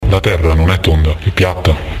La terra non è tonda, è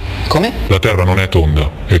piatta. Come? La terra non è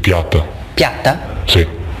tonda, è piatta. Piatta? Sì.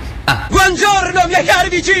 Ah. Buongiorno miei cari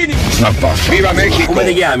vicini! Viva Mexico! Come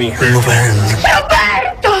ti chiami?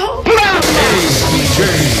 Roberto! Bravo! DJ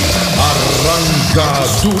arranca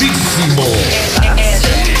durissimo!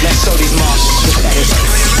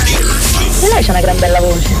 E lei c'ha una gran bella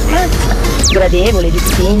voce, gradevole,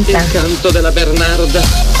 distinta. Il canto della Bernarda.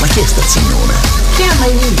 Ma chi è sta signora? Chi ha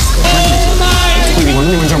mai visto? Quindi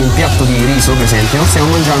quando noi mangiamo un piatto di riso, per esempio, stiamo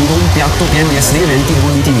mangiando un piatto pieno di esseri viventi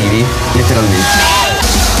bolliti vivi, letteralmente.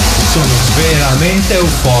 Sono veramente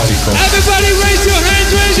euforico. Everybody raise your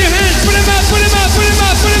hands, put them up, put them up, put them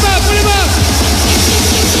up, put them up, put them up!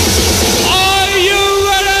 Are you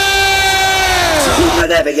ready? Non mi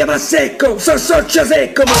deve chiamare secco, sono socio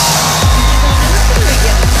secco, ma...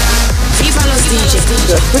 FIFA lo dice.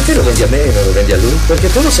 Perché lo vendi a me e non lo vendi a lui?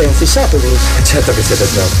 Perché tu non sei un fissato, Bruce. Certo che siete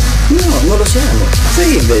snob. No, non lo siamo.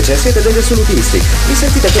 Sì, invece, siete degli assolutisti. Vi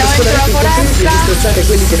sentite per scolare i contenti e disprezzate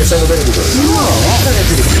quelli che ne sanno bene di voi. No,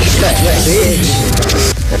 ragazzi di più. Sì.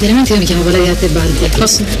 Veramente io mi chiamo Valeria Tebaldi,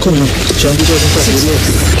 posso? Come no? C'è un video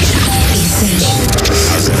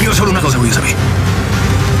di Io solo una cosa voglio sapere.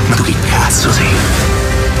 Ma tu chi cazzo sei?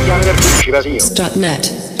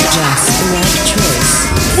 Strutnet, Jazz, Right Choice.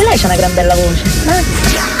 E lei c'ha una gran bella voce,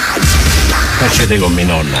 Facete con mia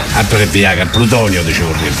nonna, altro che Viagra, plutonio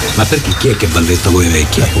dicevo prima. Ma perché chi è che balletta voi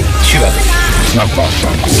vecchie? Ci vado. Ma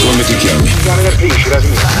vaffanculo, come ti chiami?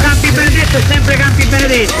 Campi Benedetto è sempre Campi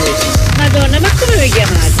Benedetto. Madonna, ma come vi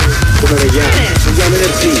chiamate? Come le chiami? Si chiama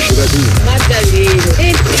Nerfici, Maddalino.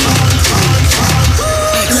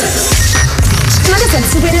 Ma che sei un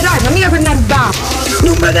supereroe, ma mica per narba.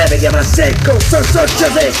 non mi deve chiamare secco, sono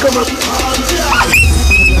socio secco, ma...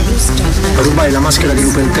 Rubai la maschera di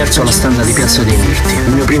Lupo il Terzo alla standa di Piazza dei Mirti.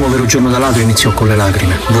 Il mio primo vero giorno da ladro iniziò con le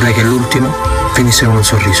lacrime. Vorrei che l'ultimo finisse con un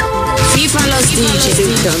sorriso. FIFA lo dice.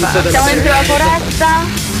 Siamo dentro la foresta,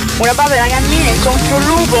 una papera cammina, incontro un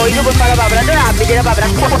lupo, il lupo fa la papera, dove abiti la papera?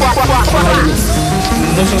 Qua.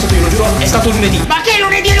 Non sono stato io, lo giuro, è stato lunedì. Ma che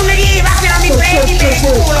lunedì? Va che non mi prendi per il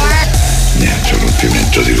culo, Niente,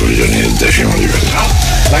 rompimento di coglioni del 10° livello.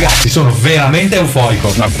 Ragazzi, sono veramente euforico.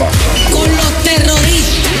 Ma vaffanculo. Con lo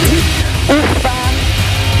terrorista. Uffa,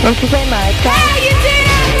 non ci sei mai,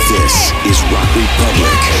 This is Rock Republic.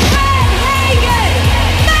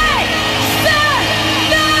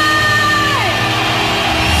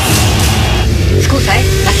 Scusa,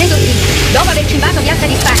 ma sei Cortina? Dopo averci invaso Piazza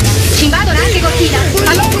di Spagna, ci invadono anche Cortina?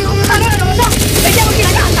 Allora non lo so, vediamoci la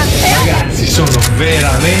casa. Ragazzi, sono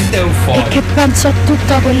veramente euforico. E che penso a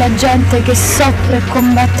tutta quella gente che soffre e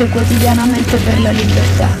combatte quotidianamente per la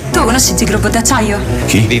libertà. Tu conosci il gruppo d'acciaio?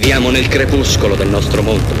 Chi? Viviamo nel crepuscolo del nostro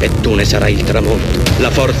mondo e tu ne sarai il tramonto.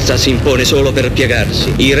 La forza si impone solo per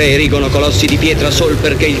piegarsi. I re erigono colossi di pietra sol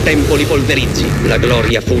perché il tempo li polverizzi. La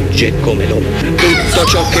gloria fugge come l'ombra. Tutto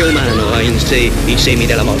ciò che è umano ha in sé i semi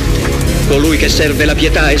della morte. Colui che serve la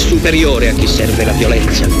pietà è superiore a chi serve la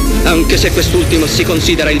violenza, anche se quest'ultimo si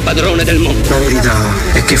considera il padrone del mondo. La verità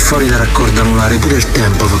è che fuori da raccordo anulare pure il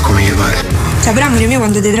tempo fa come gli pare. Cioè, però amore mio,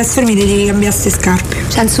 quando ti trasformi ti devi cambiare ste scarpe.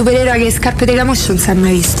 Cioè, un supereroe che scarpe di camoscio non si è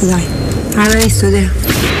mai visto, dai. Non l'hai mai visto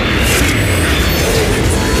te?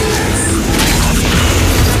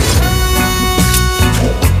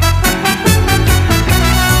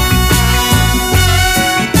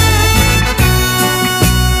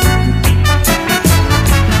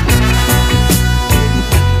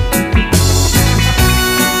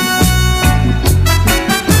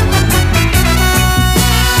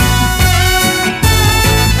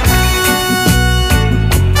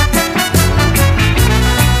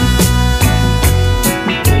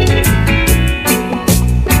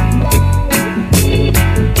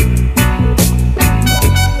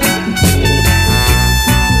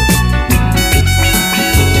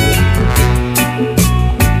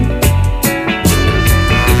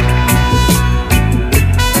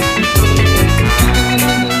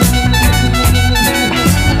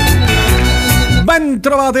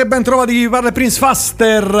 Ben trovati, parla Prince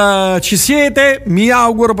Faster. Ci siete? Mi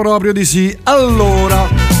auguro proprio di sì. Allora,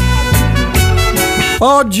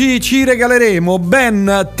 oggi ci regaleremo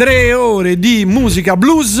ben 3 ore di musica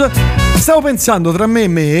blues. Stavo pensando tra me e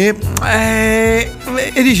me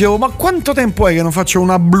e dicevo, ma quanto tempo è che non faccio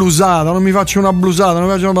una bluesata? Non mi faccio una bluesata, non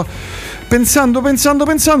mi faccio una... Pensando,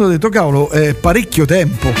 ho detto, cavolo, è parecchio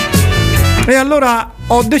tempo. E allora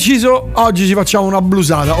ho deciso, oggi ci facciamo una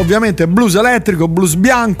bluesata. Ovviamente blues elettrico, blues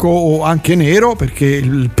bianco o anche nero, perché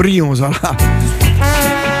il primo sarà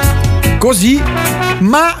così.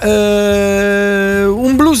 Ma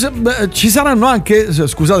un blues, ci saranno anche,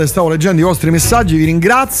 scusate, stavo leggendo i vostri messaggi, vi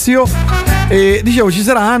ringrazio. E dicevo, ci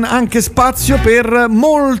sarà anche spazio per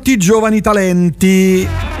molti giovani talenti,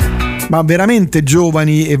 ma veramente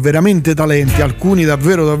giovani e veramente talenti, alcuni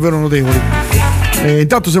davvero davvero notevoli.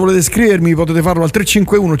 Intanto se volete scrivermi potete farlo al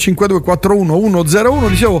 351 5241 101.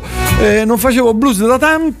 Dicevo, non facevo blues da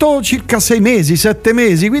tanto, circa 6 mesi, 7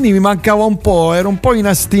 mesi, quindi mi mancava un po', ero un po' in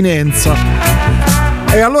astinenza.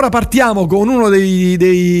 E allora partiamo con uno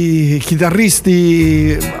dei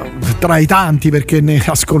chitarristi tra i tanti, perché ne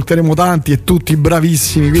ascolteremo tanti e tutti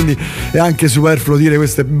bravissimi, quindi è anche superfluo dire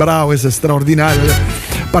questo è bravo, questo è straordinario.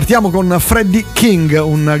 Partiamo con Freddie King,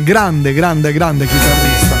 un grande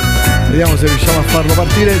chitarrista. Vediamo se riusciamo a farlo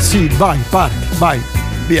partire. Sì, vai, parti, vai,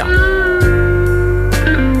 via.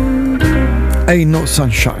 Ain't No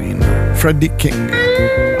Sunshine, Freddie King.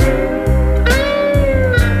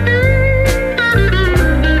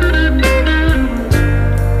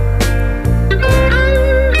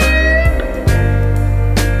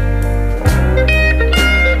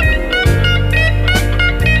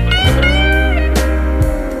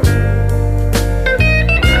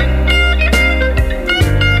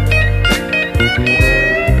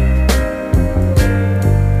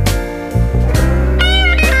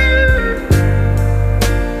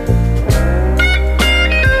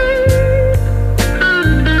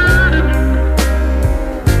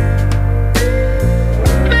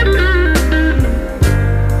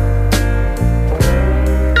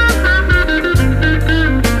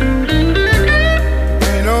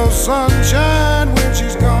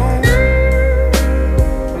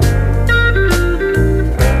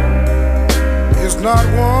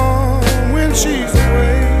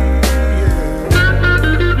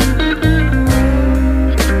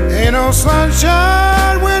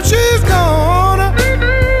 Sunshine when she's gone,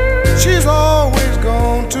 she's always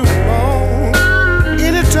gone too long.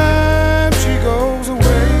 Anytime she goes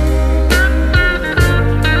away,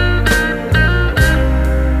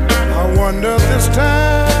 I wonder this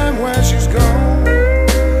time when she's gone,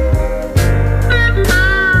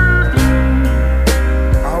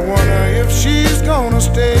 I wonder if she's gonna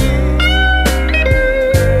stay.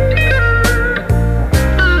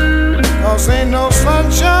 'Cause ain't no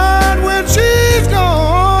sunshine when she's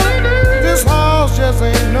gone. This house just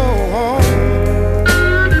ain't no home.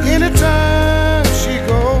 Anytime she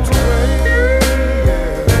goes away,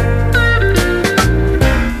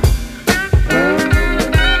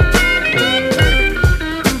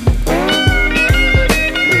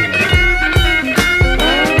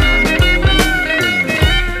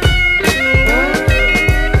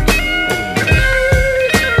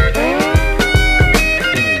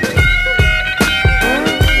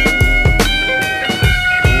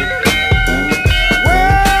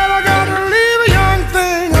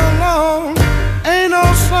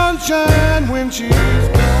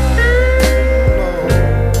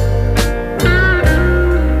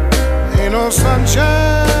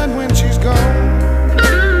 sunshine when she's gone.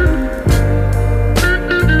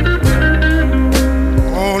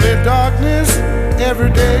 Only darkness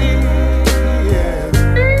every day, yeah.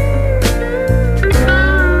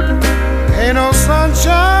 Ain't no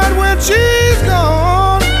sunshine when she's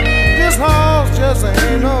gone. This house just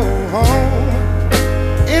ain't no home.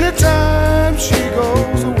 Anytime she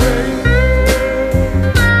goes away,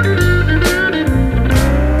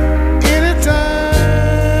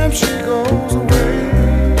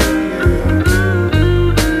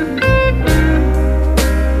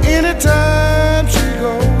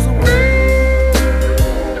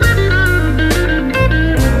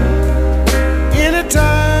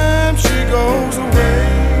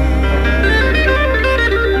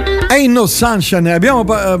 Ain't No Sunshine.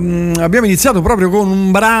 Abbiamo iniziato proprio con un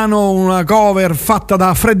brano, una cover fatta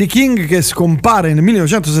da Freddie King, che scompare nel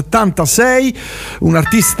 1976, un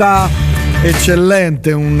artista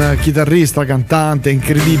eccellente, un chitarrista, cantante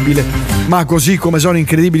incredibile, ma così come sono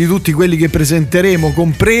incredibili tutti quelli che presenteremo,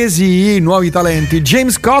 compresi i nuovi talenti.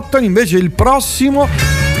 James Cotton invece il prossimo,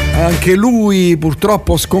 anche lui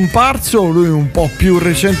purtroppo scomparso, lui un po' più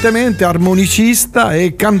recentemente, armonicista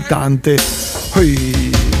e cantante.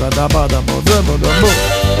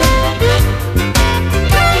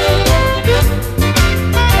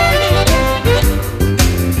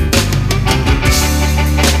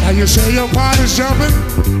 Now you say your party's jumping,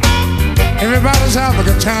 everybody's having a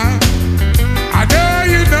good time. I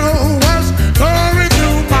know what's going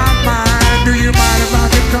through my mind. Do you mind if I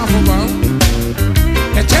get comfortable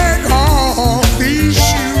and take off these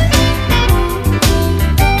shoes?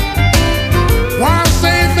 While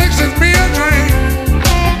they fixing me a drink,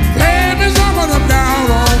 play me some of them down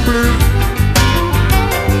on blue.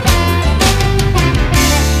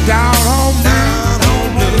 Down on blue, down on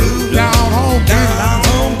blue, down on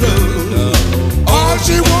blue.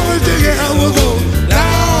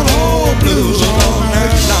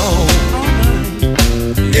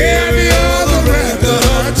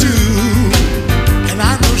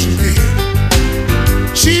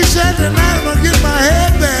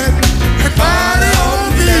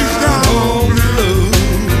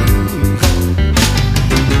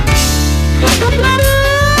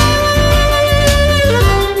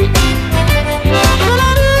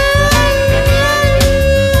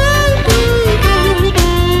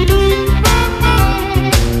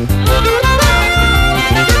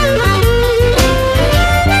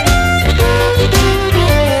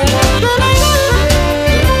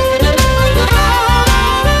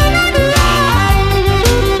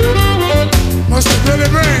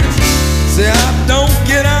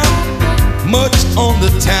 much on the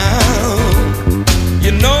town.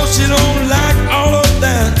 You know she don't like all of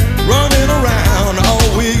that running around all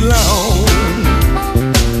week long.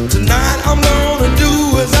 Tonight I'm gonna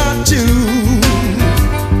do as I choose.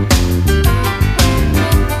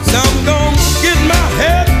 So I'm gonna get my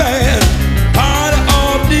head band, party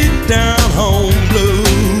all these down home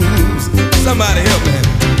blues. Somebody help me.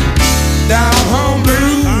 Down home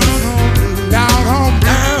blues. Down home blues.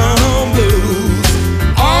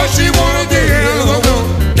 All she wanna do is go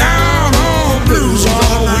down home blues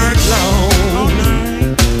all night long.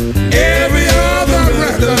 Every other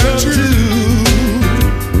record too.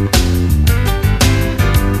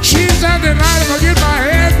 She said tonight I'm gonna get my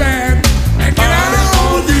head back and get out of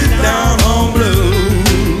all these down home blues.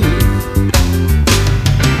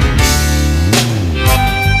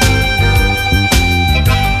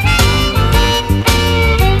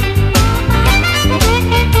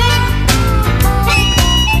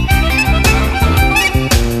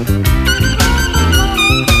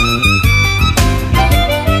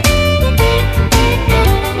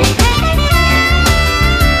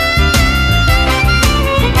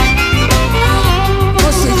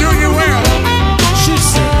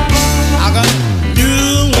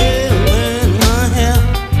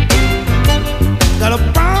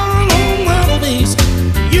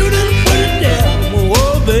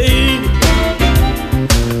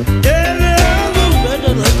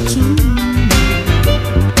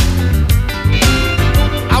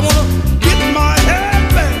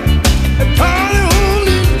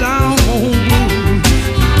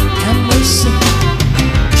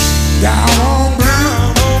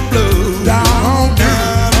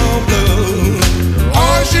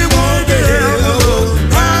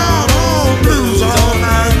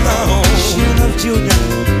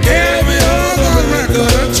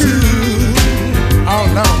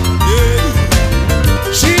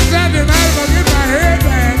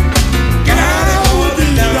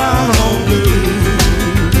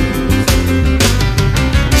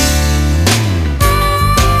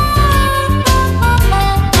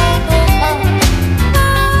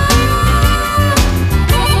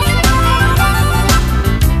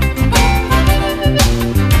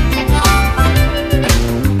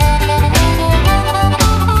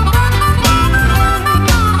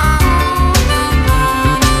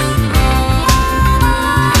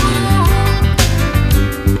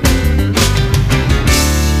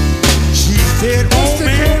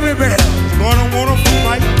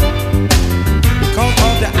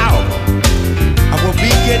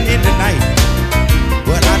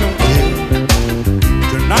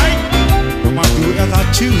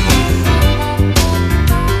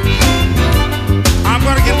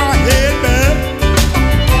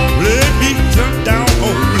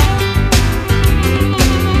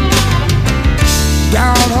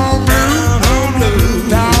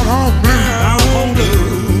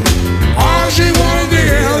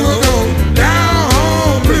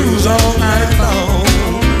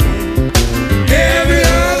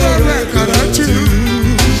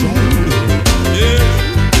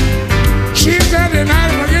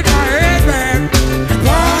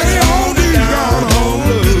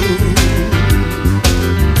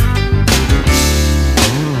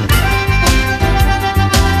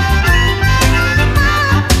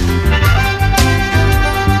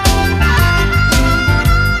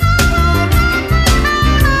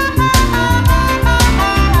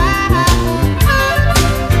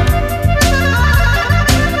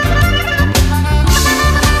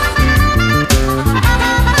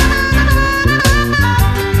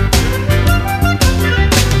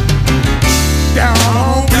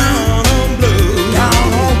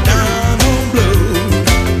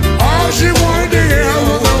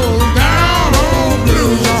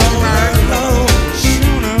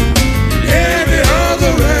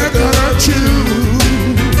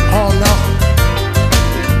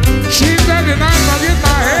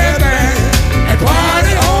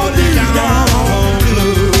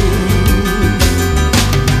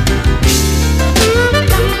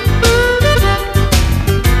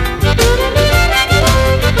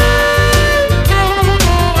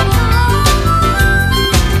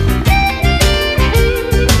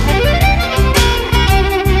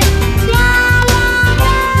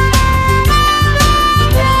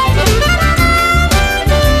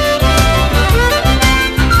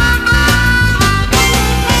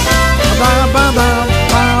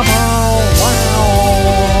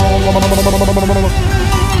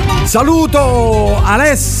 Saluto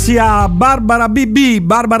Alessia, Barbara BB,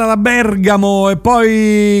 Barbara da Bergamo e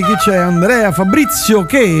poi chi c'è? Andrea, Fabrizio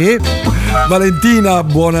che... Valentina,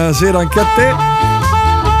 buonasera anche a te.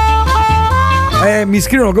 Mi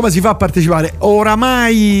scrivono come si fa a partecipare.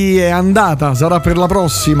 Oramai è andata, sarà per la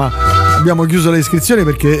prossima. Abbiamo chiuso le iscrizioni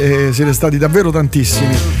perché siete stati davvero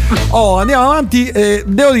tantissimi. Andiamo avanti.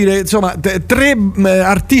 Devo dire, insomma, 3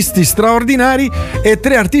 artisti straordinari e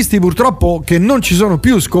 3 artisti purtroppo che non ci sono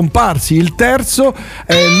più, scomparsi. Il terzo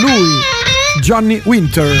è lui, Johnny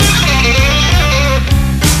Winter.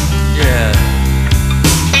 Yeah.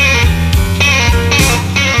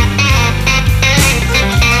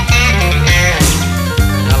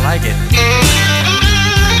 I like it.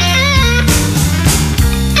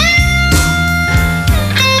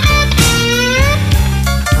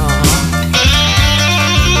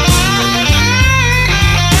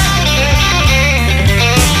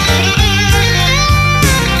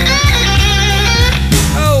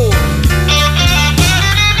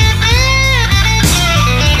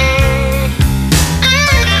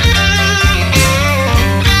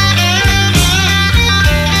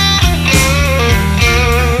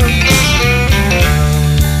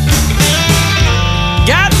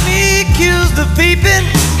 Peeping,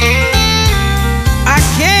 I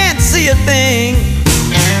can't see a thing.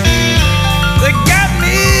 They got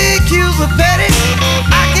me accused of petty,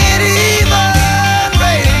 I can't even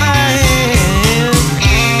raise my hand.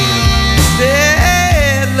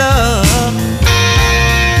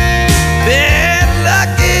 Bad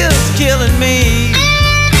luck is killing me.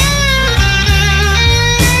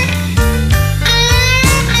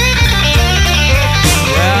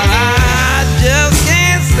 Well, I just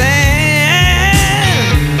can't stand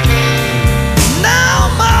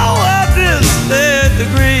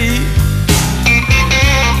degree.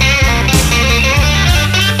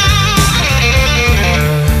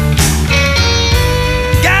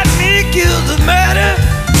 Got me accused of murder,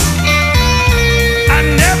 I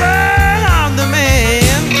never harmed a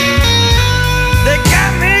man. They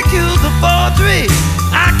got me accused of forgery,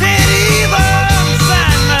 I can't even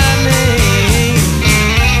sign my name.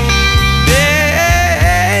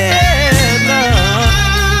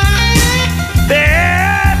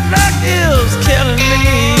 Bad luck is killing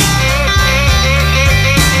me.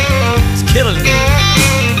 It's killing me.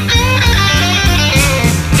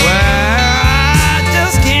 Well, I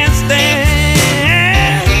just can't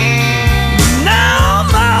stand no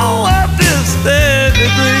more of this third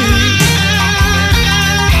degree.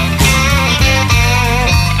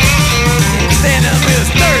 Can't stand up this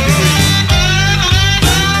third degree.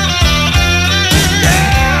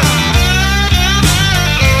 Yeah.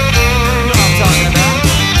 You know what I'm talking about.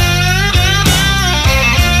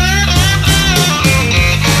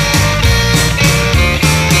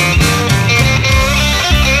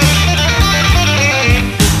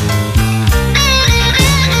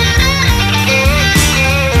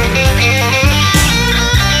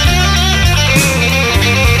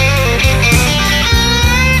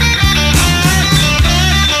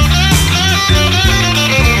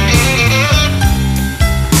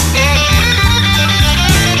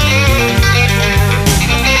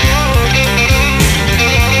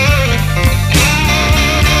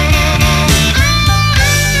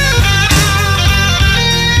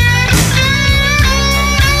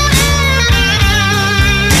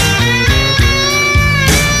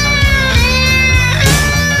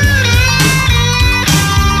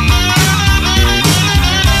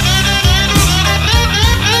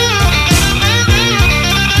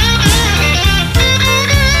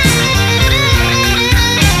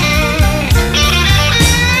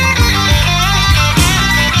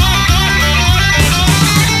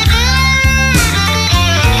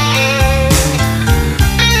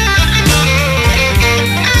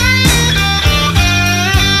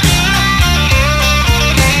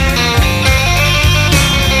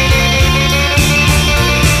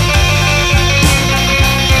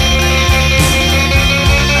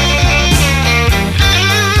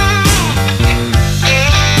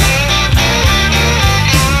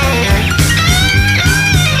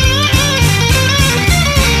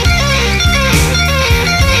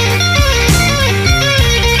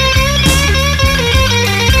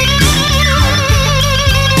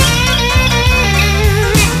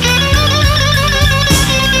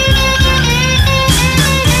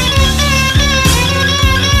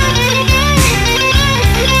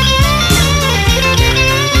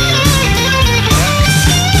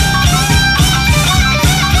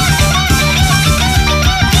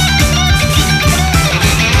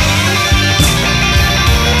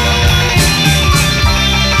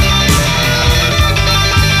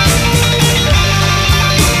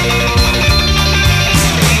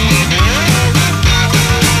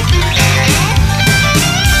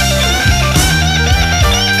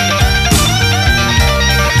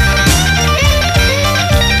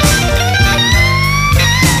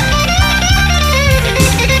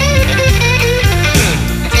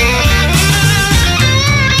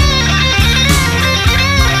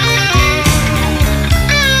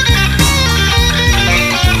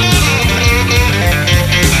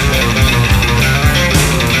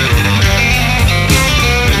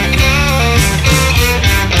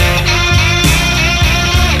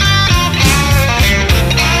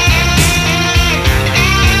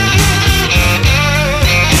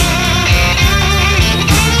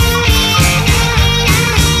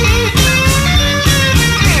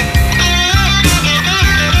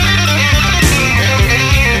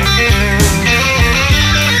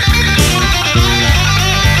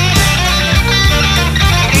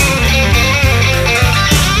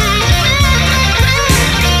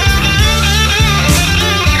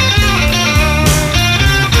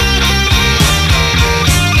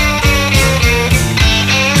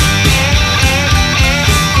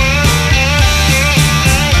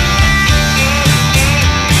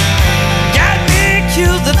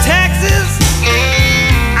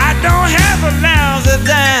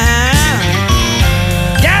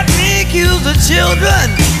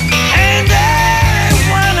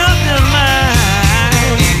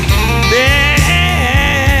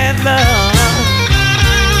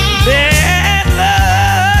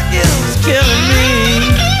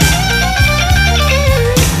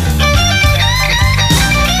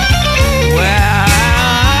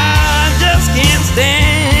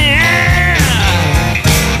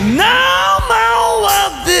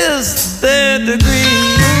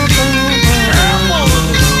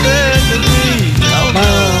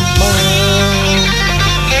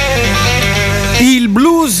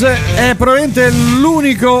 blues è probabilmente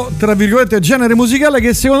l'unico, tra virgolette, genere musicale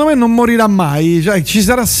che secondo me non morirà mai, cioè ci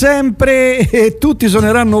sarà sempre e tutti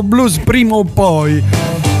suoneranno blues prima o poi.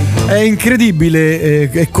 È incredibile,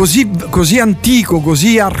 è così antico,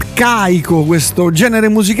 così arcaico questo genere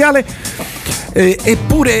musicale,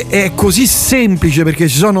 eppure è così semplice, perché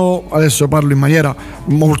ci sono, adesso parlo in maniera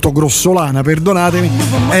molto grossolana, perdonatemi,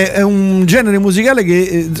 è un genere musicale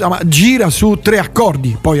che insomma, gira su 3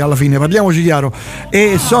 accordi, poi alla fine, parliamoci chiaro,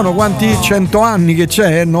 e sono quanti 100 anni che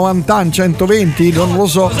c'è, 90 anni, 120, non lo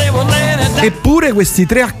so, eppure questi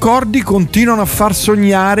 3 accordi continuano a far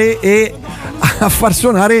sognare e a far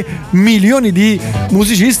suonare milioni di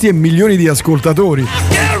musicisti e milioni di ascoltatori.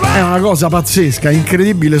 È una cosa pazzesca,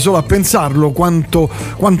 incredibile solo a pensarlo, quanto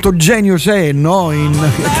genio c'è, no?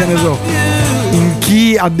 Che ne so, in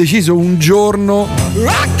chi ha deciso un giorno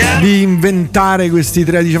di inventare questi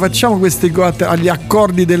 3, dice facciamo questi agli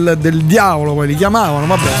accordi del diavolo, poi li chiamavano,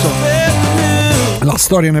 vabbè, insomma, la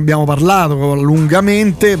storia ne abbiamo parlato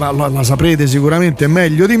lungamente, ma la saprete sicuramente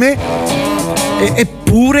meglio di me.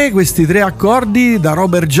 Eppure questi 3 accordi da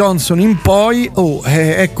Robert Johnson in poi,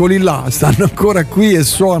 eccoli là, stanno ancora qui e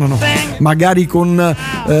suonano, magari con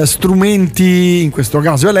strumenti, in questo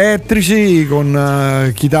caso elettrici,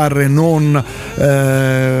 con chitarre non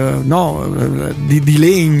di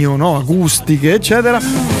legno, no, acustiche, eccetera.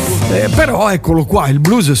 Però eccolo qua, il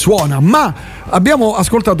blues suona, ma abbiamo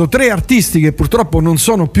ascoltato 3 artisti che purtroppo non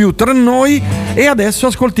sono più tra noi, e adesso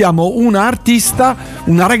ascoltiamo una artista,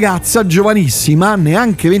 una ragazza giovanissima,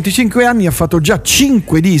 neanche 25 anni, ha fatto già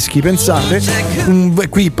 5 dischi, pensate,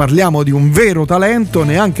 qui parliamo di un vero talento,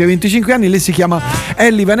 neanche 25 anni, lei si chiama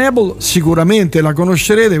Ellie Venable, sicuramente la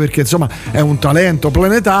conoscerete perché insomma è un talento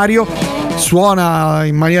planetario, suona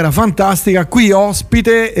in maniera fantastica. Qui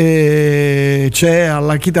ospite c'è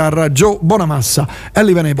alla chitarra Joe Bonamassa,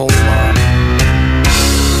 Ellie Venable.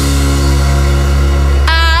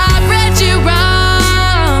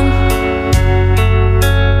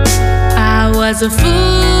 Was a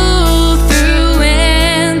fool through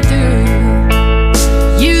and through.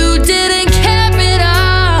 You didn't care at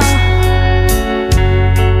all,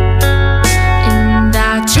 and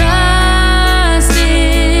I trusted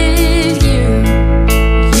you.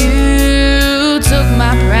 You took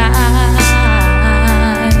my pride,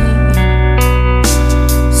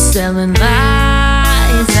 selling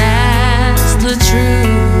lies as the truth.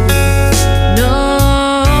 No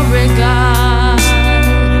regard.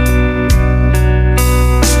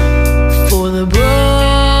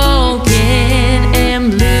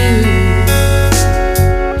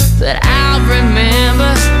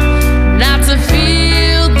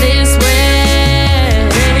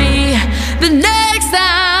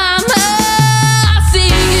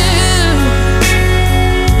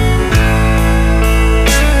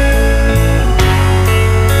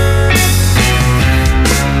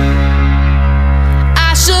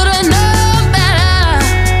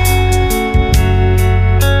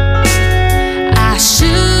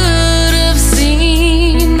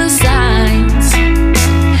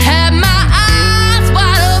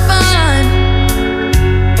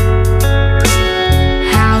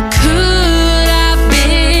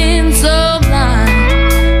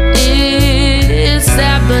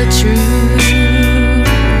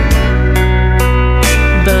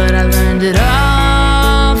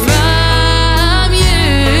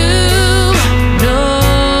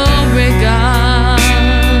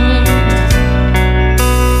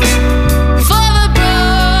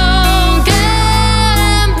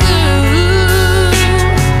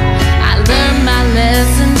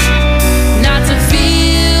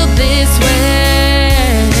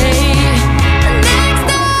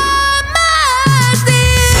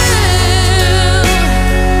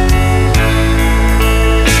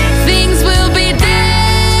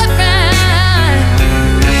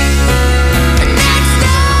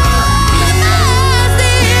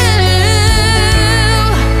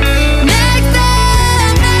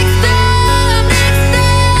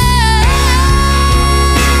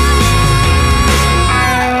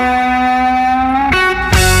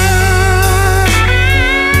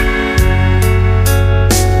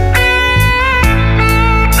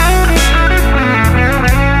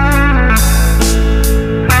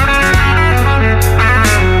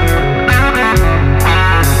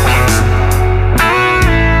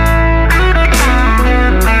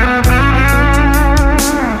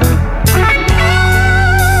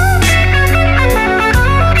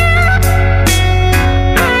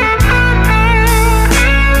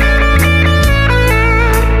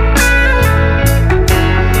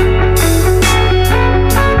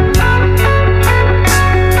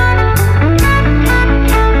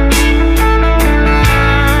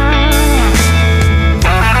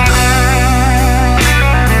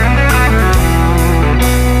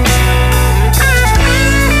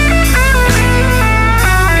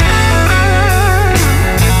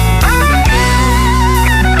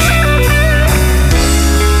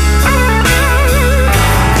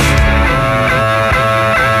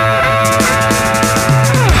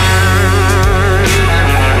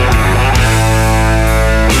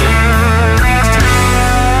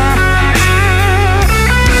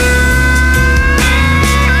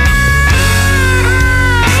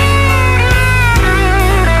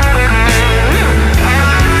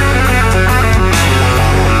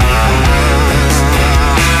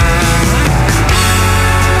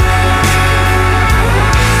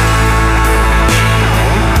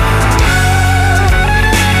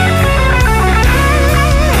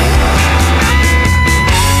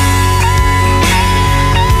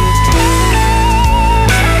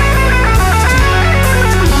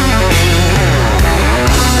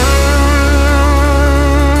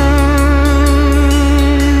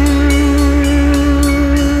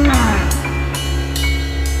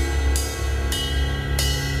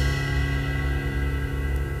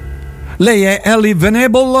 Lei è Ellie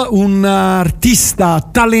Venable, un'artista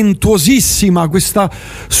talentuosissima, questa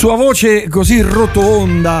sua voce così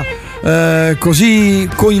rotonda, così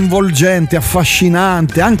coinvolgente,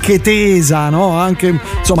 affascinante, anche tesa, no? Anche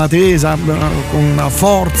insomma tesa, con una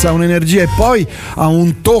forza, un'energia, e poi ha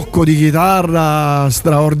un tocco di chitarra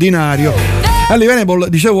straordinario. Ellie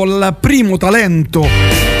Venable, dicevo, il primo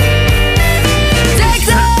talento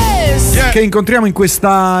che incontriamo in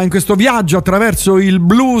questo viaggio attraverso il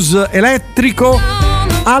blues elettrico.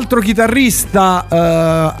 Altro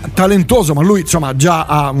chitarrista talentuoso, ma lui insomma già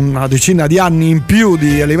ha una decina di anni in più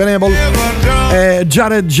di Ellie Venable, è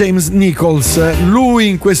Jared James Nichols. Lui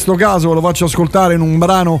in questo caso ve lo faccio ascoltare in un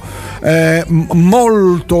brano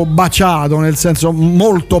molto baciato, nel senso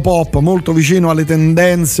molto pop, molto vicino alle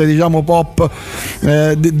tendenze diciamo pop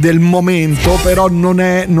del momento, però non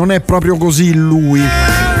è proprio così lui.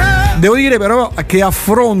 Devo dire però che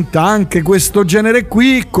affronta anche questo genere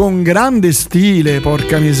qui con grande stile,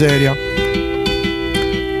 porca miseria.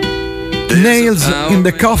 Nails in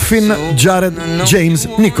the Coffin, Jared James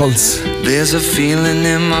Nichols. There's a feeling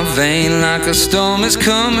in my vein like a storm is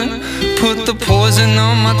coming. Put the poison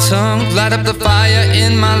on my tongue, light up the fire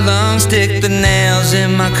in my lungs, stick the nails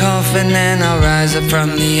in my coffin and I'll rise up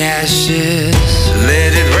from the ashes.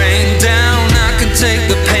 Let it rain down, I can take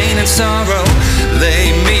the pain and sorrow.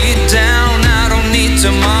 Lay me down, I don't need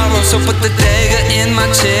tomorrow. So put the dagger in my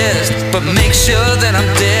chest, but make sure that I'm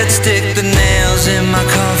dead. Stick the nails in my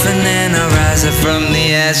coffin and I'll rise up from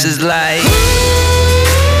the ashes like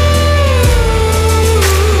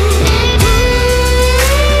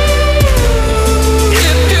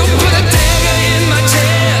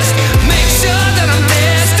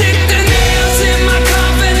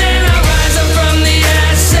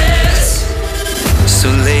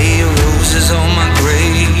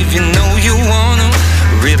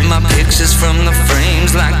from the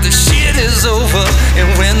frames like the shit is over. And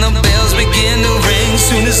when the bells begin to ring,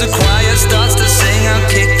 soon as the choir starts to sing, I'll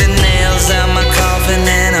kick the nails out my coffin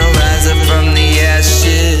and I'll rise up from the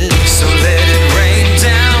ashes. So let it rain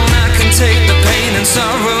down, I can take the pain and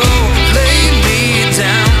sorrow. Lay me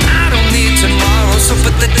down, I don't need tomorrow. So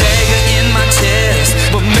put the dagger in my chest,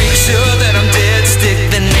 but make sure that I'm dead. Stick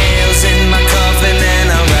the nails in my coffin and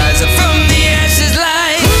I'll rise up from the ashes like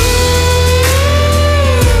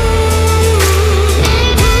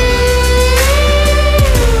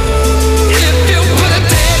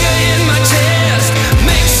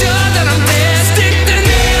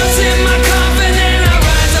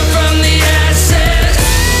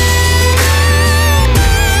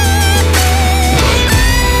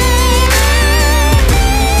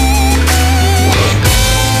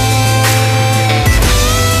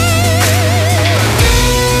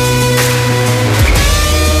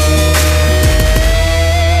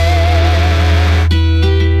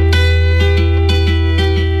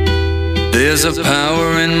there's a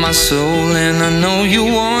power in my soul and I know you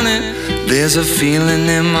want it. There's a feeling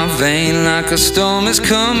in my vein like a storm is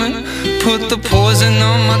coming. Put the poison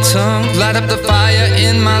on my tongue, light up the fire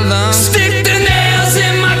in my lungs. Stick the nails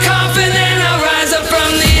in my coffin and I'll rise up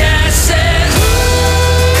from the ashes.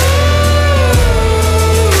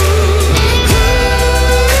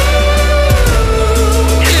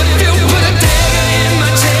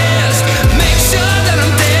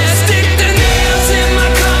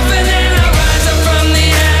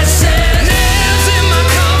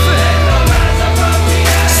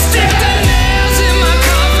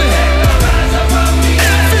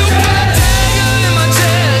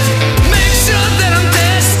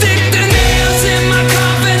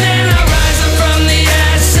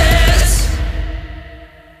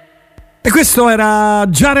 E questo era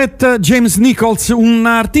Jared James Nichols, un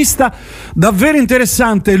artista davvero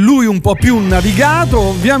interessante, lui un po' più navigato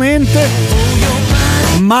ovviamente,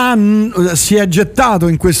 ma si è gettato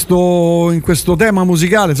in questo tema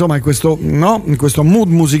musicale, insomma in questo mood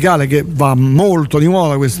musicale che va molto di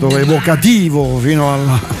moda, questo evocativo fino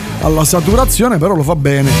alla saturazione, però lo fa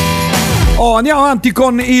bene. Andiamo avanti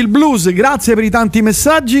con il blues, grazie per i tanti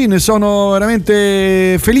messaggi, ne sono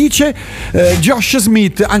veramente felice. Josh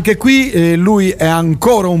Smith, anche qui lui è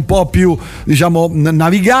ancora un po' più diciamo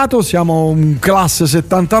navigato, siamo un classe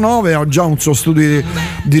 79, ho già un suo studio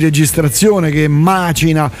di registrazione che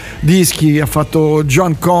macina dischi, ha fatto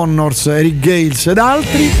John Connors, Eric Gales ed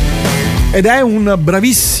altri, ed è un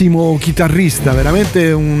bravissimo chitarrista, veramente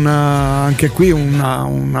anche qui una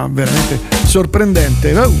veramente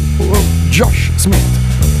sorprendente. Josh Smith,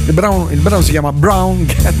 il brano si chiama Brown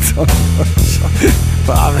Cat.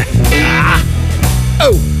 Vabbè.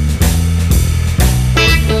 Oh.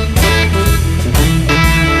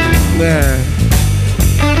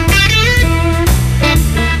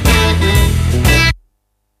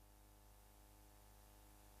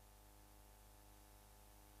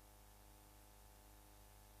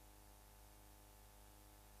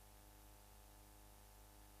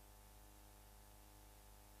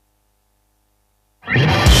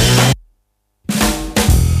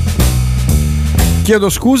 Chiedo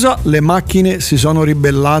scusa, le macchine si sono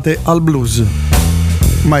ribellate al blues,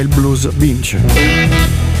 ma il blues vince.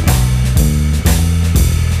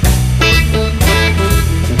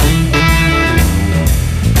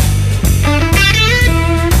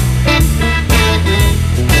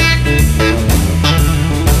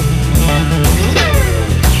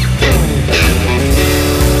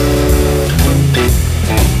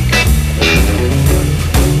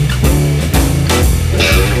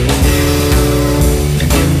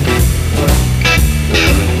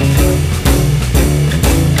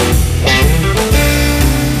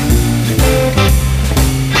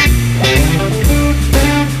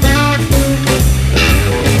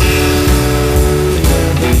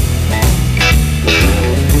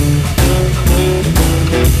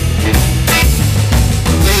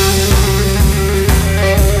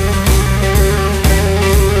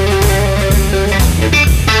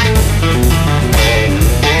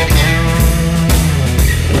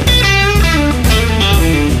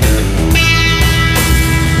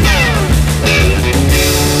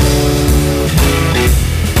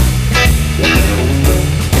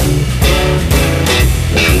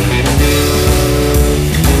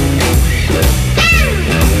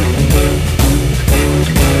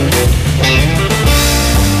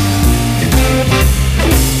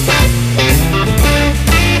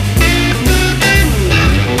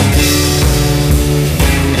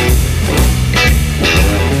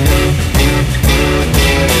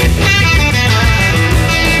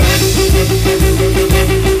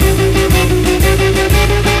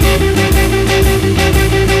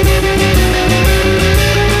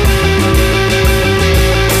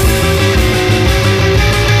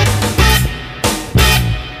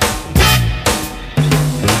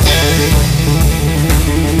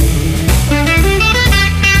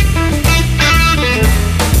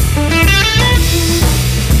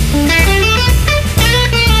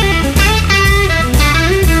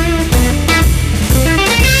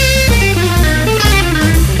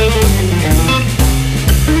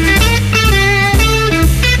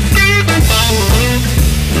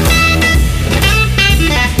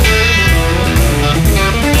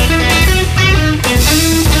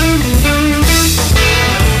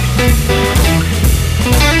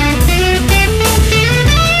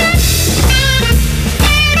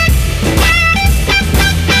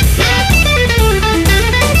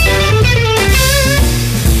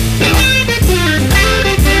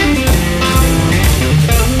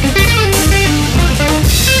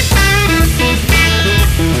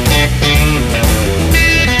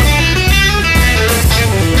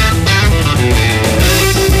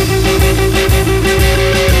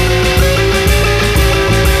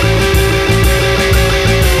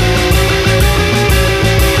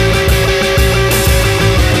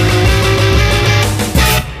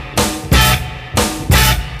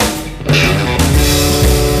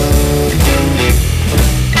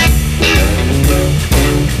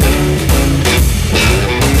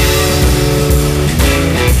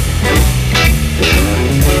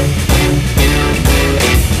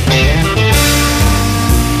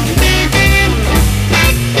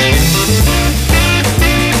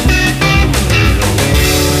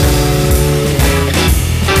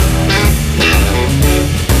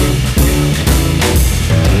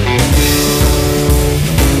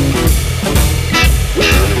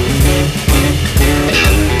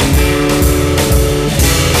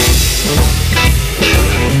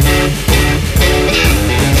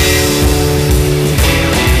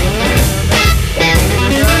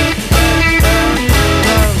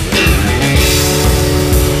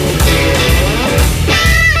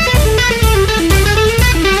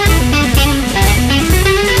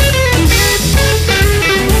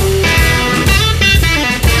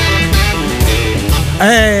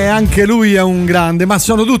 Anche lui è un grande, ma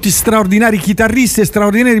sono tutti straordinari chitarristi e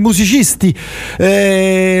straordinari musicisti.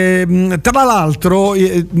 Tra l'altro,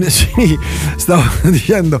 sì, stavo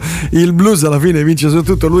dicendo, il blues alla fine vince su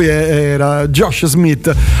tutto. Lui era Josh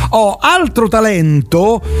Smith. Altro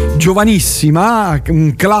talento, giovanissima,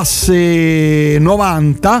 classe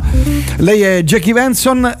 90. Lei è Jackie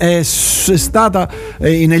Benson, è stata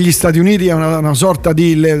negli Stati Uniti una sorta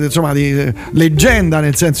di leggenda,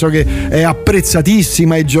 nel senso che è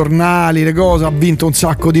apprezzatissima ai giornali, le cose, ha vinto un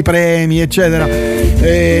sacco di premi, eccetera.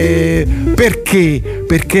 Perché?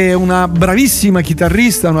 Perché è una bravissima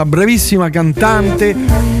chitarrista, una bravissima cantante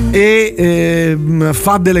e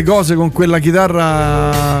fa delle cose con quella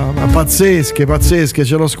chitarra pazzesche,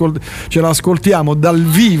 ce la ascoltiamo dal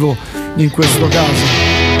vivo in questo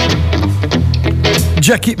caso.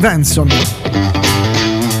 Jackie Benson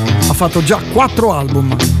ha fatto già 4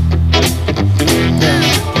 album.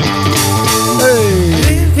 Ehi.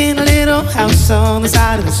 little house on the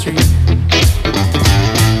side of the street,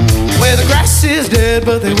 where the grass is dead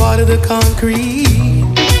but they water the concrete.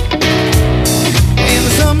 In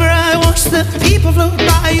the summer I watch the people float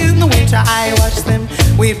by, in the winter I watch them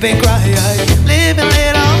weep and cry. I live in a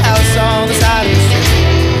little house on the side of the street.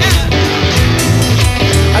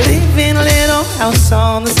 I live in a little house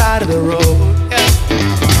on the side of the road,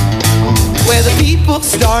 where the people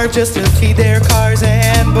starve just to feed their cars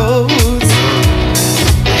and boats.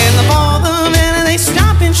 In the fall the men they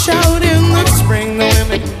stop and shout, in the spring the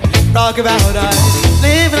women rock about. I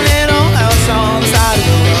live in a little house on the side of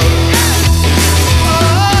the road.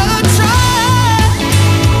 Oh, try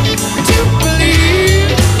to believe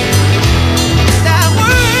that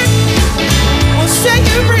word will set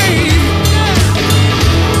you free.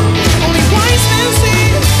 Only wise men see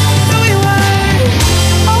that we were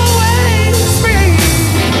always free.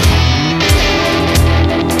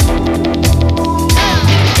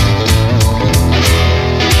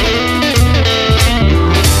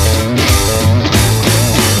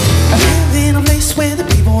 I live in a place where the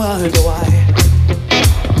people wonder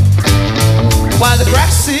why the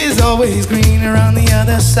grass is always greener on the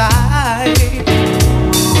other side.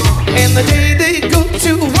 In the day they go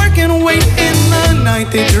to work and wait, in the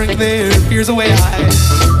night they drink their fears away. I live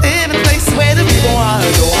in a place where the people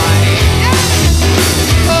wonder why.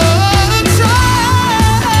 Oh,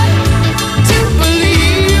 try to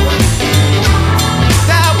believe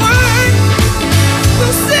that word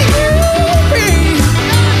will set you free.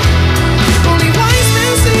 Only wise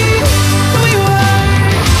men see who we were.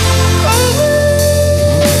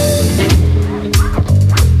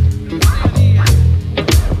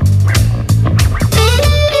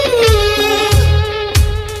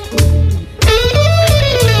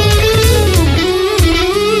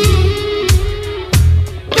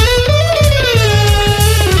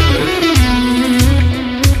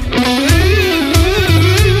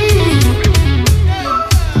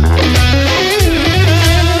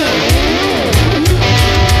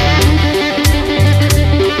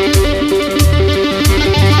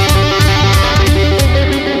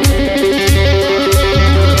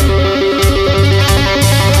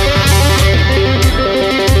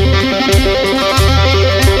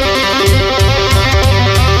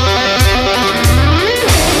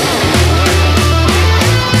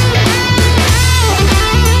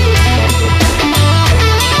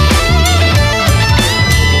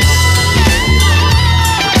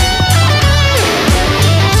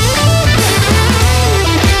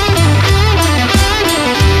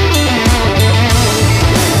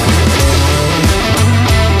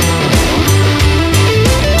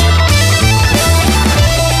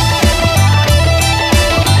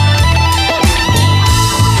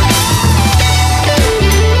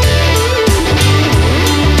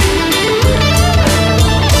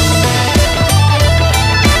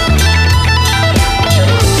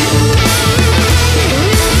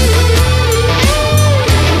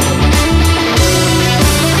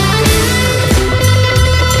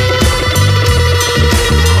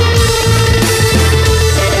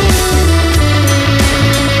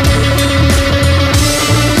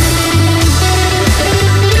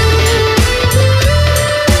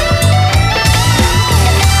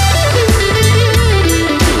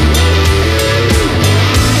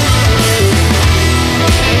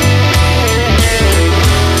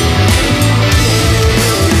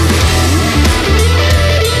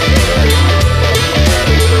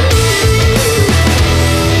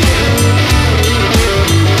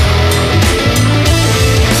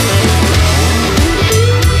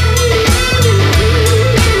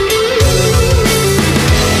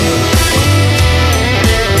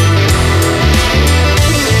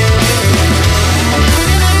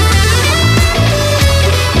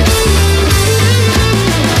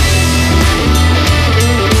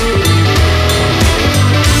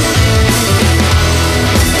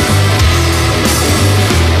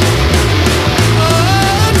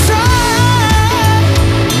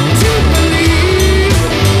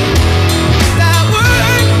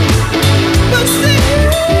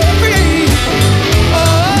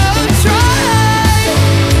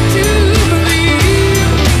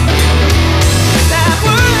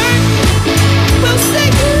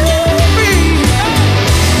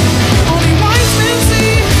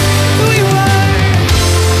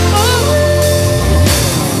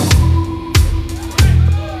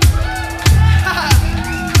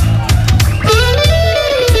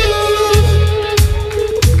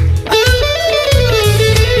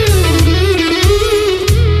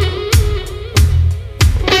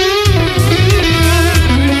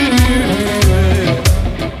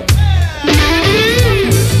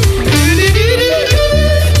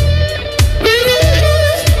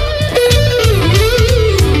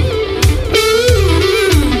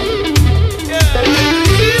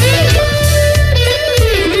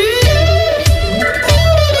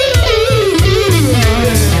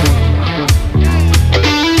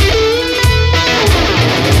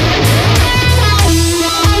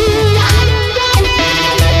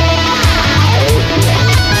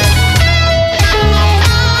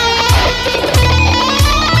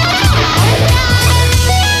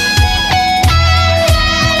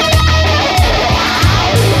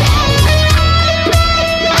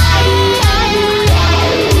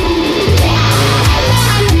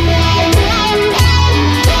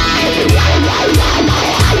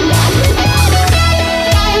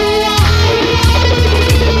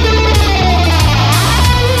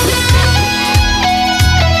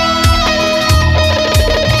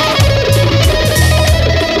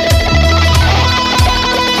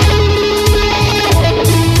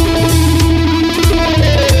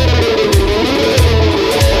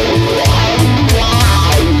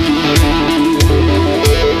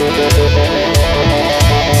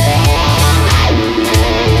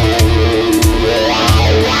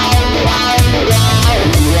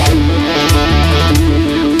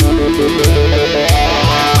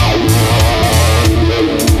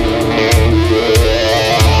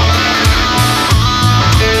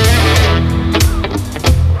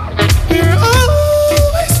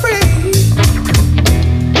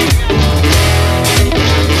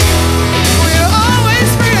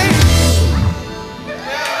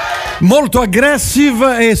 molto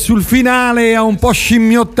aggressive, e sul finale ha un po'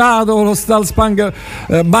 scimmiottato lo Star Spangled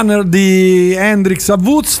Banner di Hendrix a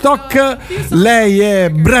Woodstock. Lei è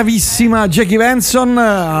bravissima, Jackie Benson,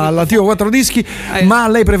 all'attivo 4 dischi, ma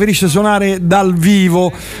lei preferisce suonare dal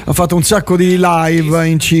vivo, ha fatto un sacco di live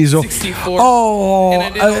inciso.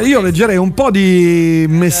 Io leggerei un po' di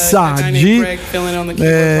messaggi.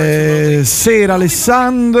 Sera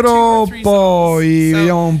Alessandro, poi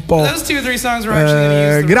vediamo un po'.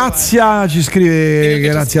 Grazia ci scrive: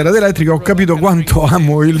 grazie a Radio Elettrica ho capito quanto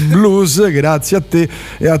amo il blues, grazie a te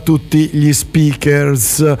e a tutti gli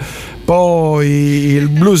speakers. Poi il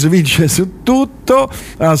blues vince su tutto,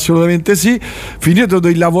 assolutamente sì. Finito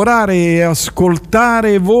di lavorare e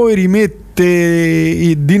ascoltare voi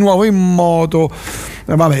rimette di nuovo in moto.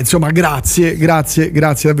 Vabbè, insomma, grazie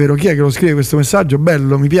davvero. Chi è che lo scrive questo messaggio?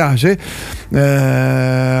 Bello, mi piace.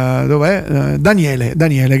 Dov'è?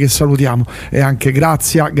 Daniele, che salutiamo. E anche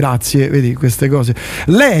grazie, vedi queste cose.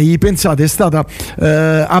 Lei, pensate, è stata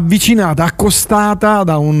avvicinata, accostata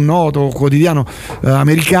da un noto quotidiano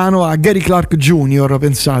americano a Gary Clark Jr.,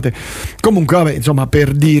 pensate. Comunque, vabbè, insomma,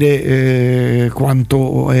 per dire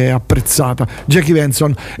quanto è apprezzata Jackie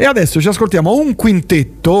Benson. E adesso ci ascoltiamo un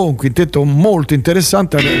quintetto molto interessante.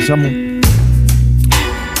 Siamo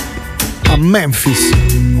a Memphis,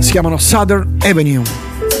 si chiamano Southern Avenue,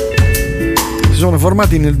 si sono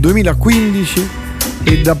formati nel 2015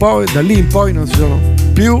 e da lì in poi non si sono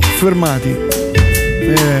più fermati.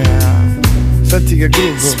 Senti che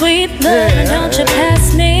groove. Sweet love, don't you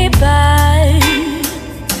pass me by.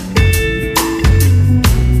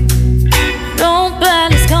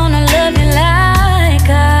 Nobody's gonna love you like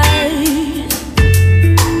I.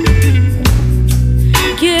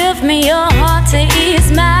 Give me your heart to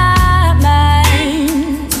ease my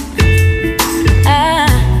mind. I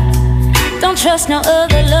don't trust no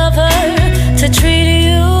other lover to treat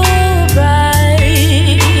you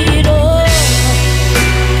right. Oh,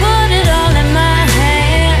 put it all in my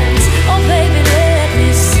hands. Oh baby, let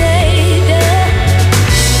me save you.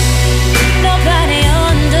 Nobody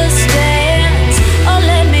understands. Oh,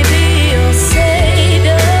 let me be your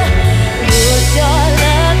savior. Put your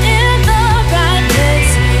love in the right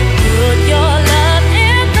place. Put your love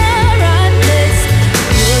in the right place.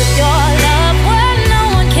 Put your love where no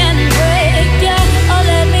one can break you. Oh,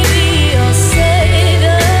 let me be your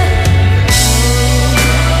savior.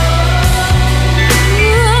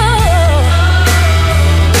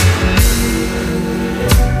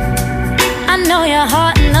 I know your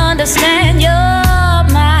heart and understand your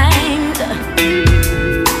mind.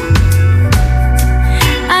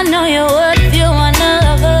 I know you're worth you one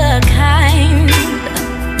of a kind.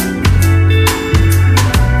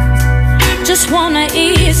 Just wanna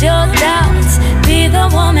ease your doubts. Be the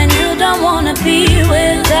woman you don't wanna be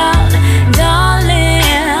without.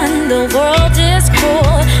 Darling, the world is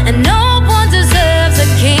cruel and no one deserves a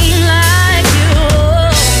king like you.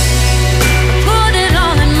 Put it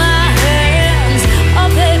all in my hands. Oh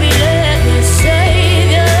baby, let me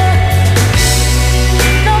save you.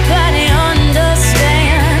 Nobody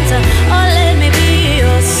understands. Oh, let me be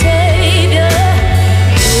your savior.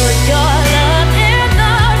 Put your love in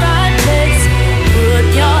the right place. Put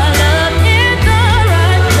your love in the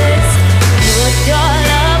right place. Put your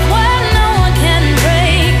love where no one can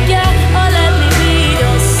break you. Oh, let me be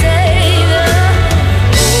your savior.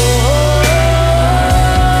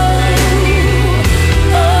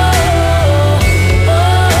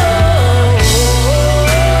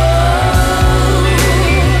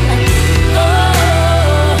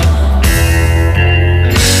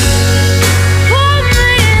 Put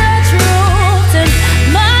me the truth and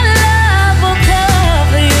my love will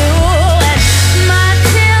cover you, and my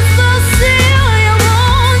tears will seal your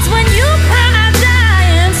wounds. When you cry, I die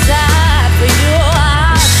inside for you.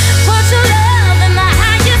 I'll put your love in the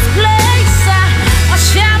highest place. I'll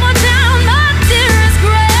shower down my dearest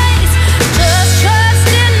grace. Just trust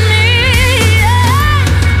in me, yeah.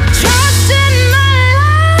 Trust in my love.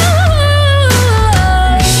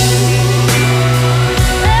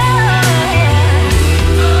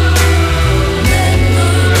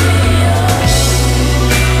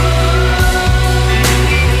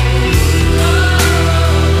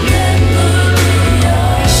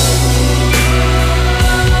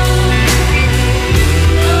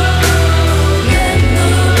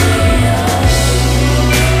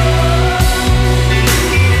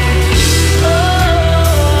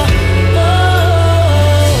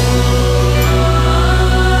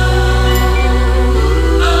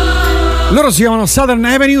 Loro si chiamano Southern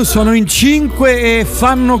Avenue, sono in 5 e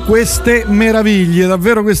fanno queste meraviglie,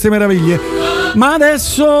 davvero queste meraviglie. Ma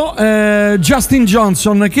adesso Justin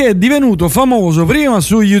Johnson, che è divenuto famoso prima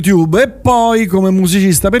su YouTube e poi come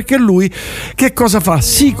musicista, perché lui che cosa fa?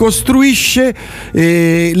 Si costruisce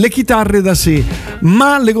le chitarre da sé,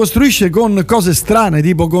 ma le costruisce con cose strane,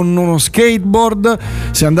 tipo con uno skateboard.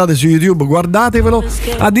 Se andate su YouTube guardatevelo.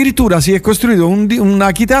 Addirittura si è costruito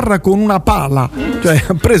una chitarra con una pala, cioè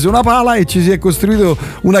ha preso una pala e ci si è costruito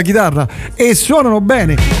una chitarra e suonano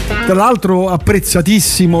bene. Tra l'altro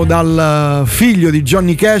apprezzatissimo dal figlio di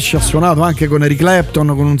Johnny Cash, ha suonato anche con Eric Clapton,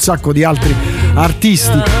 con un sacco di altri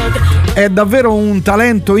artisti. È davvero un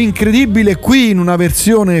talento incredibile, qui in una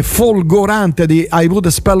versione folgorante di I Put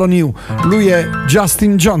a Spell on You. Lui è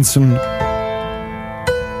Justin Johnson.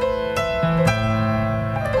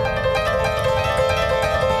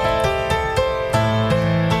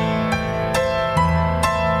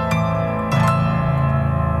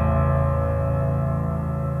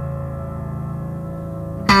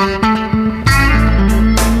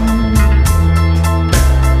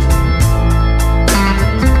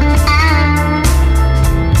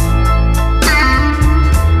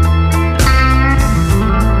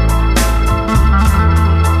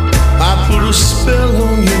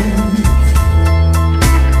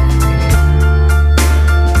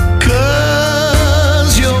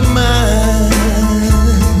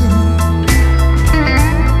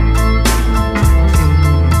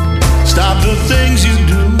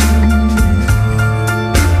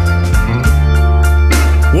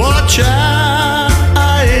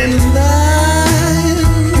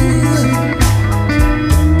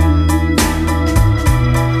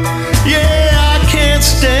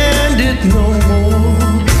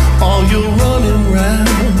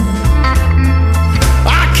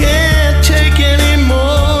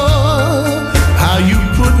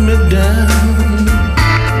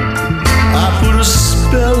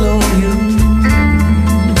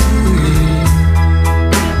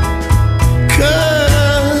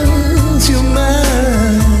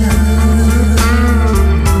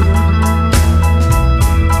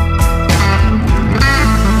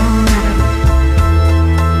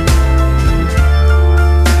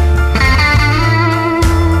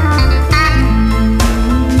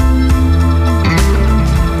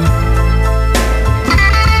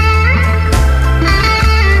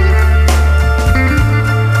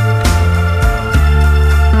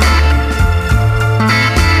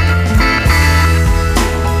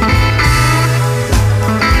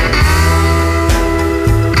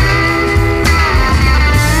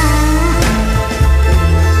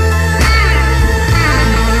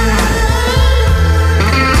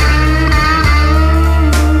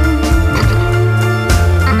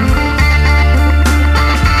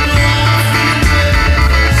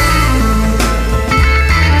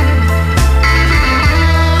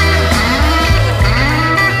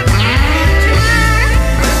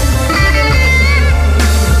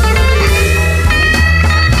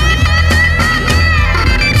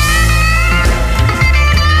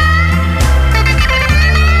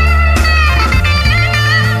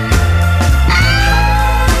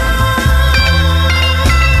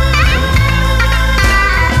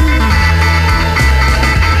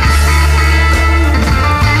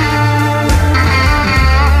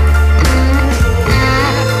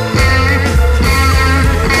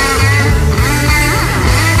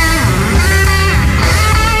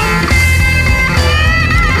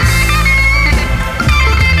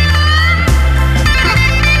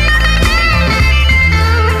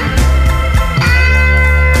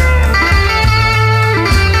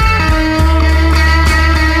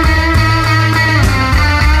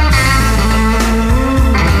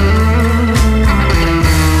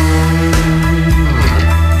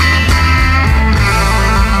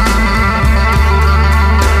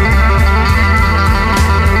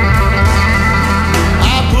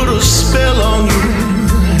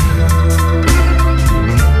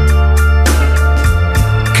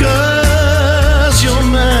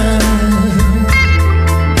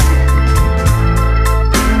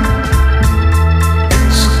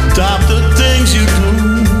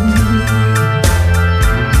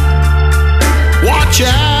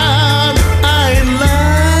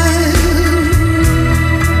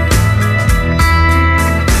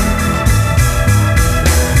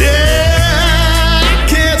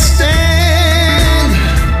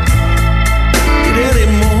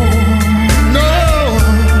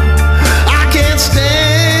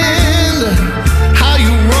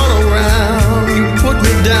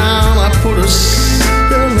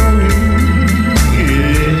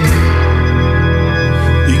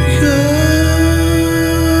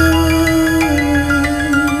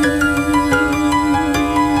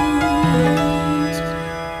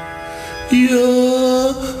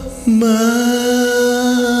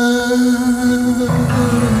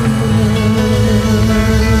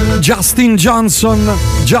 Justin Johnson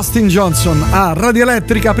a Radio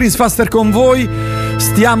Elettrica, Prince Faster con voi.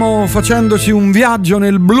 Stiamo facendoci un viaggio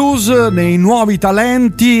nel blues, nei nuovi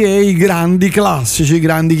talenti e i grandi classici, i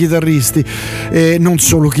grandi chitarristi, e non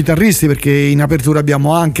solo chitarristi, perché in apertura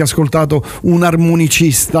abbiamo anche ascoltato un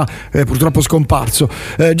armonicista purtroppo scomparso.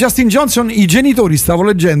 Justin Johnson, i genitori, stavo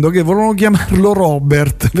leggendo, che volevano chiamarlo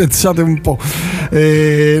Robert, pensate un po',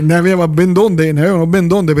 ne avevano ben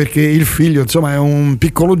donde perché il figlio insomma è un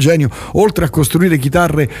piccolo genio, oltre a costruire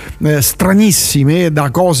chitarre stranissime da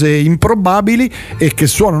cose improbabili e che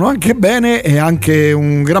suonano anche bene, è anche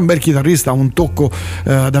un gran bel chitarrista, un tocco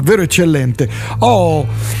davvero eccellente.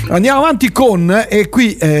 Andiamo avanti con, e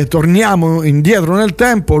qui torniamo indietro nel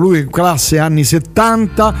tempo, lui classe anni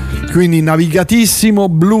 70, quindi navigatissimo,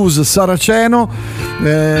 blues saraceno.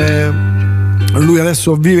 Lui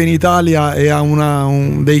adesso vive in Italia e ha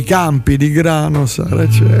dei campi di grano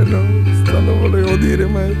saraceno, lo volevo dire,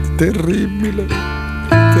 ma è terribile.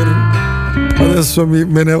 Adesso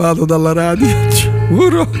me ne vado dalla radio,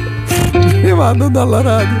 giuro, me ne vado dalla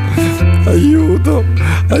radio, aiuto.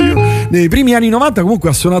 Nei primi anni 90 comunque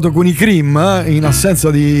ha suonato con i Cream, in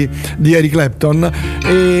assenza di Eric Clapton,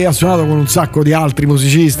 e ha suonato con un sacco di altri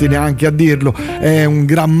musicisti, neanche a dirlo, è un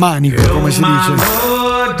gran manico, come si dice.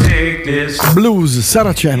 Blues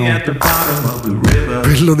saraceno,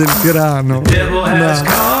 quello del grano.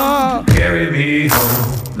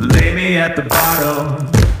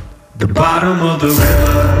 The bottom of the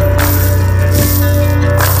river.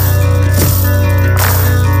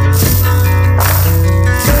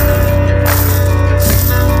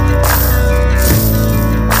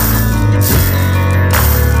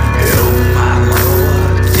 Oh my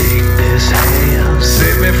Lord, take this hand,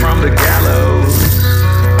 save me from the gallows.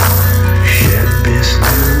 Shed this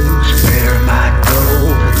news, bear my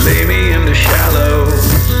gold, lay me in the shallows.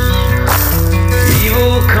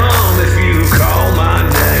 Evil come if you call my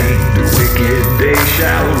name. Day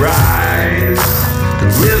shall rise. The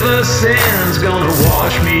river sand's gonna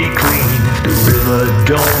wash me clean if the river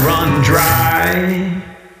don't run dry.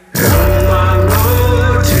 Oh my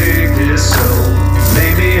Lord, take this soul,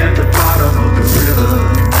 lay me at the bottom of the river.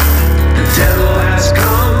 The devil has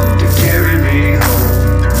come to carry me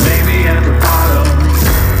home, lay me at the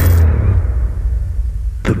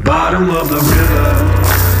bottom of the river.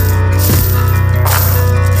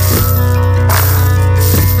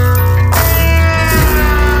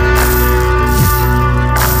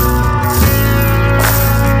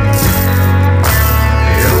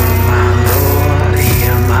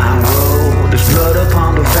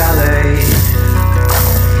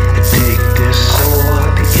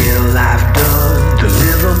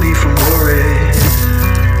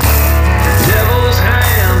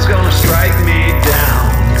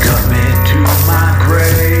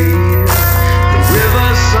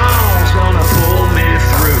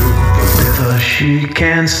 She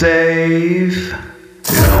can save.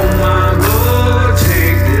 Oh my Lord,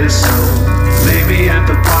 take this soul, lay me at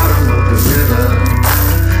the bottom of the river.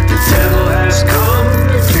 The devil has come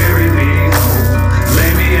to carry me home,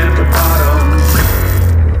 lay me at the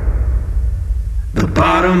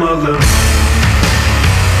bottom of the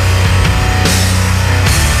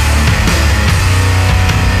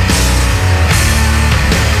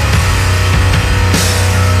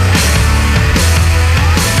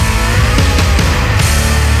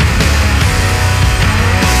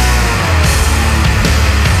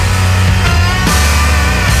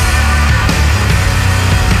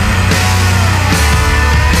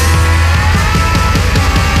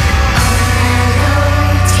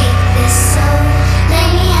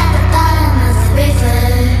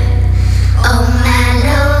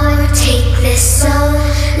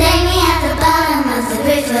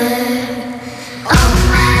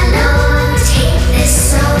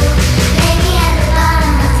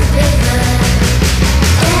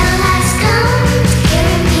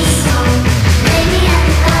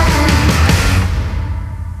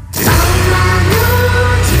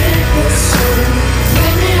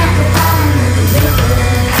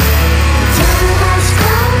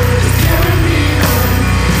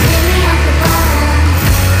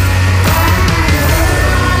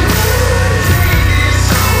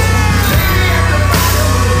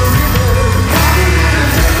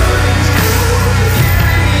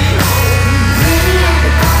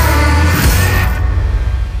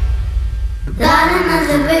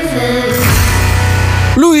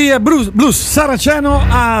Lui è Blues Saraceno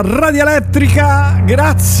a Radio Elettrica.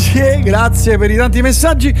 Grazie per i tanti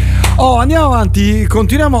messaggi. Andiamo avanti,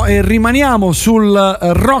 continuiamo e rimaniamo sul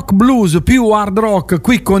rock blues più hard rock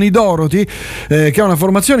qui con i Dorothy, che è una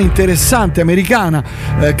formazione interessante americana,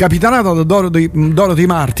 capitanata da Dorothy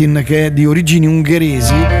Martin, che è di origini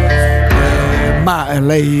ungheresi. Ma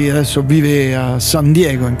lei adesso vive a San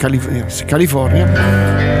Diego in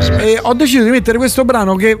California, e ho deciso di mettere questo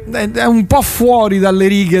brano che è un po' fuori dalle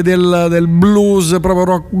righe del blues, proprio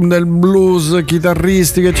rock, del blues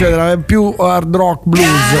chitarristico eccetera, è più hard rock blues,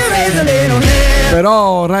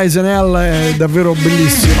 però Rise and Hell è davvero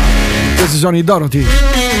bellissima. Questi sono i Dorothy.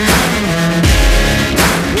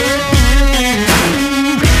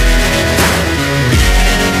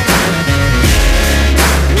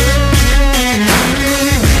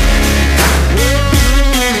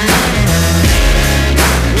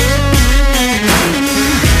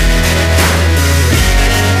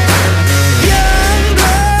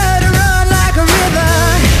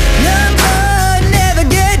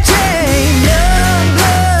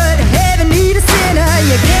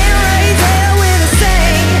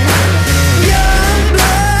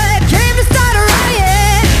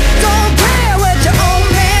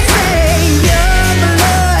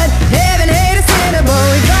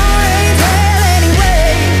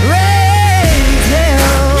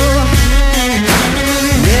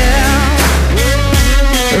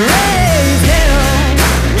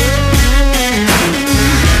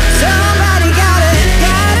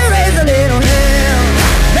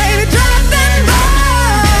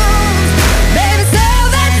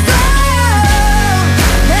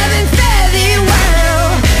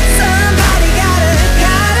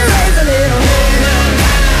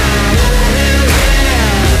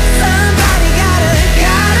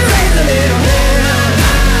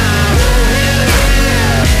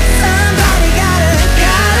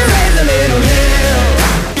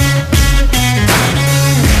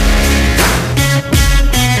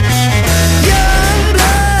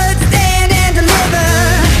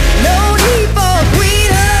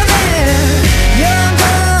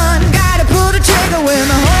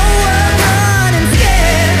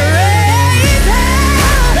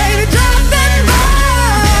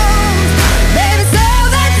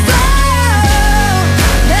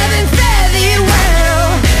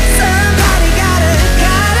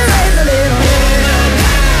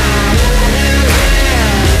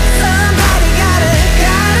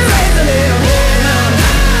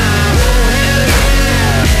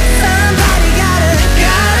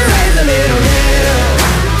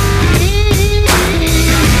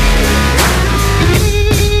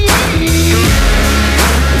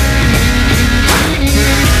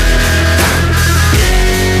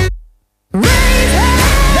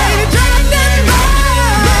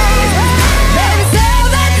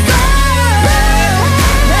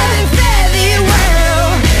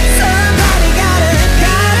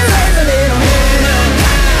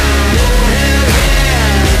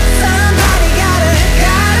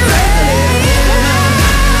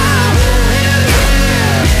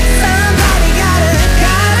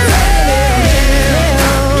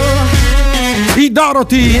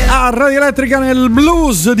 Dorothy a Radio Elettrica nel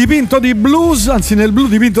blues dipinto di blues, anzi nel blu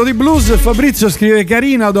dipinto di blues. Fabrizio scrive: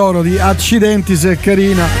 carina Dorothy, accidenti se è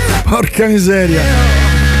carina, porca miseria.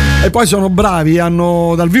 E poi sono bravi,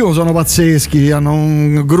 hanno dal vivo sono pazzeschi, hanno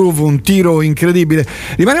un groove, un tiro incredibile.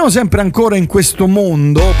 Rimaniamo sempre ancora in questo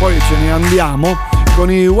mondo, poi ce ne andiamo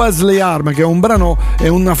con i Wesley Arm, che è un brano, è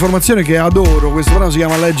una formazione che adoro. Questo brano si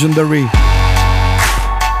chiama Legendary.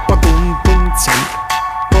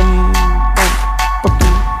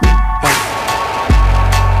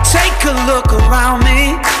 Take a look around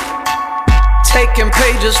me, taking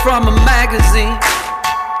pages from a magazine.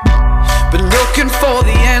 Been looking for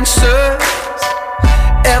the answers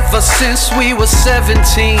ever since we were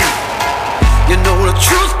 17. You know the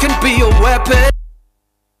truth can be a weapon.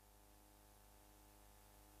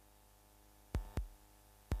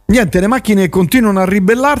 Niente, le macchine continuano a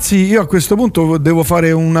ribellarsi. Io a questo punto devo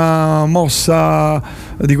fare una mossa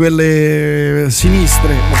di quelle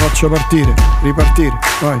sinistre. Lo faccio partire, ripartire,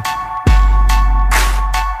 vai.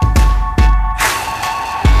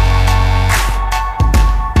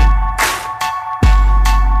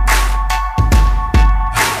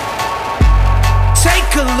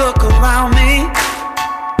 Take a look around me,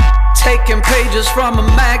 taking pages from a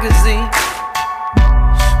magazine.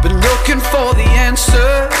 Been looking for the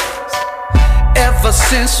answers ever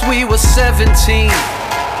since we were 17.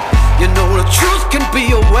 You know the truth can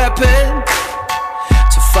be a weapon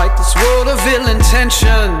to fight this world of ill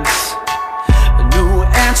intentions. A new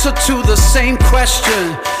answer to the same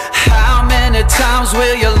question: How many times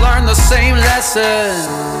will you learn the same lesson?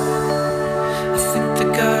 I think they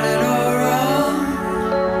got it all wrong.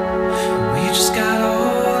 We just gotta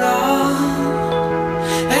hold on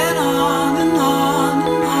and on and on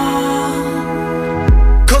and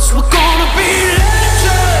on. 'Cause we're gonna be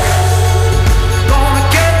legends, gonna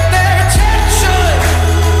get their attention.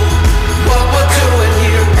 What we're doing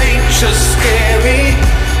here ain't just scary,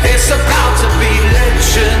 it's about to be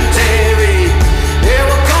legendary. Yeah,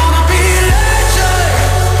 we're gonna be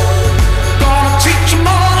legends, gonna teach them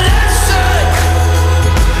all a lesson.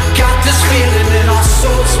 Got this feeling in our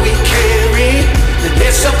souls we carry, and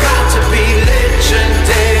it's about to be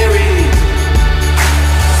legendary.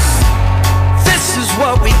 This is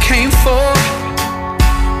what we came for,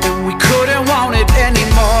 and we couldn't want it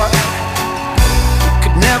anymore. We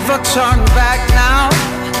could never turn back now,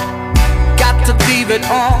 got to leave it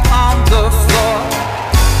all on the floor.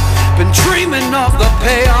 Been dreaming of the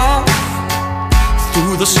payoff,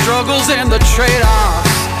 through the struggles and the trade-offs.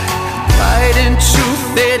 Right into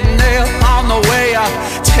thin nail on the way up.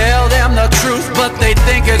 Tell them the truth, but they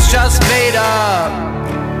think it's just made up.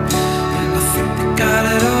 And I think they got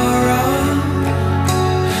it all wrong,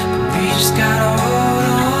 but we just gotta hold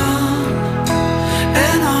on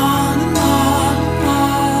and on and on and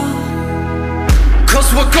on. 'Cause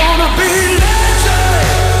we're gonna be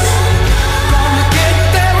legends, gonna get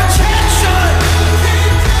their attention.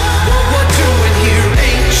 What we're doing here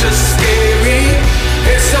ain't just scary,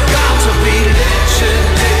 it's about to be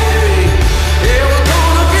legendary. Yeah, we're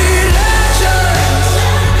gonna be legends,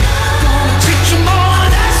 gonna teach them all a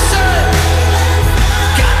lesson.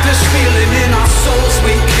 Got this feeling in our souls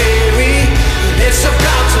we carry, it's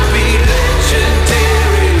about to be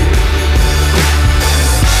legendary.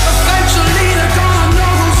 Eventually they're gonna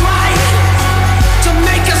know who's right. To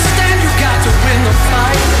make a stand you got to win the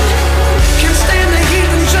fight. Can't stand the heat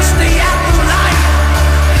and just the afterlife,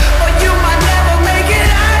 or you might never make it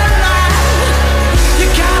out alive. You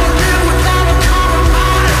gotta live without a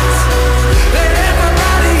compromise. Let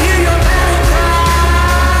everybody hear your battle cry.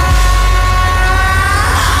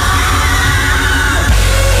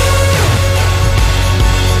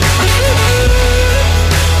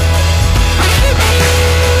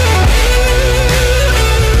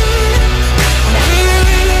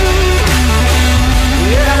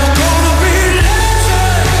 Yeah, we're gonna be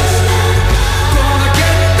legends, gonna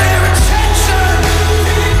get their attention.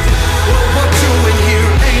 What we're doing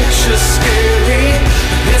here ain't just scary,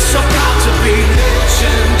 it's about to be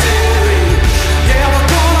legendary. Yeah, we're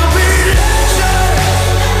gonna be legends,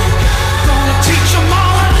 gonna teach them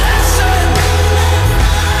all a lesson.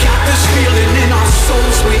 Got this feeling in our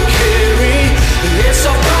souls we carry, it's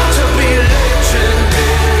about to be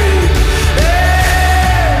legendary.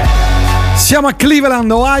 Siamo a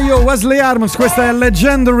Cleveland, Ohio, Wesley Arms, questa è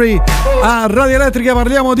Legendary. A Radio Elettrica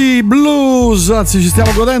parliamo di blues, anzi ci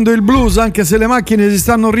stiamo godendo il blues anche se le macchine si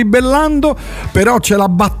stanno ribellando, però c'è la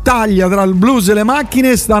battaglia tra il blues e le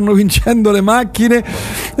macchine, stanno vincendo le macchine.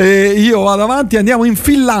 Io vado avanti, andiamo in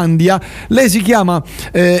Finlandia, lei si chiama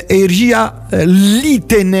Erja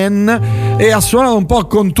Litinen e ha suonato un po'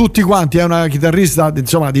 con tutti quanti, è una chitarrista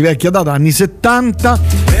insomma di vecchia data, anni 70,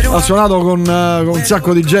 ha suonato con un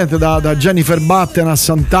sacco di gente, da Jennifer Batten a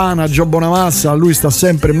Santana, Gio Bonamassa, lui sta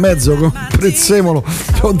sempre in mezzo con Prezzemolo,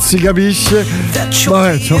 non si capisce,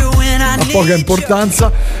 vabbè, ha poca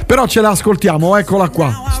importanza, però ce la ascoltiamo, eccola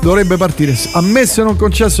qua, dovrebbe partire, ammesso e non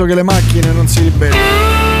concesso che le macchine non si ribellino.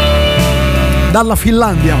 Dalla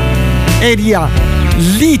Finlandia, Erja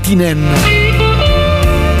Litinen.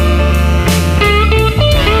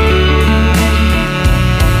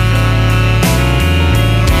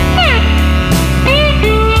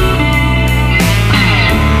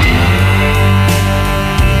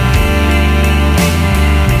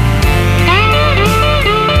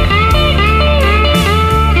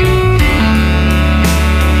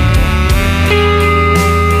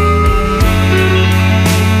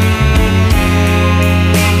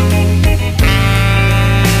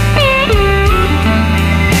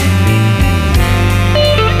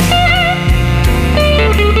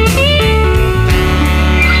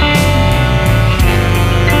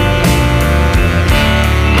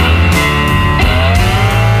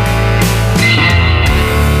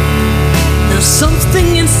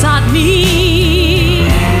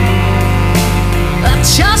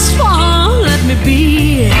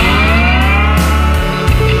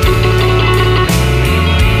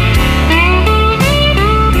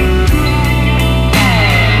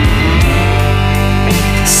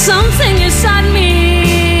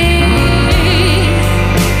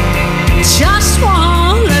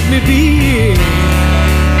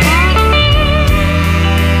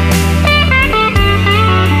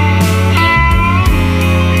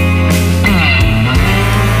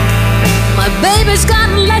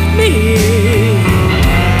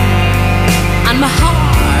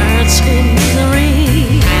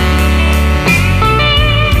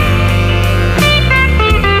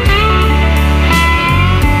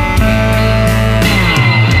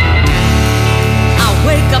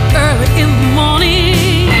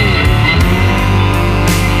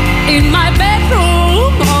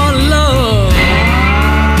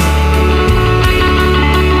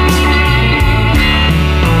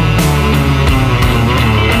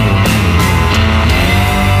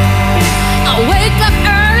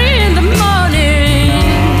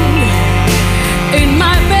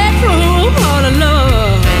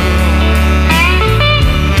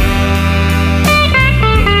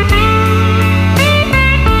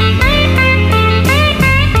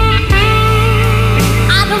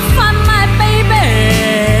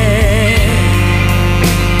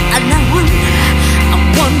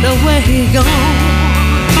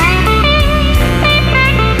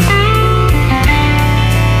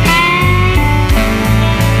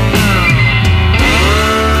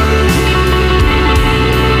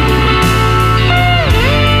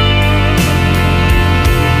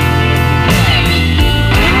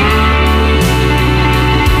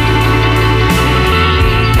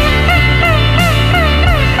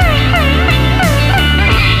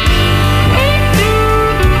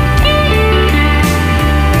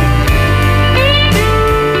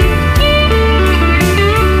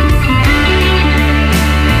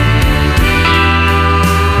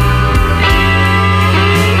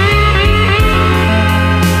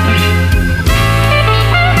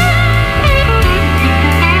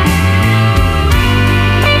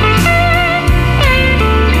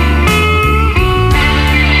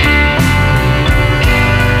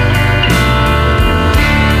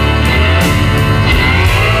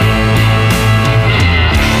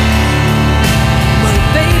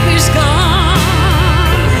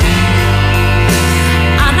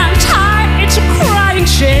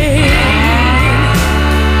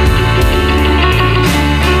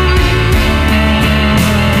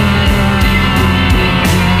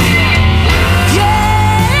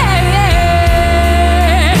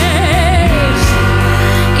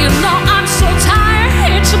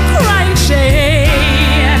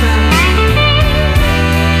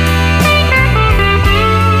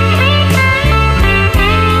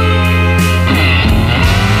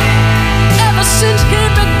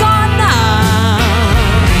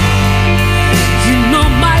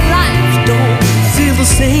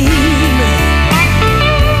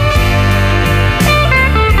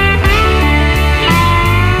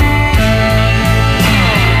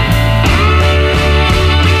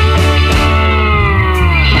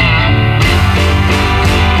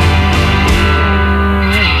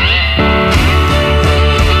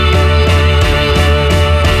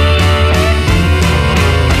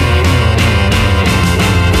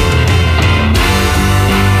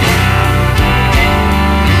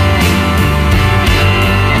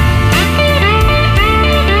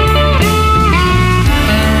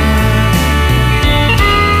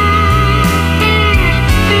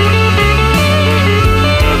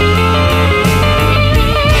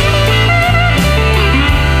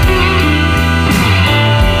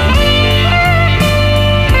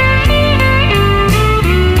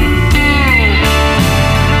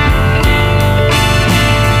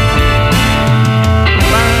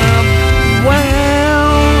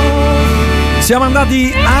 Siamo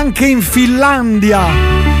andati anche in Finlandia.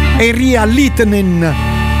 Eria Litnen.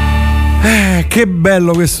 Che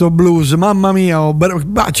bello questo blues, mamma mia.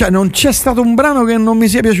 Cioè, non c'è stato un brano che non mi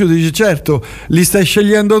sia piaciuto. Dici, certo, li stai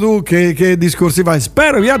scegliendo tu, che discorsi fai.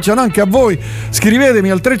 Spero piacciono anche a voi. Scrivetemi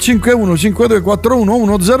al 351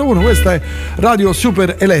 5241 101. Questa è Radio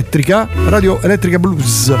Super Elettrica, Radio Elettrica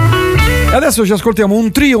Blues. E adesso ci ascoltiamo un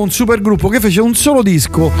trio, un super gruppo che fece un solo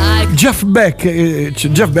disco. Jeff Beck,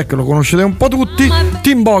 Jeff Beck lo conoscete un po' tutti.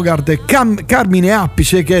 Tim Bogart e Carmine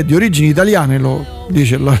Appice, che è di origini italiane, lo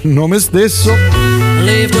dice il nome stesso.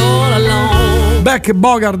 Beck,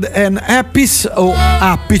 Bogart and Appice, o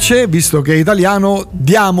Appice, visto che è italiano.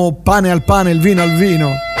 Diamo pane al pane, il vino al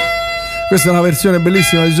vino. Questa è una versione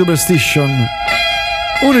bellissima di Superstition.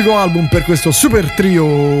 Unico album per questo super trio.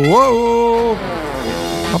 Wow.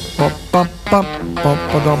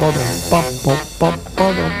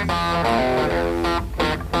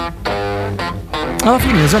 Alla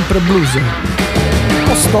fine è sempre blues, un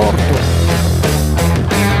po' storto.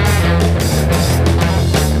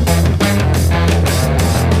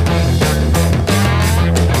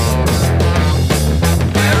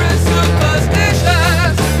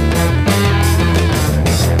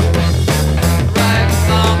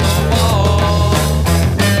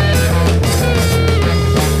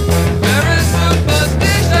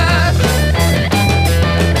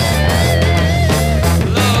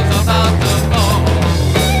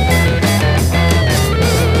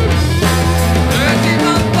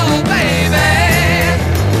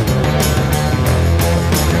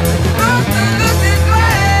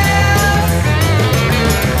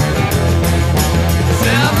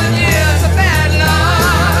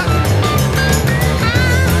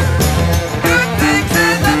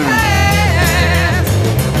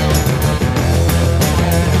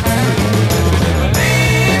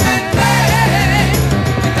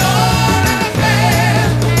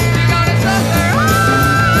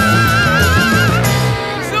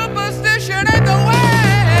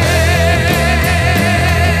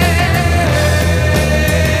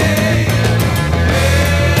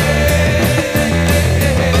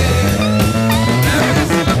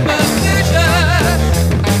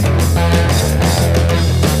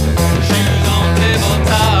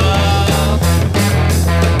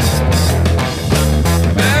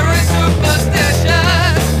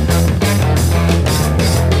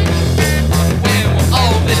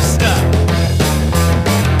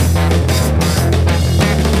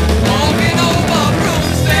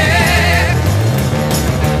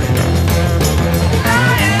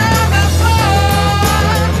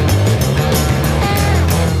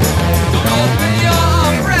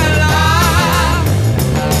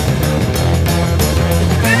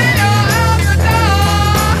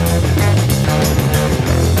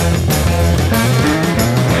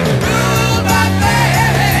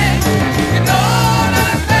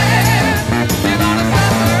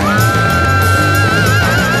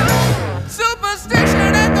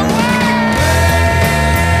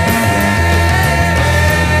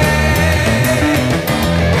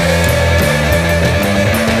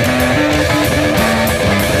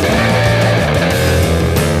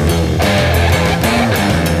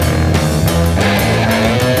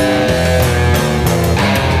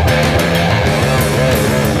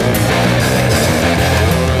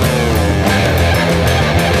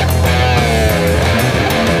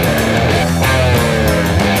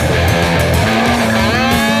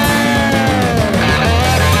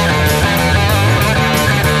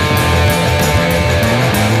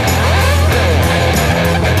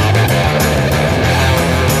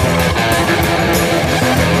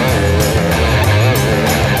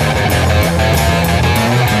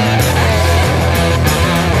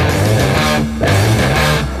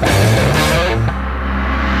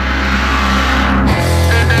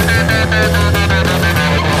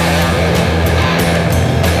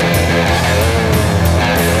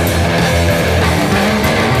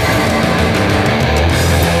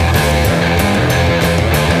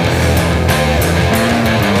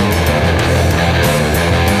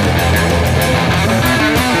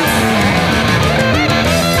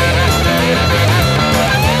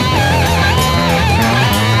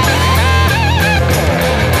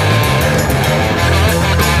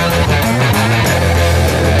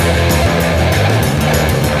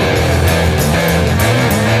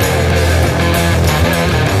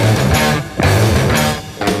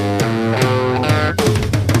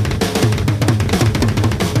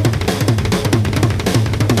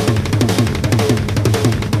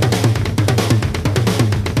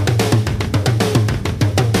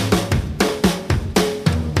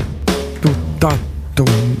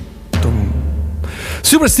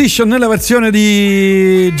 Superstition nella versione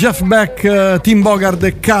di Jeff Beck, Tim Bogart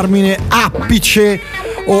e Carmine Appice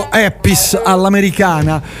o Eppis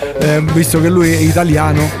all'americana, visto che lui è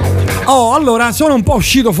italiano. Oh, allora sono un po'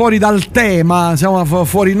 uscito fuori dal tema, siamo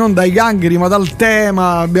fuori non dai gangheri ma dal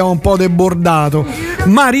tema, abbiamo un po' debordato,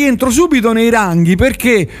 ma rientro subito nei ranghi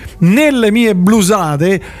perché nelle mie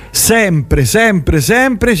bluesate sempre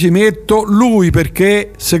ci metto lui,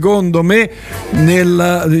 perché secondo me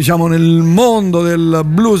nel mondo del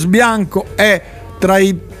blues bianco è tra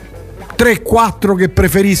i 3-4 che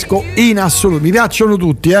preferisco in assoluto. Mi piacciono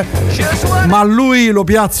tutti, ma lui lo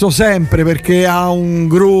piazzo sempre perché ha un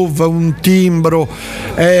groove, un timbro,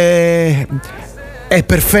 è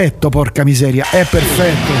perfetto, porca miseria, è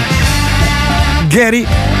perfetto. Gary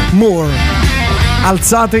Moore.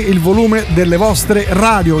 Alzate il volume delle vostre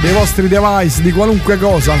radio, dei vostri device, di qualunque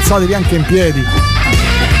cosa, alzatevi anche in piedi.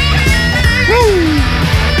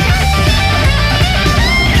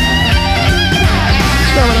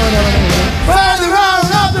 Further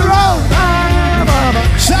on up the road,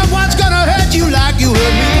 someone's gonna hurt you like you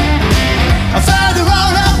hurt me. Further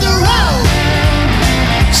on up the road,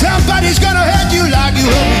 somebody's gonna hurt you like you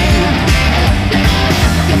hurt me.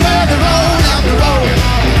 Further on up the road,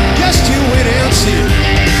 just you wait and see.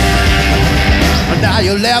 Now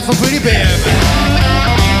you're laughing pretty bad.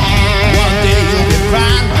 One day you'll be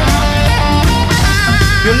crying.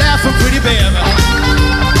 You're laughing pretty bad.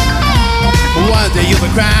 One day you'll be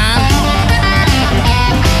crying.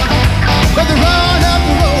 But the road up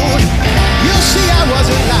the road, you'll see I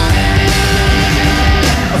wasn't lying.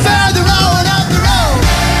 Further on up the road,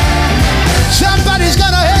 somebody's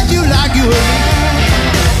gonna hurt you like you hurt me.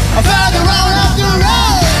 Further on up the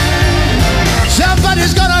road,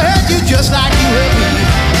 somebody's gonna hurt you just like you hurt me.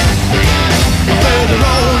 Further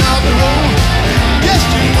on up the road, just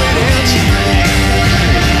you wait and see.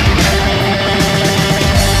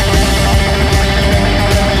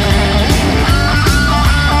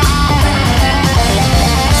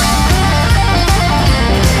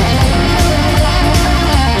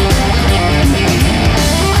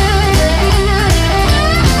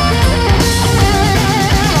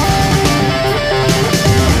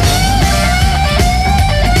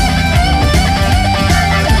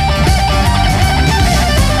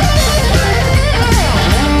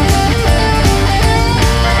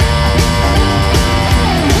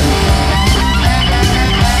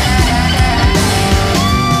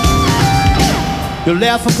 You're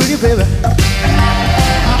laughing pretty, baby.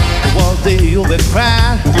 One day you'll be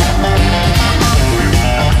crying.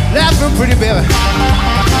 Laughing pretty, baby.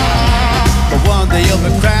 But one day you'll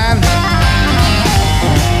be crying.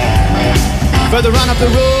 Further on up the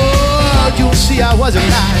road, you'll see I wasn't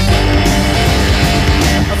lying.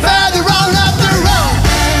 Further on up the road,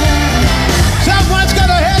 someone's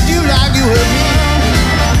gonna hurt you like you hurt me.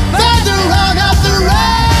 Further on up the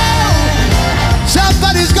road,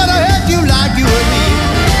 somebody's gonna hurt you like you hurt me.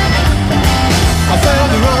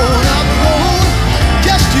 Further on up the road,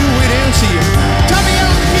 just you wait and see. Tell me,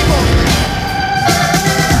 young people.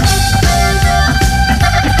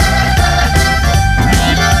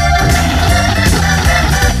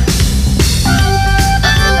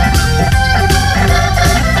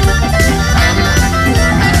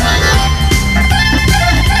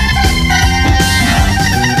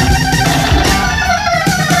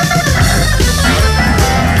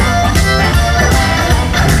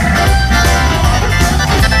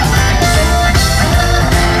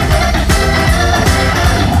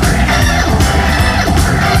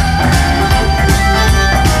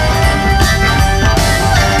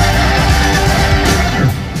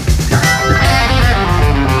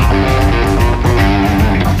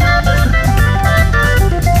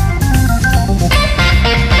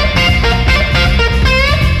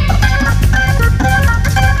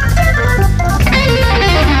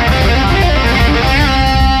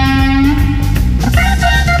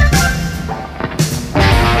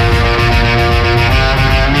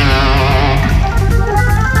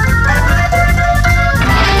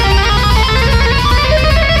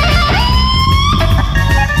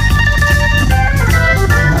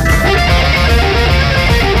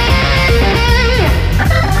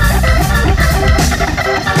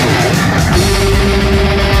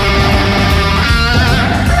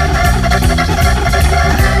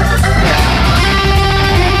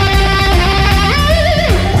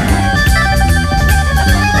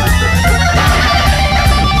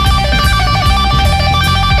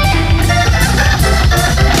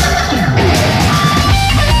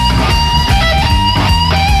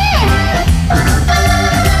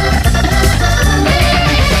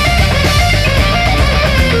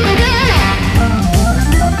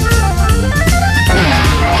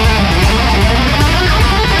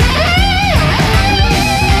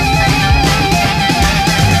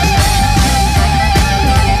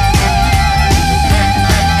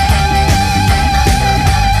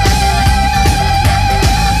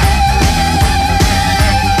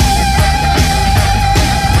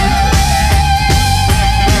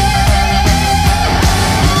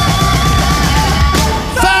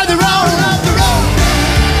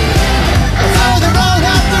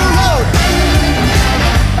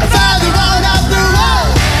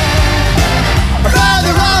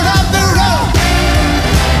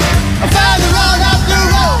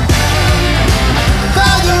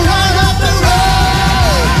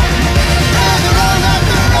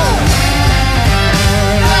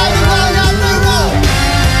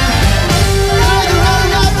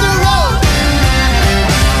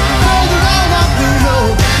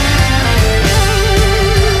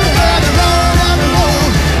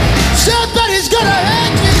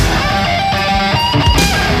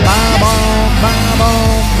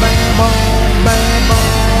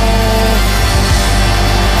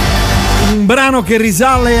 brano che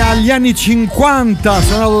risale agli anni 50,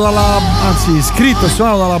 scritto e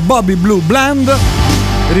suonato dalla Bobby Blue Bland,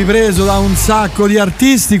 ripreso da un sacco di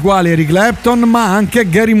artisti quali Eric Clapton, ma anche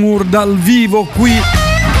Gary Moore dal vivo qui.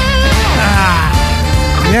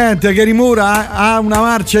 Niente, Gary Moore ha una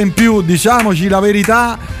marcia in più, diciamoci la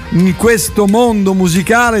verità, in questo mondo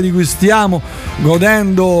musicale di cui stiamo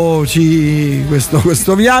godendoci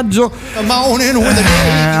questo viaggio,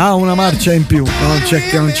 ha una marcia in più,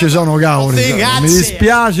 non ci sono cavoli, mi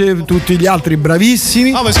dispiace, tutti gli altri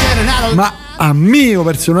bravissimi, ma a mio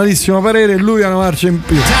personalissimo parere lui ha una marcia in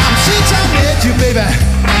più,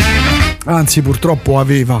 anzi purtroppo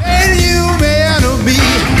aveva.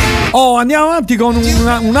 Andiamo avanti con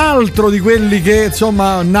un altro di quelli che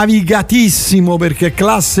insomma navigatissimo, perché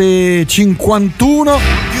classe 51,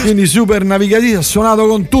 quindi super navigatissimo, ha suonato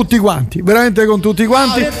con tutti quanti, veramente con tutti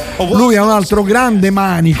quanti. Lui è un altro grande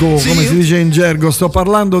manico, come si dice in gergo, sto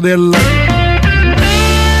parlando del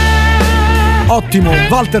ottimo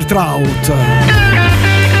Walter Trout.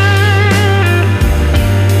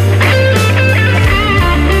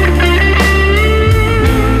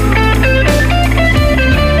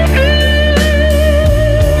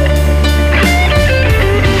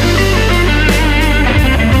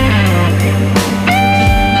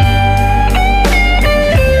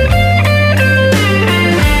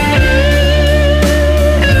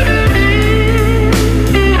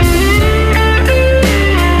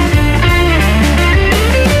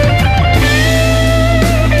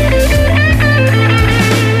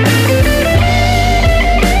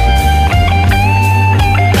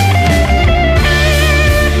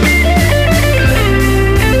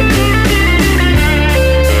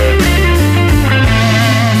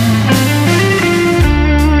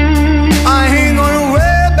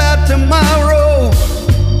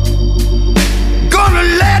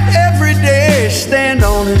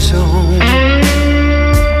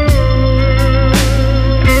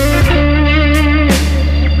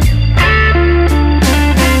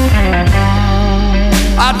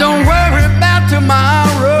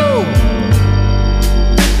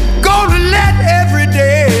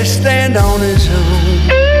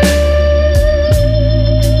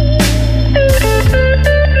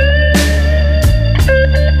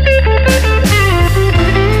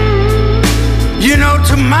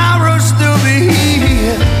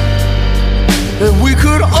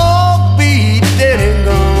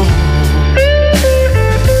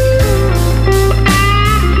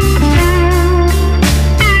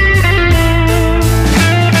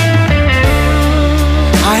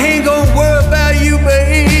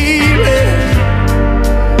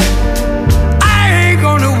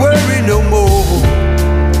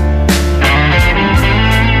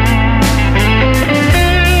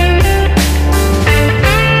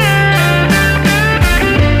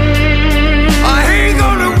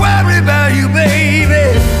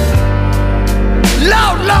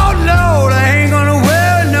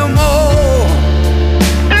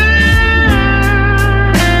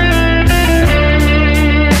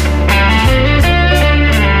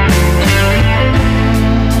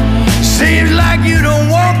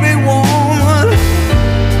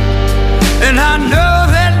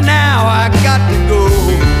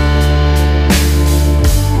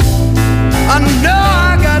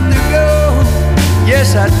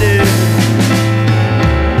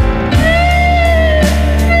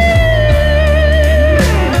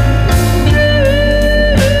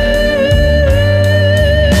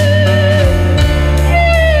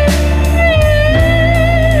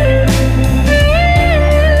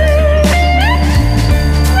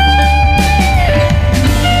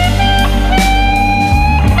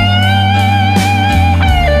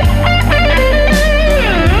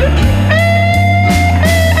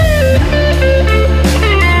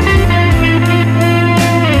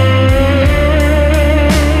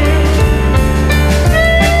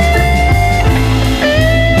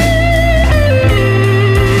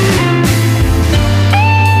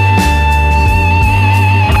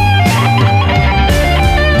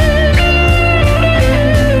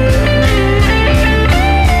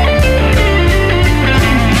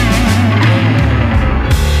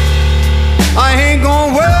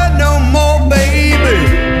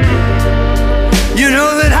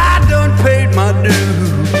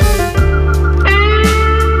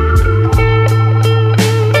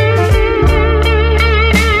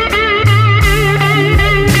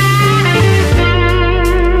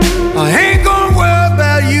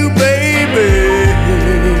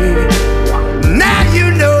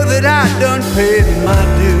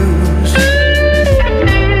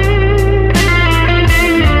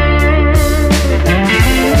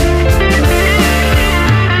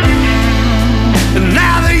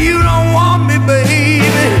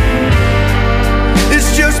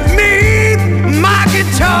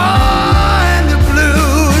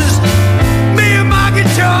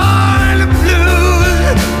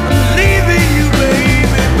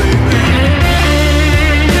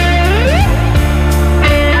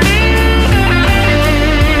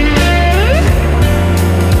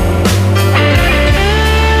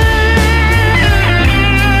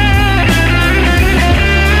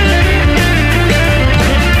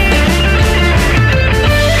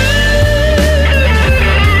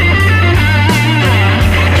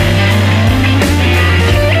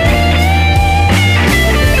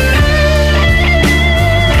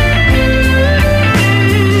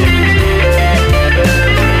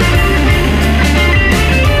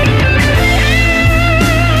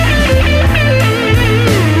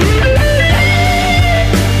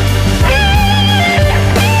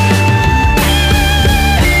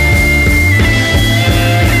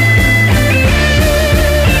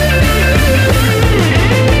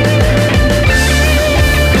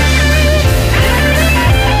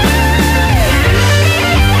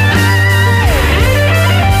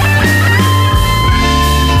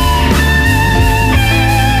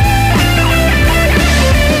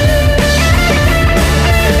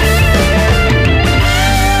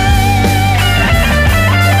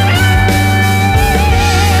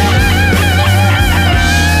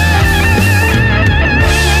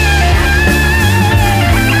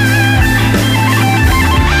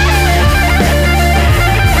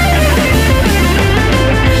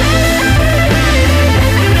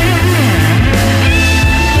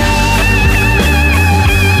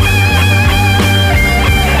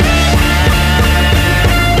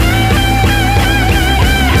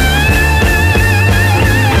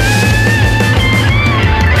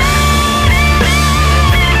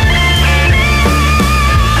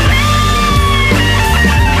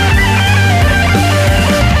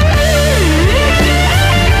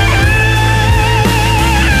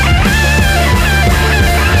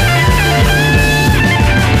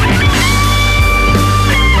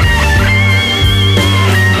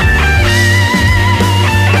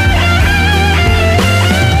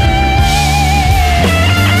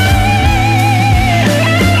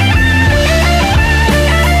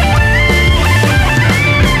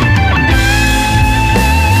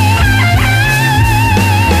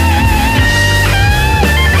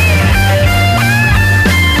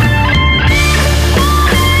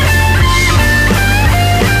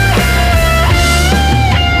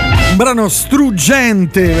 brano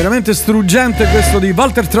struggente, veramente struggente, questo di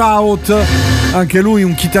Walter Trout, anche lui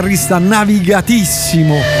un chitarrista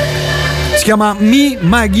navigatissimo. Si chiama Me,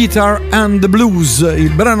 My Guitar and the Blues, il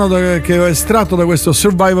brano che ho estratto da questo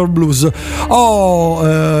Survivor Blues. È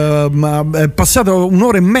passata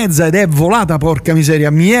un'ora e mezza ed è volata, porca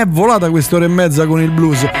miseria, mi è volata quest'ora e mezza con il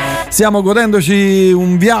blues. Stiamo godendoci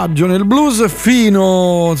un viaggio nel blues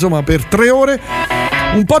fino, insomma, per 3 ore.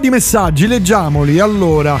 Un po' di messaggi, leggiamoli.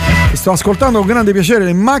 Allora, sto ascoltando con grande piacere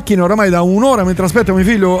in macchina oramai da un'ora mentre aspetto mio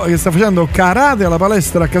figlio che sta facendo karate alla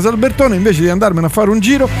palestra a Casalbertone, invece di andarmene a fare un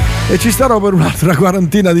giro, e ci starò per un'altra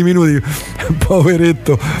quarantina di minuti.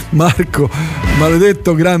 Poveretto Marco,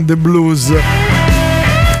 maledetto grande blues.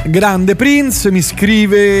 Grande Prince, mi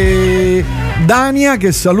scrive Dania,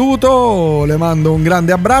 che saluto, le mando un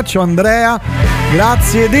grande abbraccio. Andrea,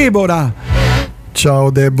 grazie. Deborah, ciao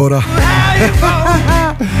Deborah.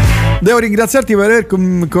 Devo ringraziarti per aver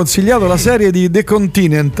consigliato la serie di The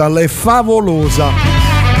Continental, è favolosa.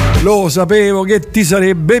 Lo sapevo che ti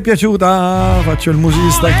sarebbe piaciuta. Faccio il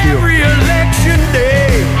musicista anch'io.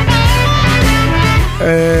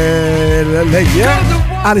 Lei è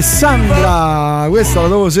Alessandra, questa la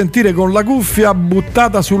devo sentire con la cuffia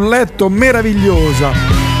buttata sul letto, meravigliosa.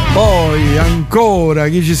 Poi ancora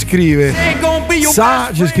chi ci scrive?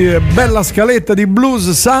 Ci scrive bella scaletta di blues.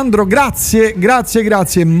 Sandro, grazie,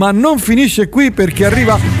 ma non finisce qui, perché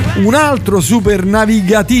arriva un altro super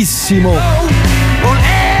navigatissimo,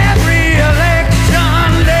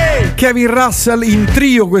 Kevin Russell in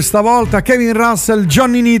trio questa volta. Kevin Russell,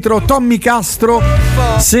 Johnny Nitro, Tommy Castro.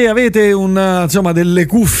 Se avete insomma delle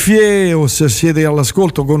cuffie o se siete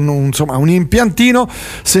all'ascolto con un impiantino,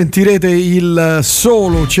 sentirete il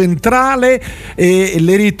solo centrale e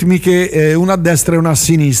le ritmiche, una a destra e una a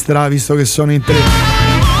sinistra, visto che sono in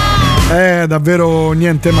 3. Davvero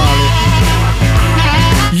niente male.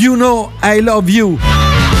 You Know I Love You,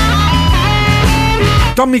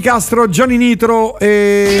 Tommy Castro, Johnny Nitro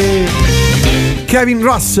e Kevin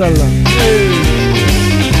Russell.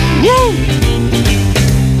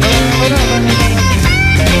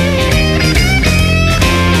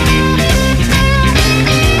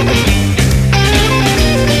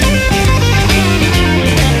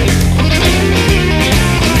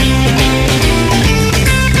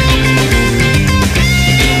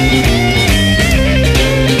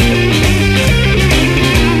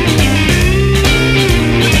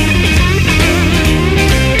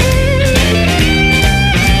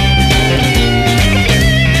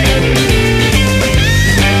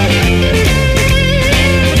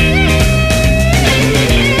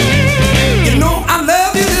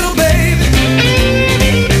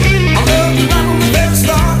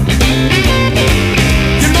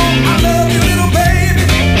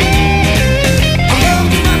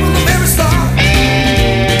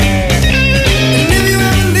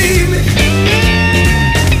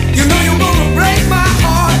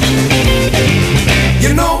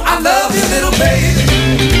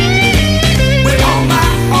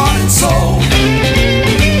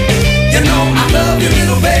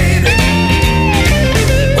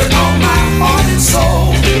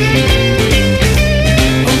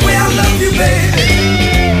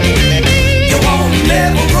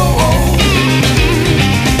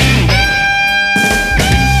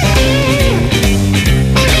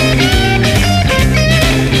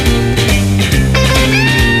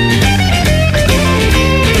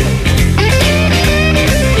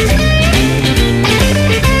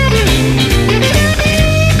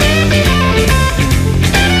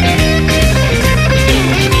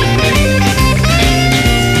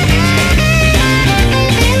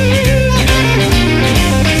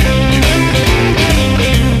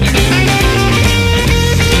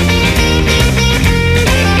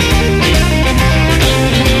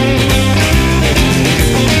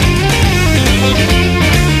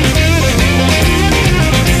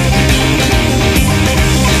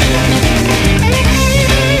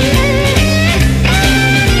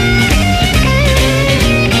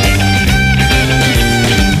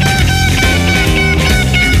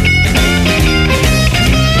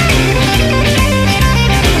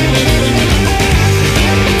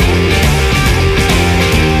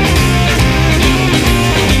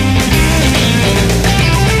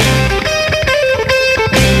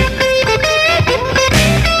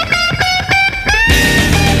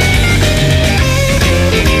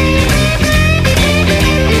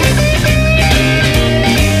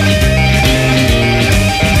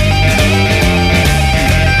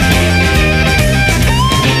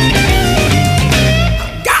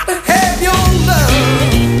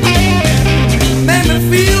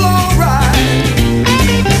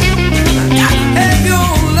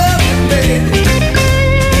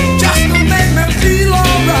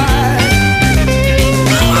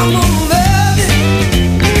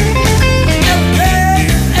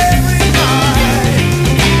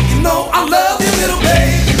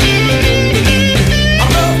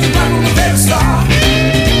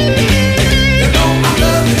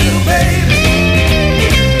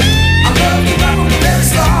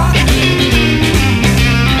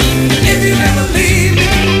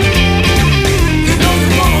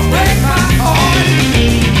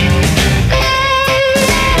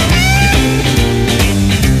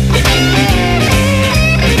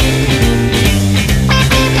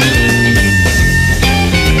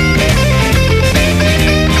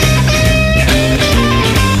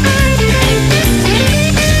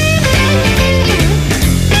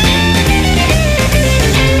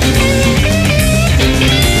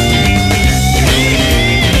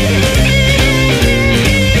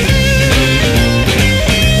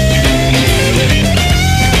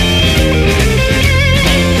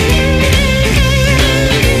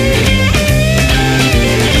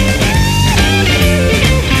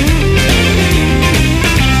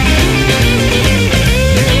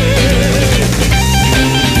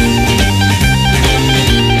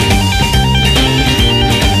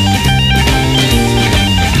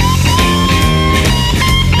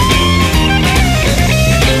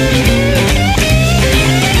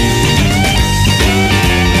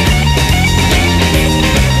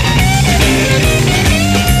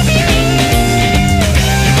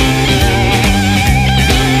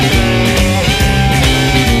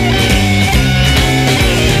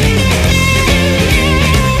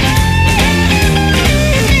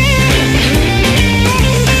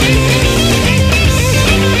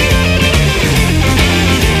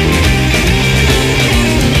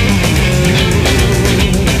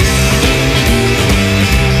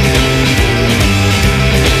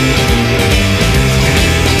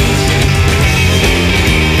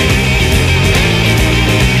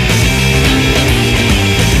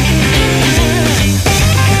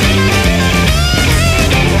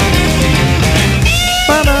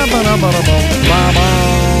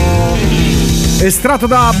 estratto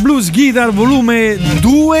da Blues Guitar volume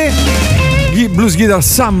 2, Blues Guitar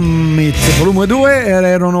Summit volume 2.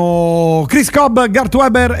 Erano Chris Cobb, Garth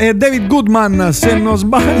Weber e David Goodman, se non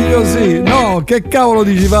sbaglio. Sì, no, che cavolo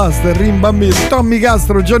dici, Faster? Rimbambito, Tommy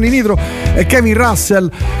Castro, Johnny Nitro e Kevin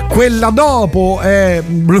Russell. Quella dopo è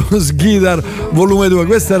Blues Guitar volume 2,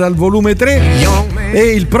 questo era il volume 3, e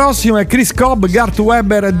il prossimo è Chris Cobb, Garth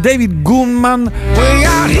Weber e David Goodman.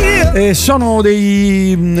 E sono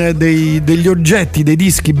degli oggetti, dei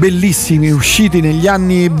dischi bellissimi usciti negli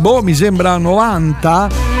anni, mi sembra 90.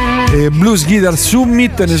 Blues Guitar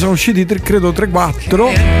Summit, ne sono usciti credo 3-4,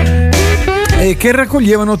 e che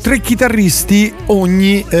raccoglievano 3 chitarristi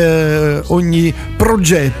ogni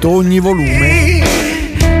progetto, ogni volume.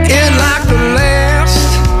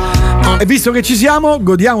 E visto che ci siamo,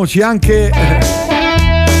 godiamoci anche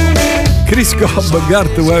Chris Cobb,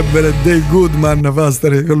 Garth Weber e Dave Goodman.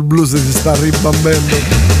 Faster, col blues si sta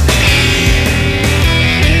ribambendo.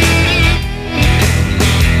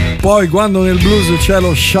 Poi quando nel blues c'è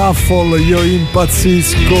lo shuffle io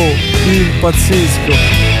impazzisco.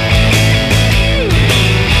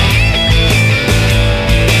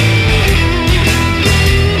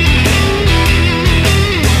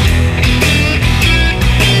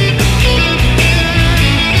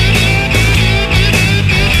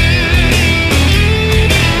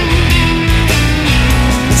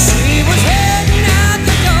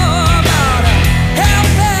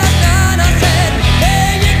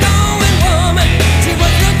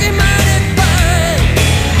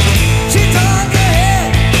 She talked her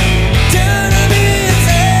head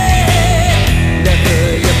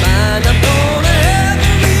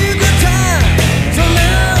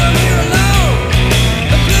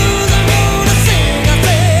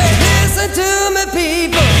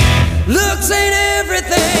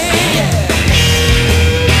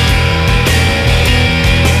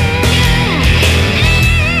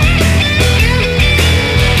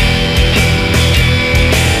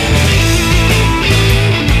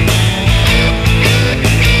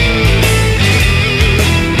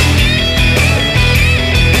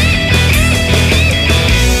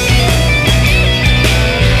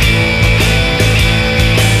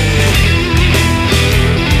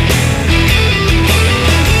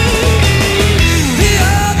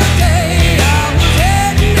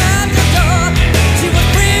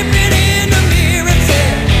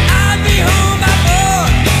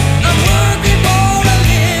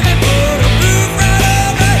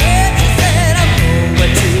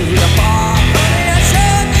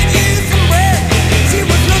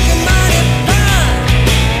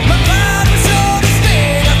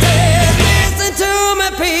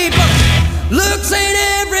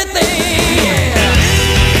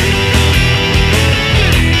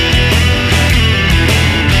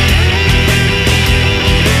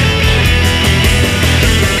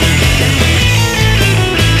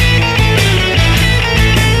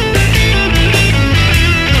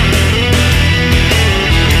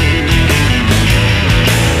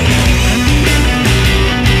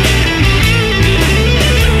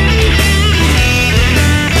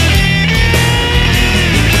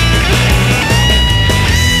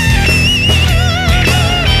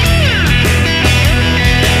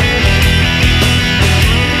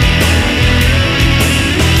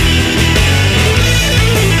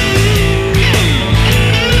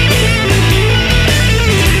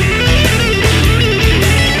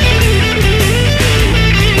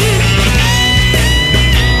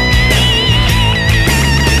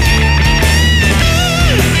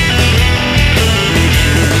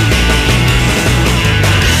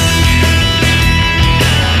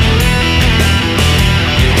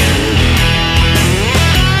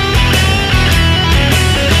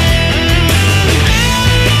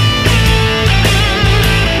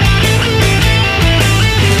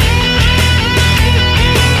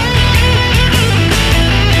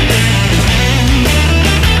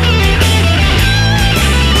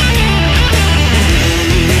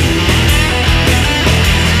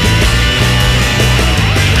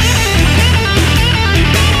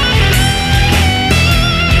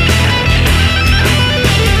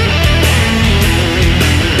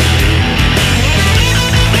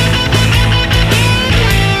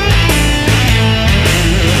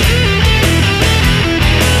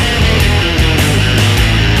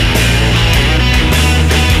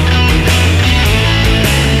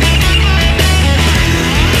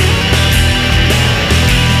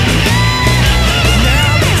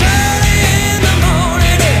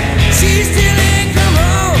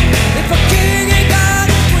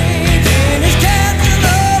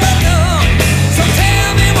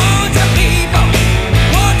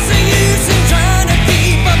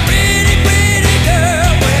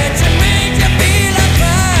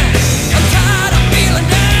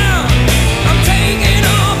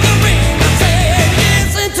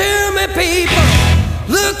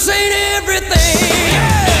looks ain't everything.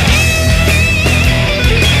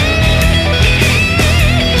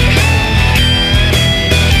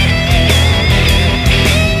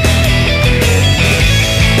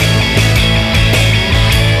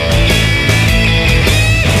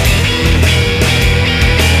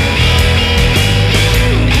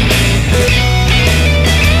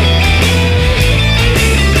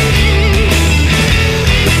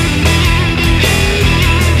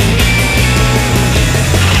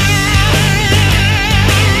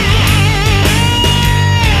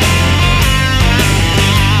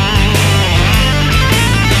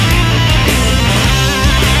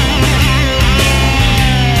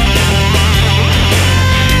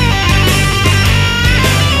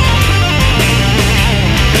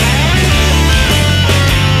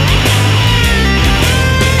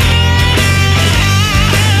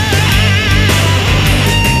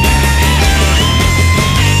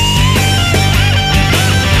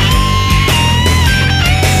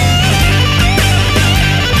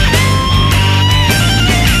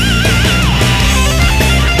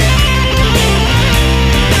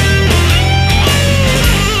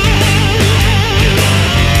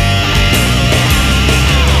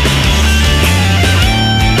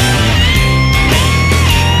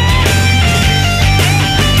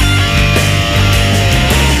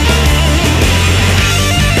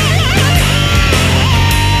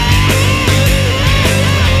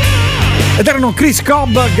 Ed erano Chris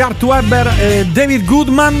Cobb, Garth Webber e David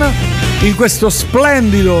Goodman in questo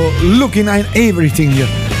splendido Looking at Everything.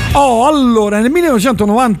 Oh, allora, nel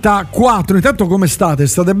 1994, intanto come state?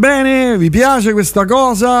 State bene? Vi piace questa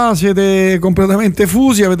cosa? Siete completamente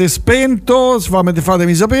fusi? Avete spento?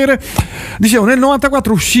 Fatemi sapere. Dicevo, nel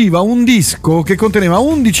 94 usciva un disco che conteneva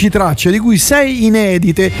 11 tracce, di cui 6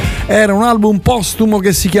 inedite. Era un album postumo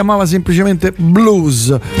che si chiamava semplicemente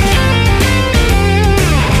Blues.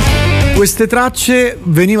 Queste tracce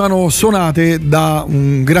venivano suonate da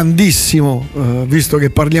un grandissimo, visto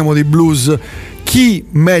che parliamo di blues, chi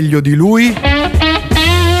meglio di lui?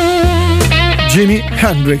 Jimi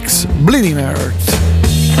Hendrix, Bleeding Heart.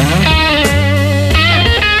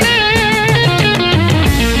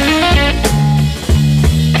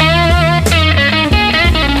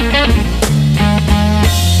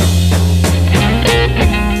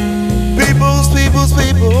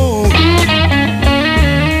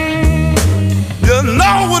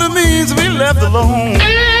 Left alone.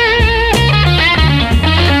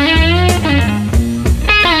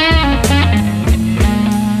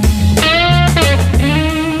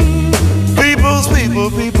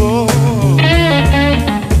 People,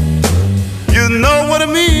 you know what it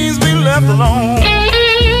means to be left alone.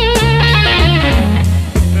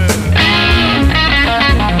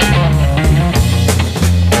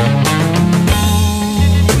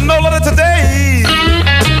 No letter today.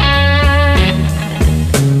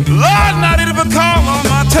 Lord, not even call on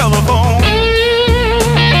my telephone.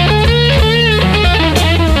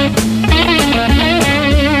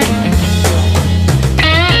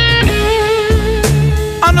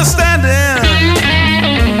 Understanding,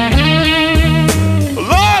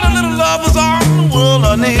 Lord, a little love is all the world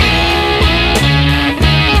I need.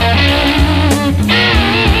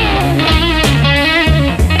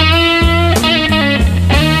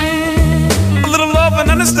 A little love and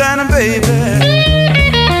understanding, baby.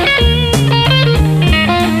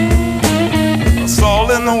 That's all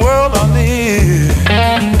in the world I need.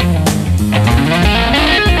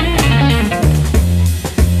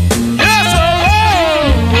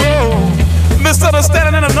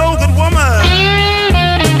 Misunderstanding and a no good woman.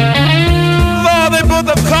 Lord, they both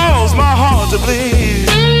have caused my heart to bleed.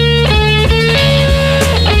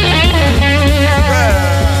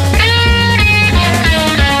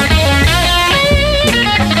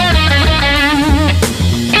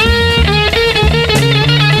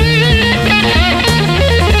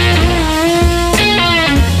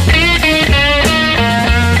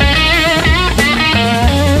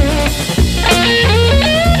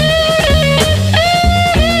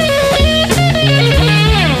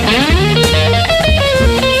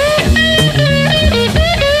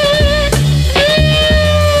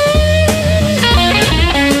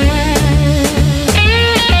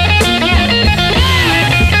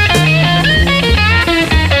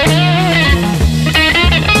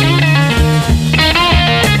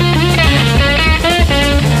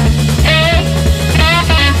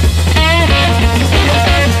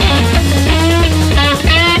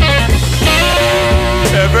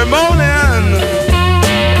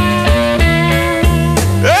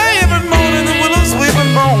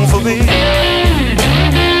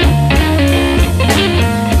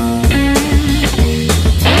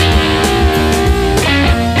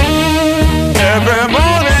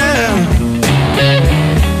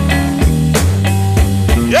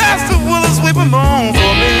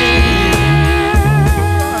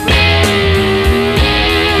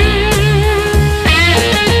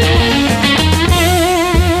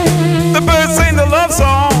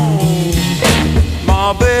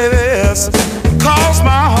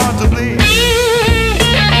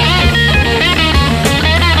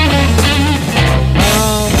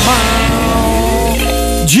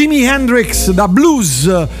 Jimi Hendrix da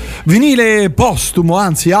Blues, vinile postumo,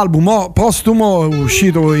 anzi album postumo,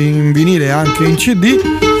 uscito in vinile anche in CD.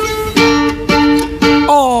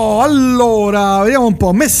 Allora, vediamo un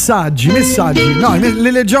po', messaggi, no,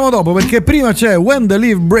 le leggiamo dopo, perché prima c'è When the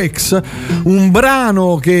Leaf Breaks, un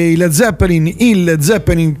brano che i Led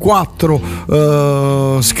Zeppelin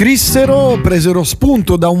 4 scrissero, presero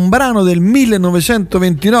spunto da un brano del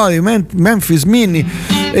 1929 di Memphis Minnie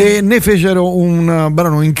e ne fecero un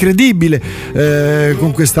brano incredibile,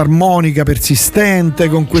 con questa armonica persistente,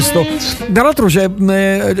 con questo, tra l'altro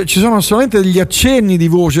ci sono solamente degli accenni di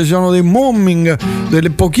voce, ci sono dei mumming, delle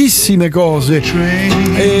pochissime cose,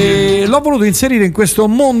 e l'ho voluto inserire in questo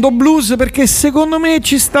mondo blues perché secondo me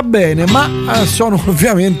ci sta bene, ma sono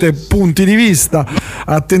ovviamente punti di vista.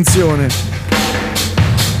 Attenzione,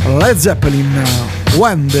 Led Zeppelin,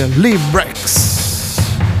 When the Leaf Breaks.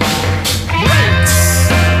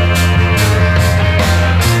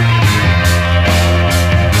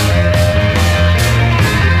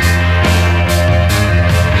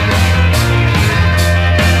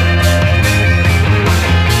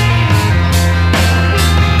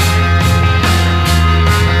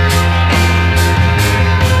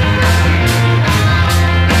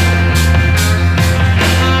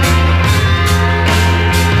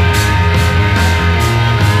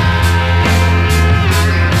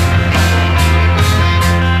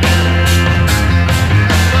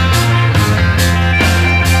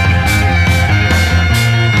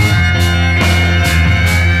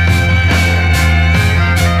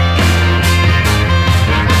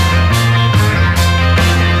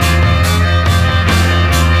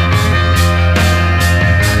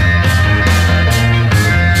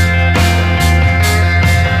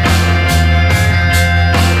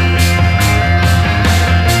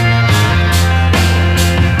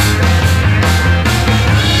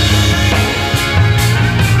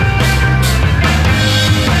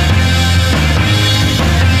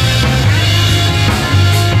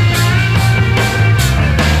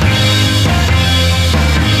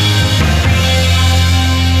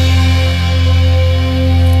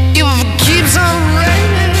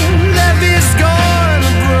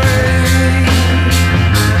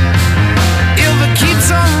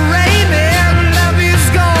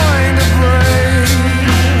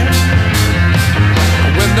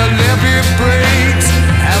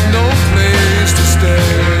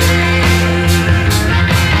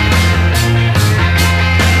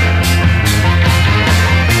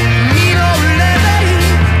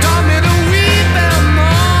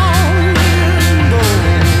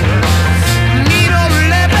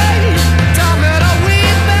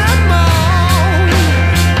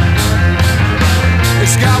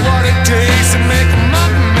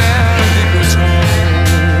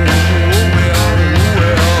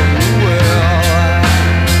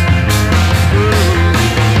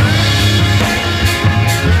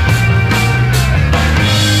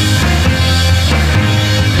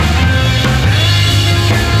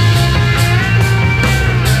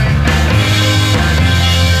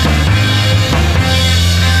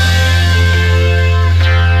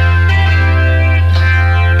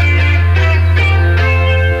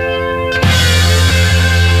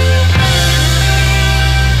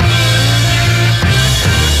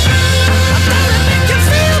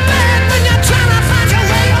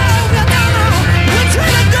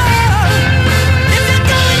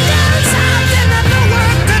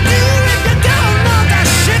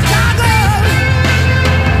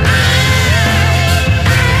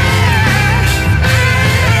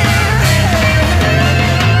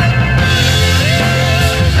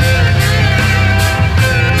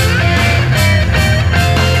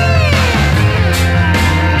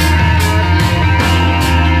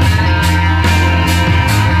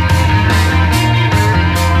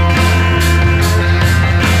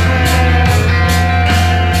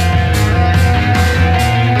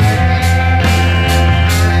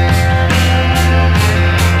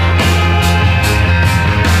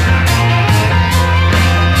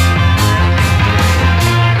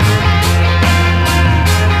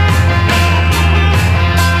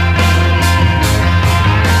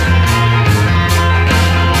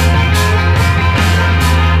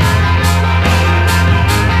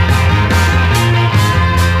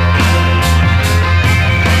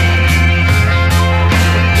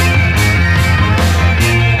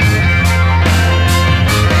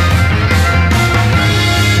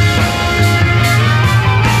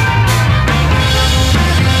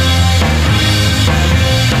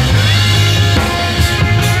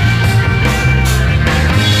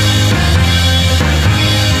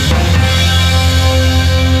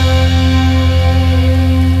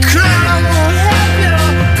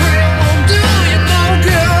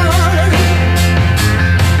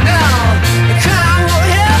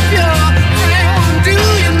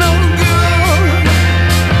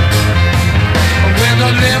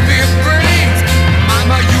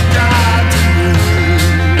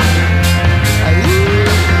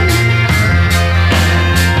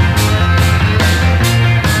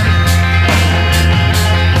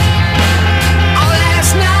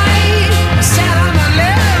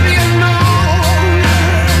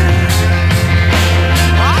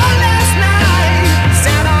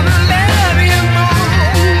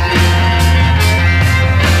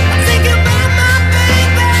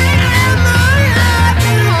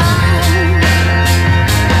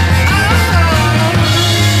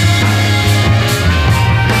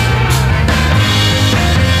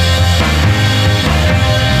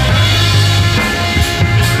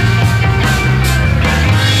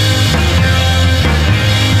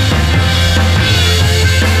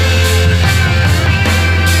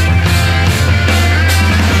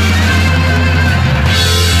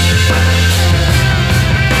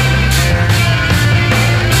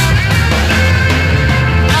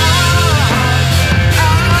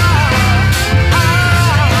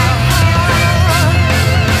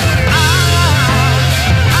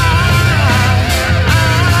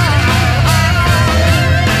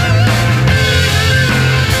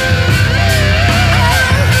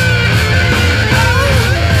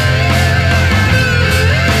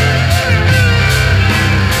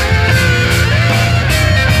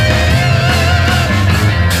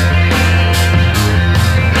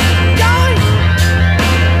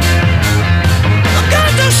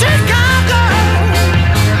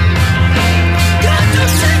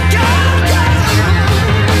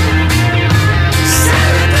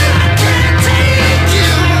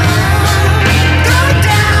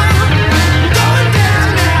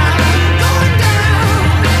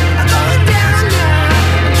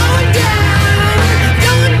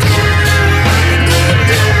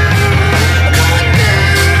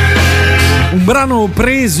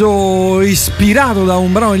 brano ispirato da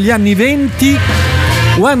un brano degli anni 20,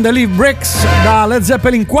 When the Leaf Breaks, da Led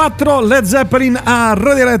Zeppelin 4. Led Zeppelin a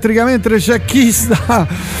Radio Elettrica, mentre c'è chi sta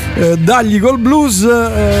dagli col blues,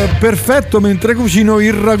 perfetto mentre cucino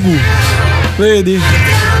il ragù. Vedi?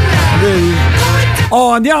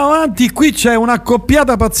 Oh, andiamo avanti, qui c'è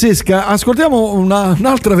un'accoppiata pazzesca. Ascoltiamo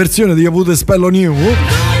un'altra versione di Put a Spell on You,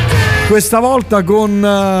 questa volta con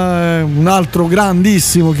un altro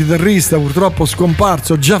grandissimo chitarrista, purtroppo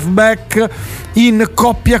scomparso, Jeff Beck, in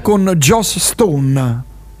coppia con Joss Stone.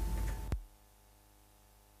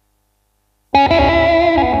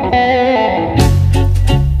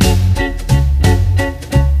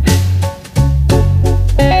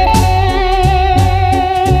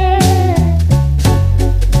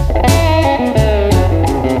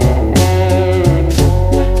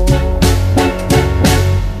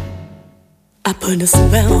 I put a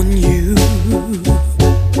spell on you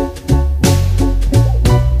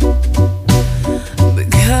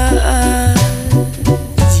because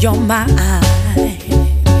you're mine.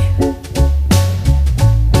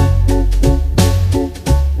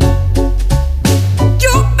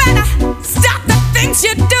 You better stop the things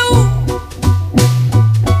you do.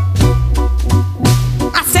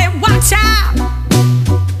 I said watch out,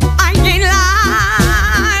 I ain't lying.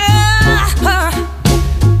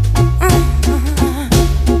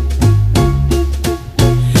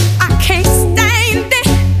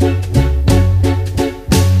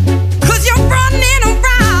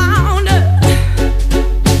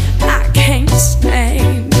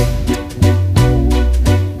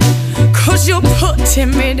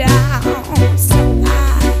 Putting me down, so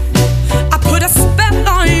I put a spell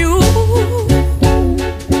on you.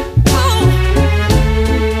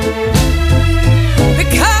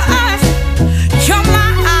 Because you're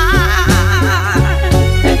mine.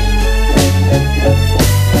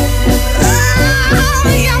 Oh, you're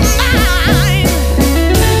mine.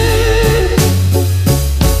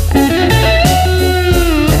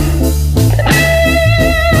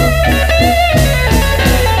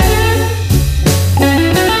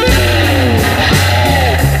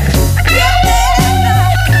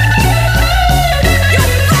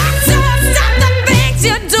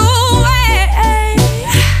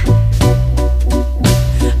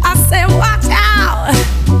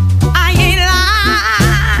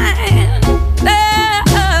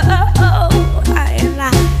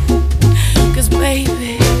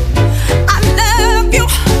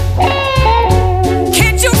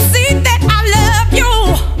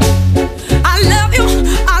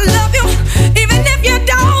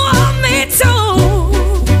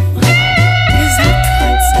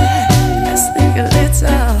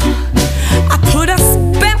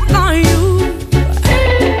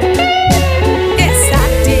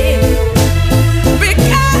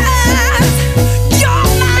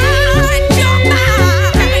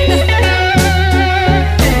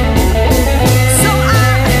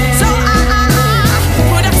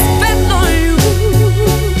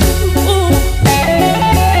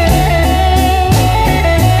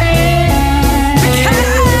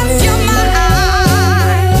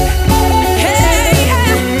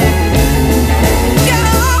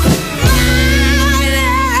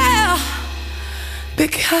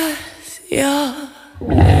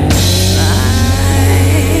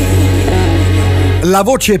 La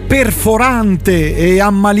voce perforante e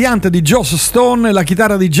ammaliante di Joss Stone, la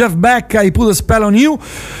chitarra di Jeff Beck, I Put a Spell on You,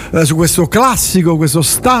 su questo classico, questo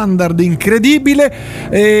standard incredibile.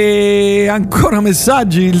 E ancora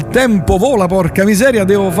messaggi, il tempo vola, porca miseria,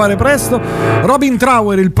 devo fare presto. Robin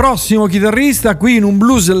Trower, il prossimo chitarrista, qui in un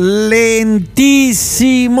blues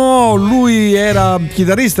lentissimo. Lui era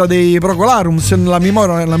chitarrista dei Procolarum, se la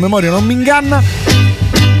memoria non mi inganna.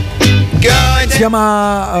 Si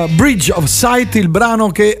chiama Bridge of Sight, il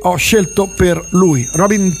brano che ho scelto per lui,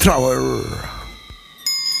 Robin Trower.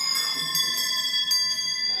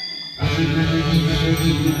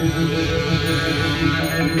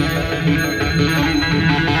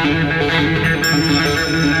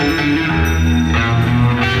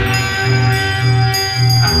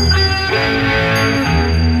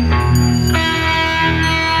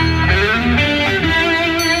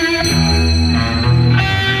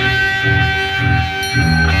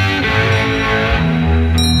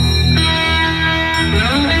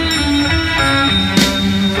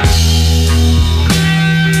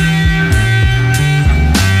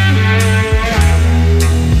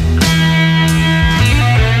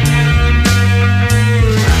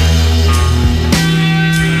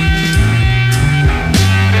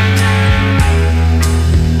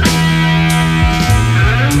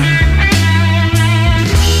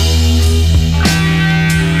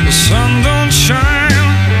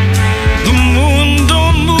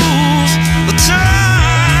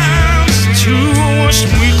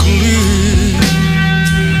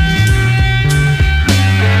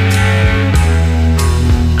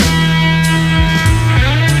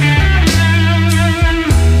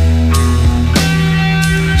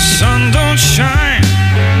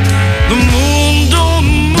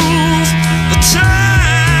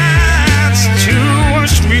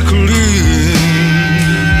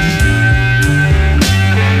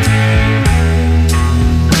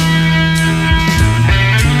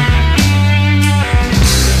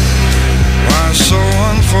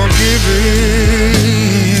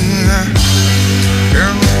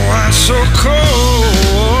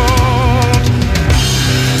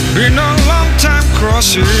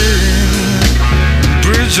 crossing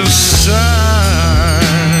bridge of sighs.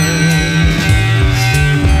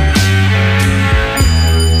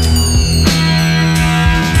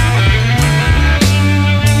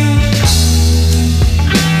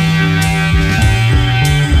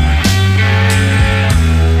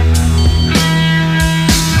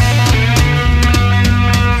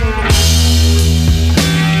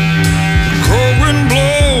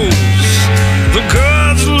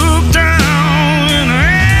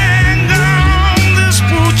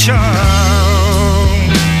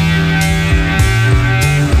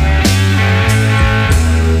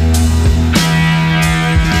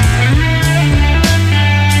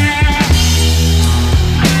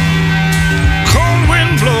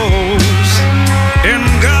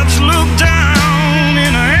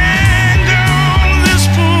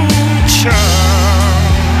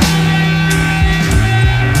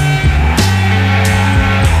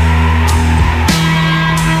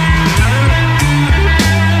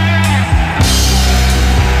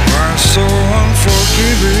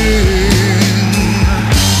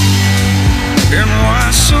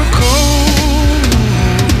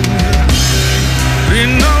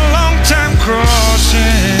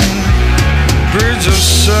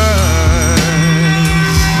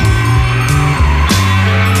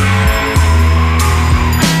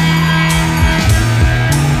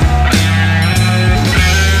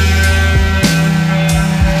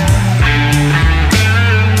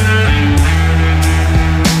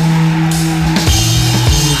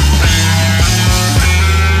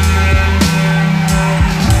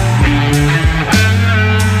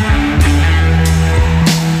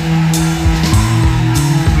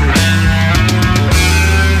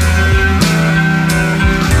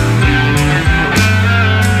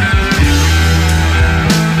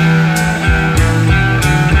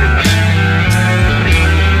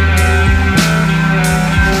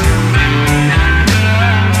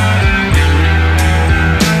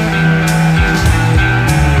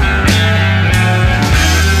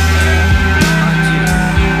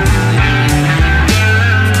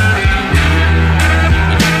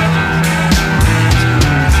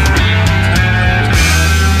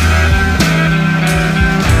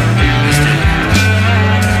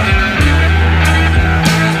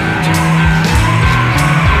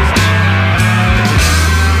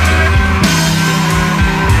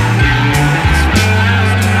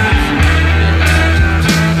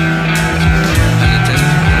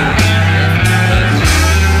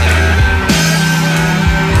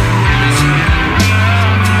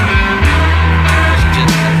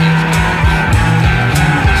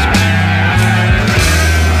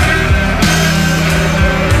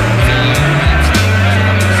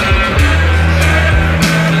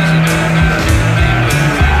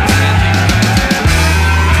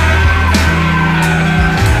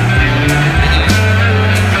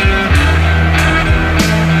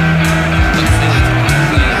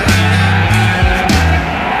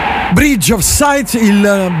 Bridge of Sight,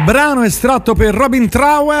 il brano estratto per Robin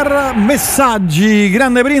Trower. Messaggi: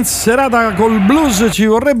 grande Prince, serata col blues ci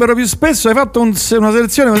vorrebbero più spesso, hai fatto una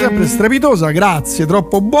selezione come sempre strepitosa, grazie,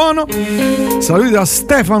 troppo buono. Saluti da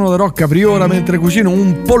Stefano da Rocca Priora mentre cucino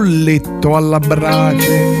un polletto alla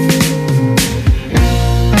brace.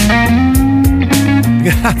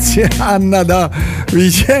 Grazie Anna da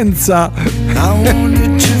Vicenza.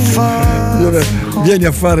 Vieni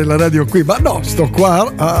a fare la radio qui, ma no, sto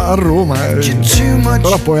qua a Roma,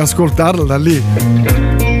 però puoi ascoltarla da lì.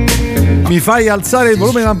 Mi fai alzare il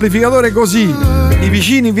volume dell'amplificatore così i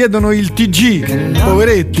vicini vedono il TG,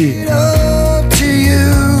 poveretti.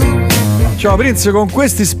 Ciao Prince, con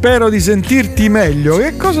questi spero di sentirti meglio.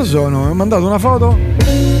 Che cosa sono? Mi ha mandato una foto?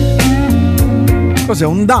 Cos'è,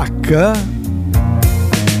 un DAC?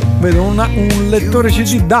 Vedo un lettore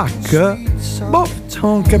CD DAC? Boh,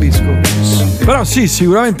 non capisco. Però sì,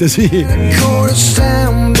 sicuramente sì.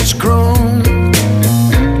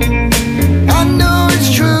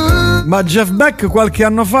 Ma Jeff Beck qualche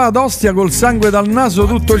anno fa ad Ostia col sangue dal naso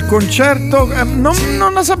tutto il concerto,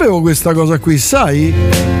 non la sapevo questa cosa qui, sai?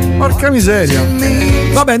 Porca miseria.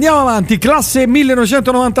 Vabbè, andiamo avanti. Classe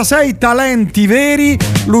 1996, talenti veri.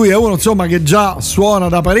 Lui è uno insomma che già suona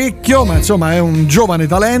da parecchio, ma insomma è un giovane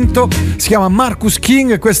talento. Si chiama Marcus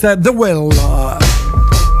King e questa è The Well.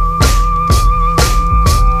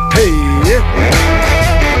 Hey,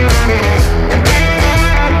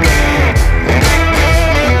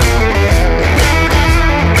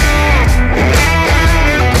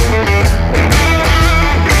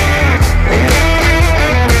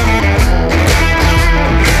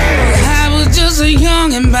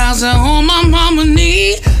 on my mama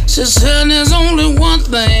knee, she said there's only one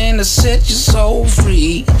thing to set your soul free.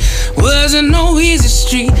 wasn't no easy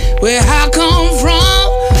street where I come from.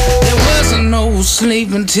 There wasn't no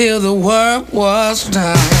sleep until the work was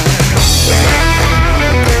done.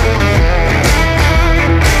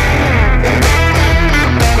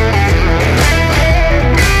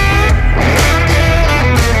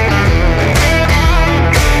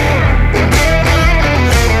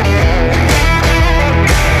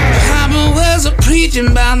 Preaching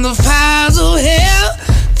about the fires of hell.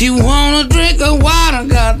 If you wanna drink of water,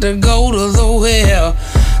 got to go to the well.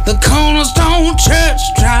 The Cornerstone Church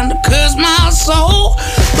trying to curse my soul,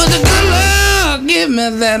 but the good Lord give me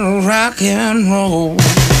that rock and roll.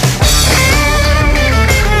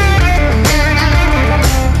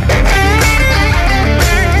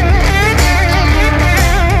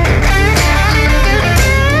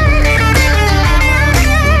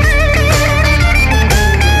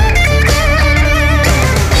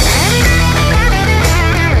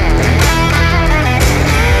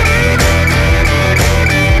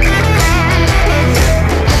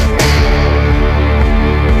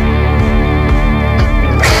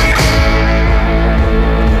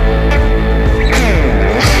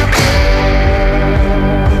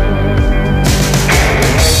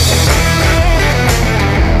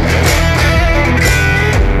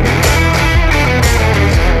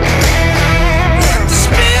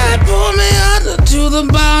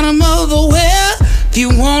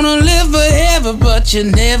 But you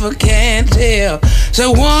never can tell.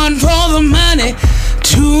 So one for the money,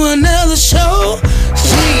 two another show,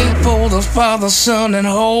 three for the Father, Son, and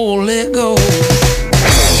Holy Ghost.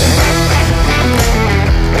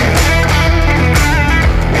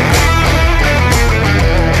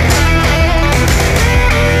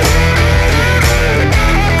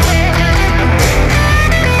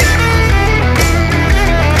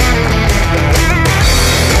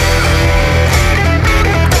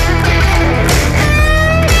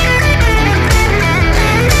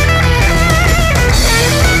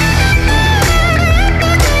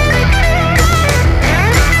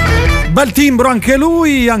 Bel timbro anche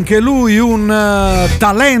lui un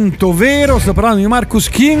talento vero. Sto parlando di Marcus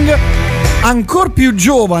King. Ancora più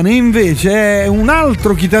giovane invece è un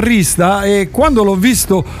altro chitarrista, e quando l'ho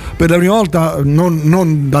visto per la prima volta,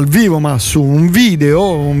 non dal vivo ma su un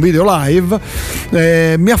video live,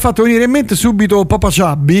 mi ha fatto venire in mente subito Papa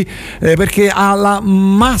Chubby, perché ha la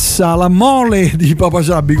massa, la mole di Papa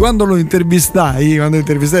Chubby. Quando intervistai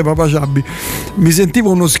Papa Chubby, mi sentivo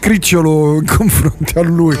uno scricciolo in confronto a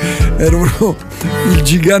lui, ero proprio il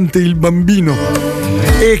gigante, il bambino.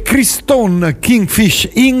 E Criston Kingfish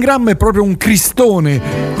Ingram è proprio un cristone,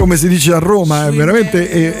 come si dice a Roma, è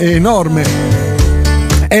veramente è enorme.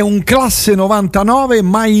 È un classe 99,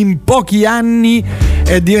 ma in pochi anni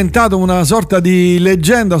è diventato una sorta di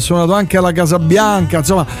leggenda. Ha suonato anche alla Casabianca,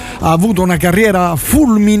 insomma ha avuto una carriera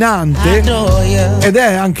fulminante ed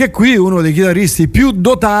è anche qui uno dei chitarristi più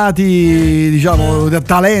dotati, diciamo,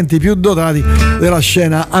 talenti più dotati della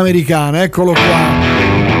scena americana. Eccolo qua.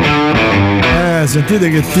 Sentite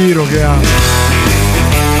che tiro che ha.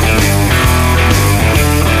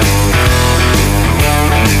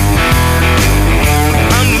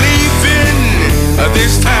 I'm leaving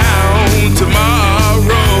this town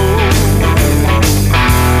tomorrow.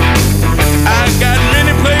 I got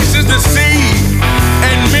many places to see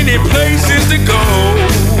and many places to go.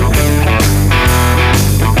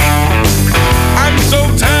 I'm so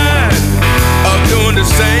tired of doing the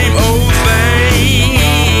same old thing.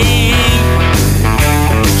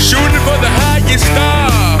 Shooting for the highest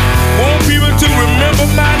star, want people to remember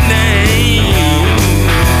my name.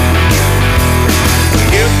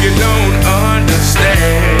 If you don't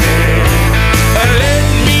understand, let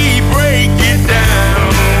me break it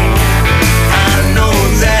down. I know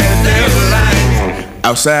that there's life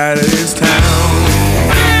outside of this town.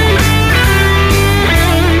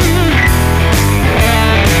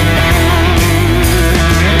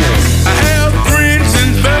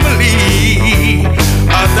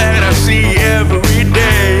 That I see every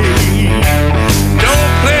day.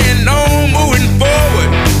 Don't plan on moving forward,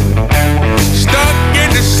 stuck in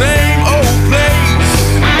the same old place.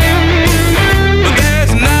 But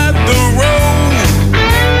that's not the road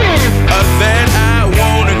that I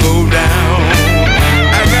wanna go down.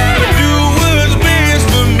 I gotta do what's best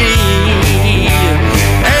for me.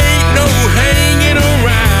 Ain't no hanging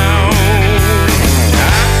around.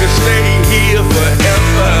 I could stay here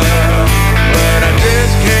forever, but I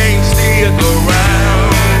just can't stick around.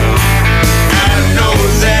 I know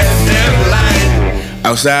that there's life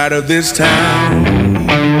outside of this town.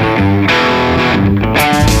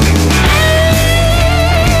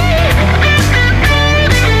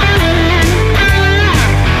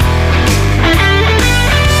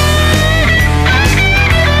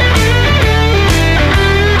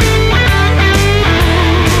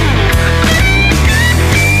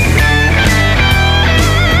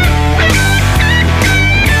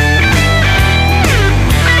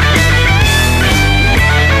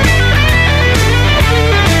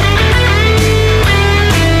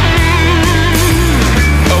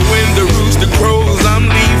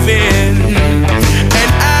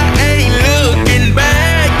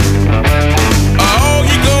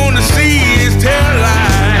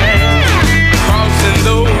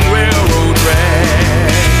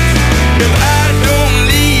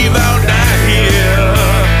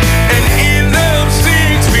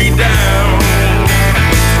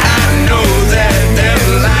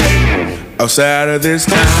 outside of this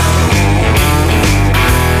town.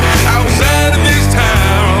 Outside of this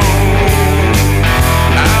town.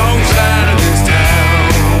 Outside of this town.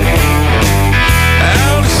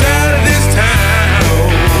 Outside of this town.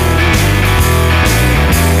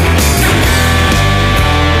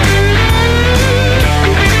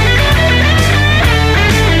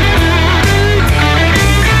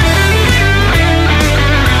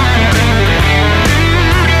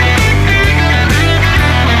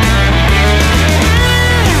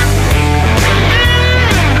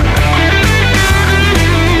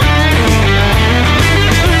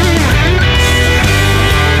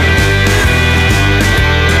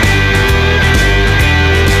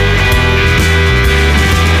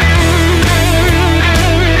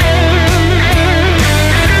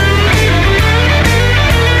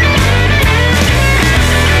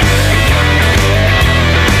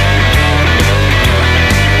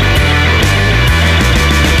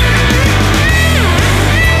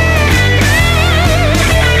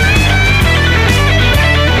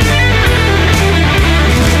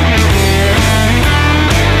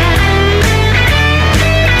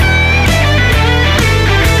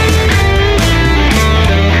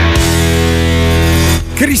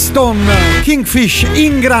 Criston, Kingfish,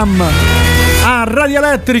 Ingram a Radio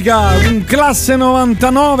Elettrica, un classe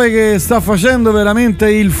 99 che sta facendo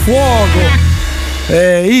veramente il fuoco,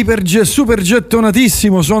 super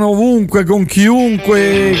gettonatissimo, sono ovunque con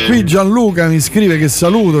chiunque. Qui Gianluca mi scrive, che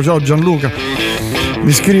saluto, ciao Gianluca,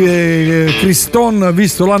 mi scrive Criston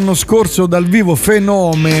visto l'anno scorso dal vivo,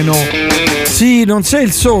 fenomeno. Sì, non sei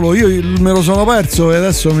il solo, io me lo sono perso e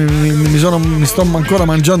adesso mi sto ancora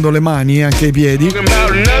mangiando le mani e anche i piedi.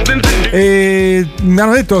 E mi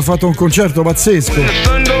hanno detto che ha fatto un concerto pazzesco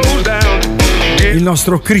il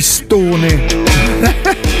nostro Cristone.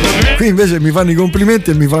 Qui invece mi fanno i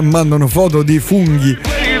complimenti e mi mandano foto di funghi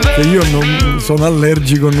che io non sono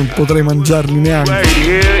allergico, non potrei mangiarli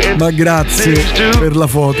neanche, ma grazie per la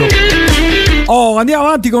foto. Andiamo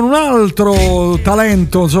avanti con un altro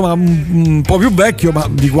talento, insomma un po' più vecchio, ma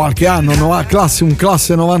di qualche anno, un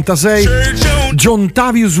classe 96.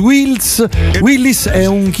 Jontavius Willis è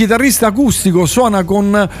un chitarrista acustico, suona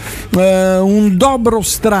con un dobro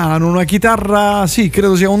strano, una chitarra, sì,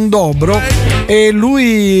 credo sia un dobro, e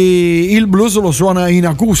lui il blues lo suona in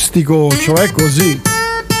acustico, cioè così.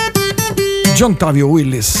 Jontavius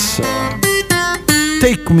Willis,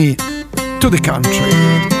 Take Me to the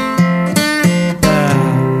Country.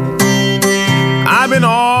 I've been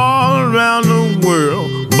all around the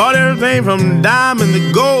world, bought everything from diamond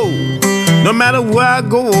to gold. No matter where I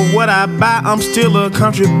go or what I buy, I'm still a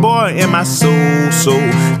country boy in my soul. So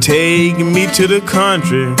take me to the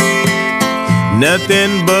country,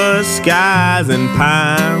 nothing but skies and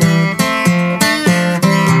pine.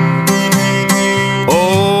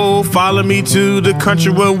 Oh, follow me to the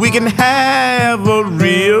country where we can have a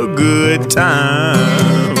real good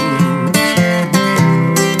time.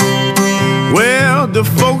 Well, the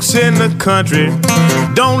folks in the country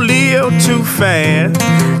don't live too fast,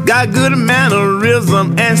 got good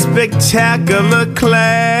mannerism and spectacular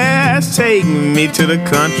class. Take me to the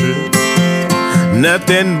country,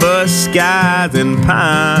 nothing but skies and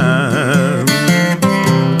pines.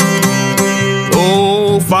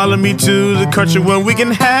 Oh, follow me to the country where we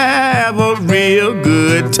can have a real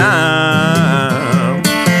good time.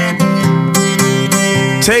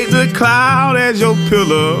 Take the cloud as your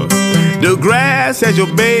pillow, the grass as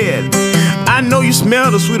your bed. I know you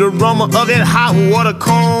smell the sweet aroma of that hot water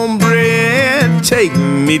cornbread. Take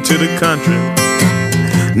me to the country,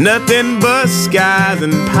 nothing but skies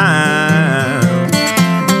and pines.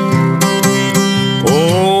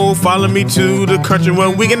 Oh, follow me to the country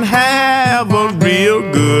where we can have a real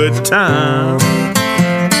good time.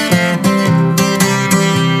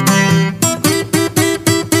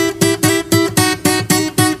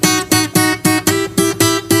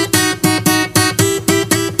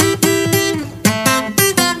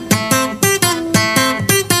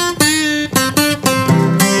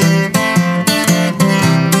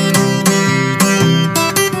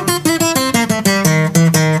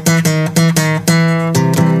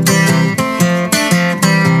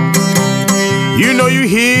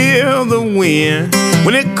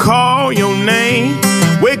 When it call your name,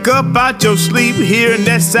 wake up out your sleep, hearing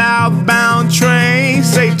that southbound train.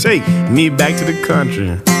 Say, take me back to the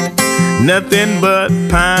country, nothing but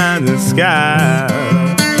pines and sky.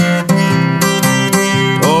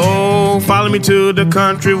 Oh, follow me to the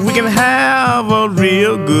country, we can have a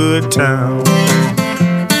real good time.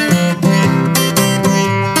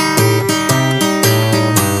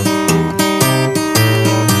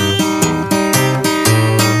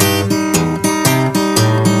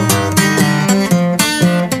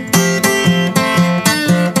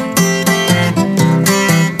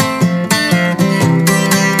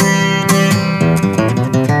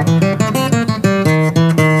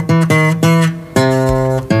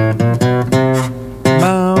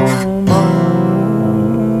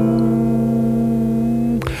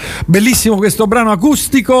 Bellissimo questo brano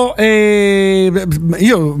acustico, e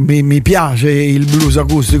mi piace il blues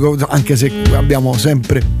acustico, anche se abbiamo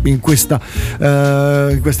sempre in questa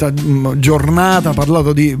giornata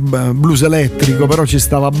parlato di blues elettrico, però ci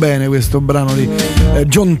stava bene questo brano di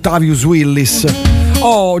John Tavius Willis.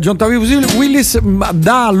 John Tavius Willis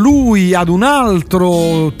dà lui ad un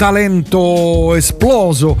altro talento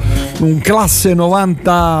esploso, un classe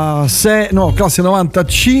 95.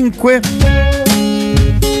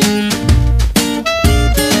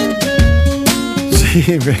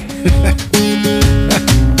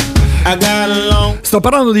 Sto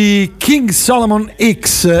parlando di King Solomon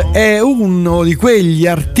X. È uno di quegli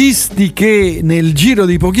artisti che nel giro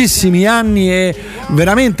di pochissimi anni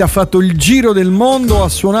veramente ha fatto il giro del mondo, ha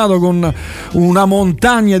suonato con una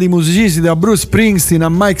montagna di musicisti, da Bruce Springsteen a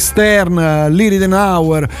Mike Stern, Lee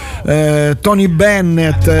Ritenour, Tony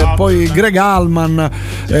Bennett, poi Greg Allman,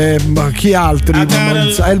 chi altri?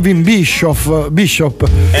 Elvin Bishop,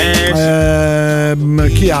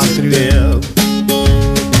 chi altri?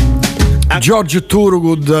 George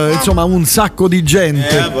Thorogood, insomma un sacco di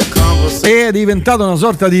gente. È diventato una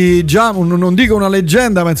sorta di, già non dico una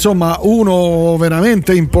leggenda, ma insomma uno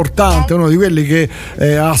veramente importante, uno di quelli che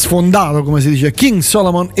ha sfondato, come si dice, King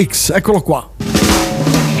Solomon X. Eccolo qua.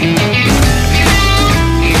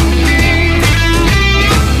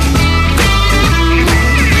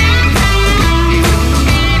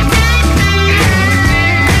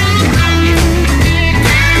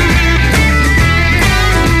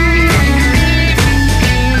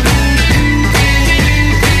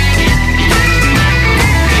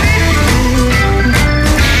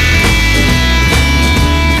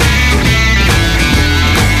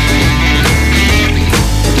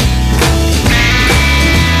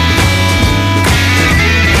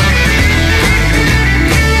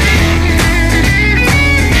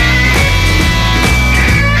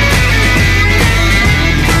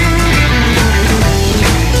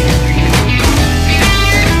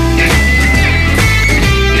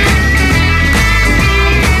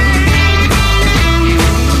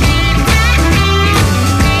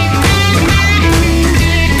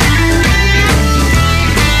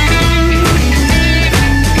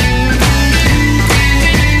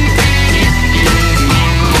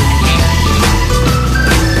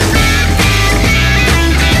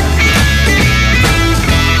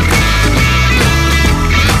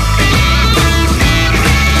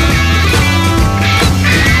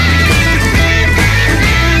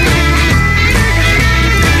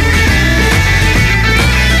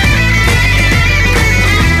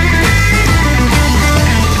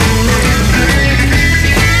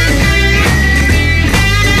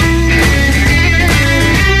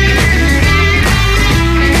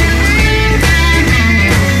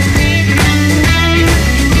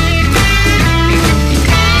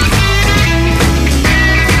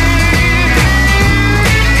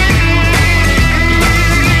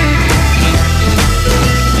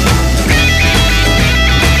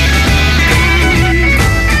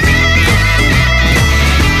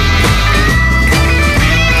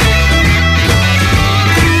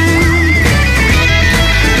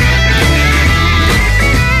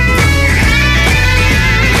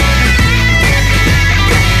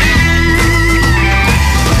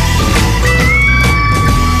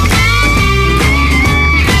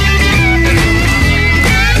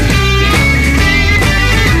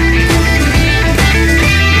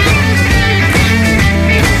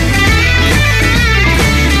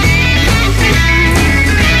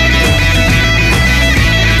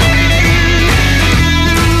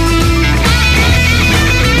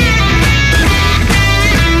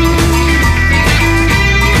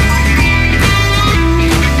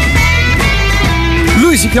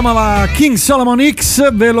 Si chiamava King Solomon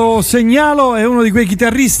X, ve lo segnalo, è uno di quei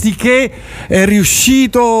chitarristi che è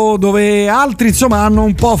riuscito dove altri insomma hanno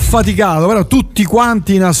un po' faticato, però tutti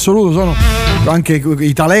quanti in assoluto sono, anche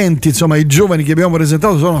i talenti, insomma i giovani che abbiamo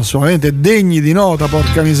presentato sono assolutamente degni di nota,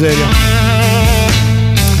 porca miseria.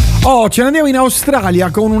 Ce ne andiamo in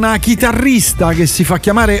Australia con una chitarrista che si fa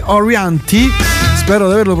chiamare Orianti, spero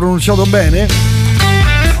di averlo pronunciato bene,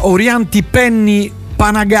 Orianti Penny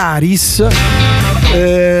Panagaris.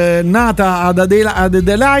 Nata ad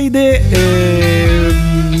Adelaide,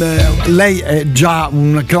 lei è già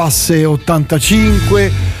un classe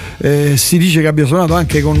 85, si dice che abbia suonato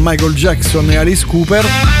anche con Michael Jackson e Alice Cooper,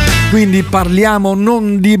 quindi parliamo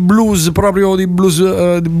non di blues, proprio di blues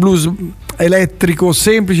elettrico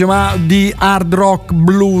semplice, ma di hard rock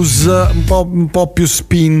blues un po' più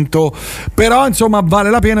spinto, però insomma vale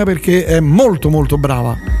la pena perché è molto molto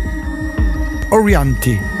brava.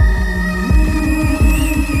 Orianti.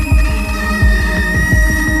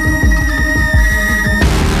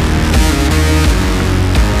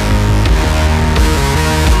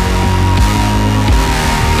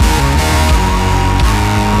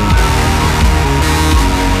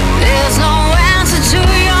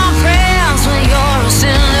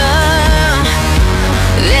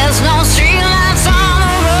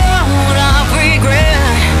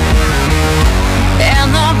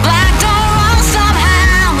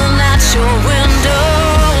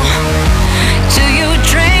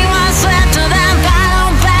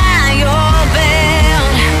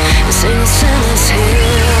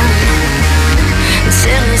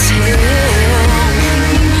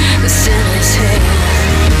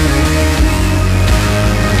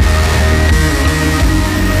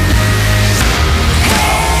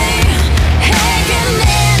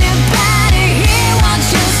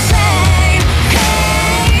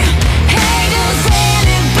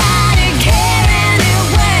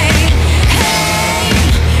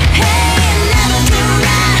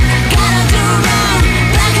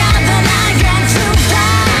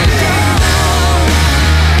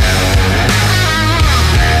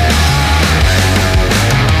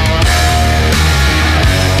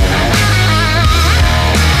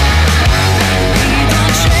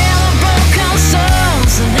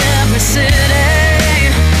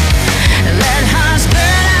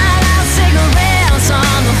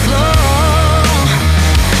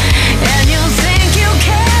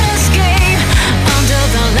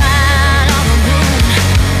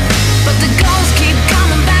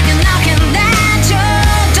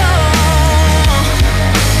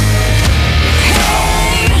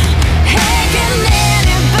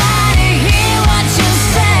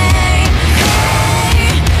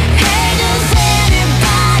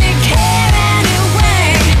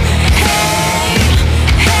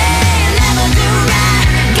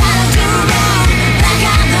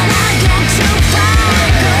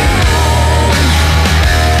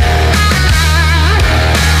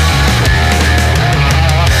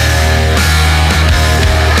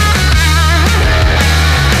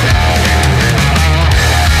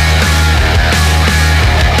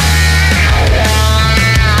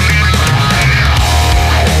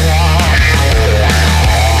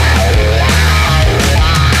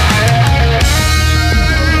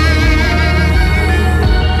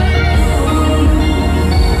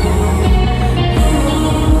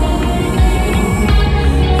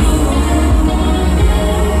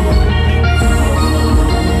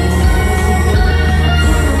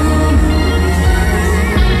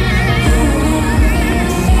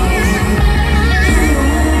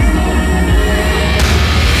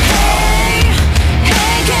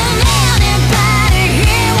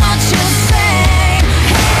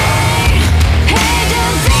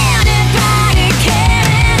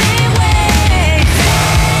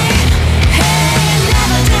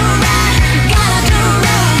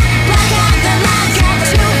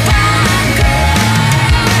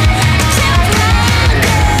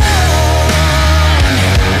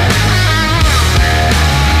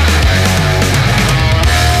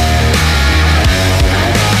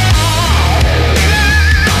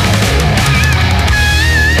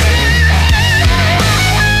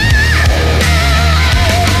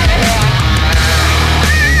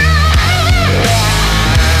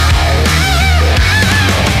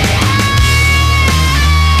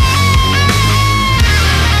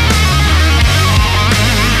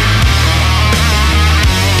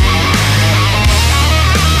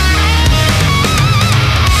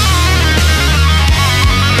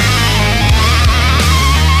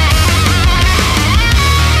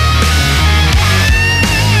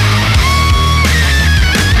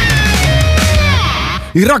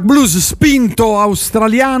 Il rock blues spinto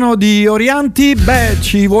australiano di Orianti, beh,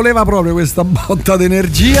 ci voleva proprio questa botta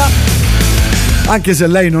d'energia, anche se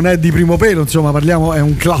lei non è di primo pelo, insomma, parliamo, è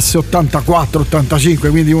un classe 84-85,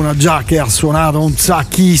 quindi una già che ha suonato un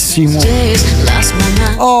sacchissimo.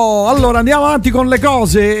 Oh, allora andiamo avanti con le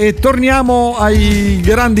cose e torniamo ai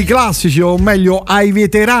grandi classici, o meglio ai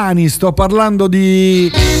veterani. Sto parlando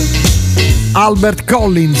di Albert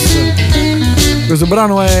Collins. Questo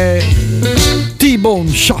brano è T-Bone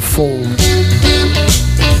Shuffle.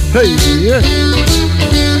 Hey, yeah.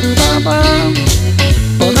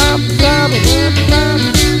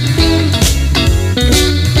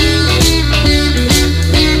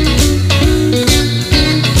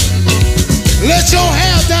 Let your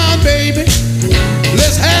hair down, baby.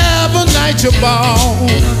 Let's have a night your ball.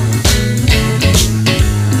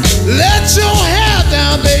 Let your hair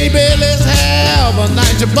down, baby. Let's have a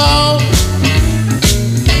night your ball.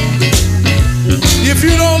 If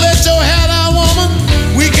you don't let your hair down,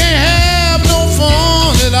 woman, we can't have no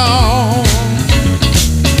fun at all.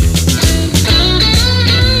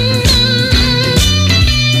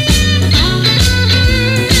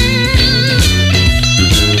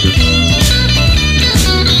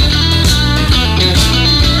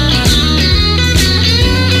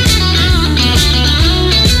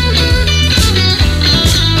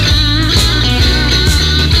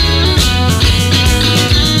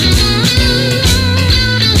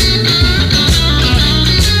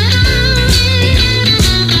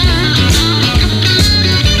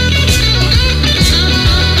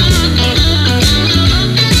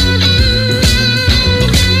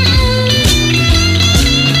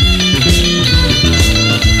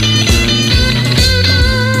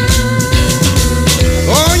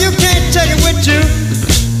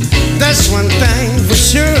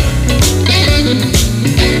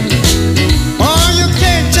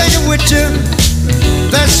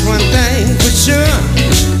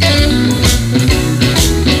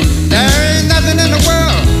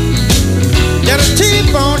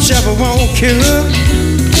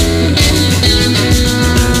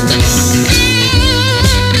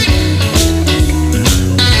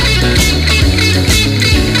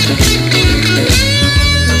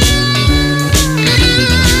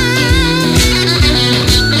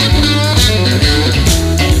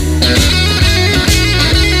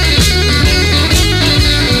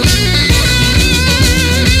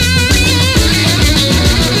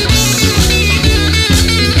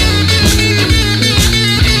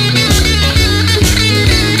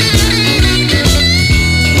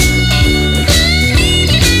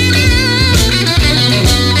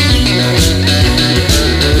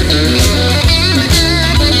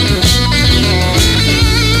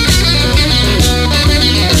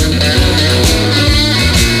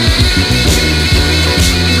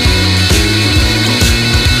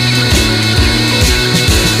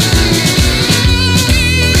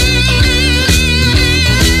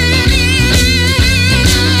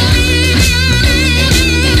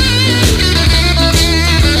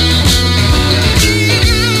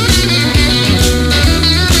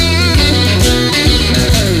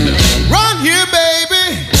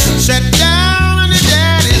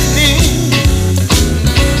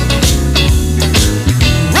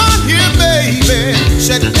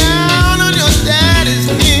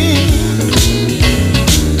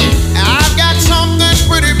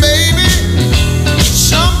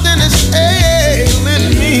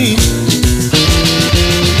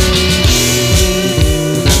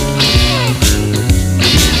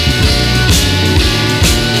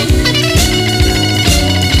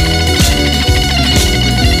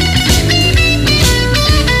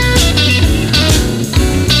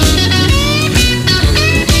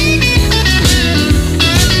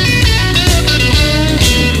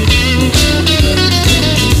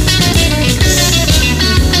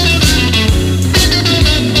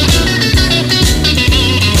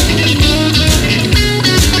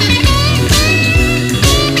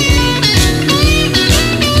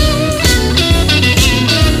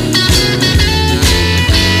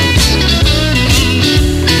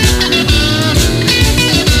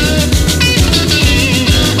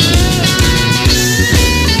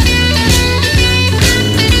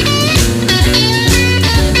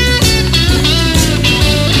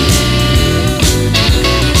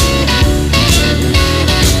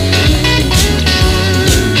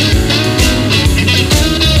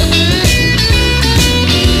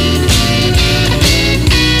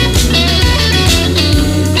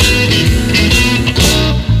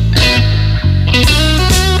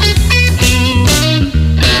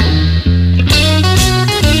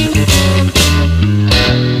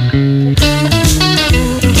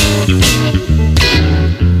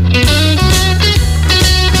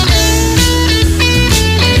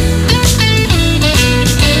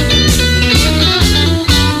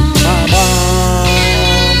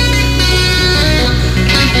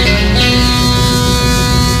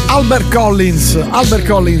 Albert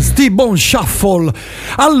Collins, T-Bone Shuffle.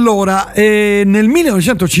 Allora, nel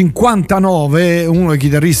 1959 uno dei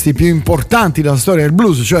chitarristi più importanti della storia del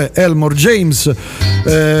blues, cioè Elmore James,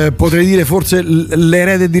 potrei dire forse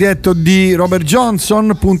l'erede diretto di Robert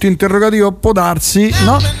Johnson, punto interrogativo, può darsi,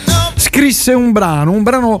 no? Scrisse un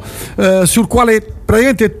brano sul quale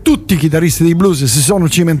praticamente tutti i chitarristi di blues si sono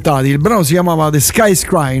cimentati. Il brano si chiamava The Sky is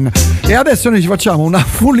Crying e adesso noi ci facciamo una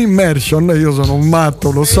full immersion. Io sono un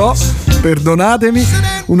matto, lo so, perdonatemi.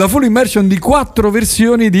 Una full immersion di 4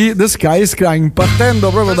 versioni di The Sky is Crying, partendo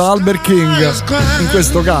proprio da Albert King in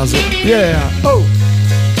questo caso. Yeah.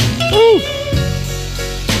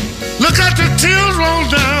 Look at the tears roll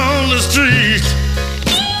down the street.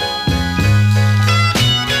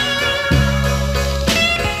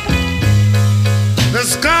 The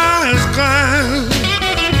sky is crying.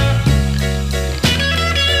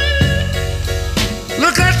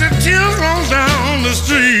 Look at the tears roll down the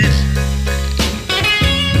street.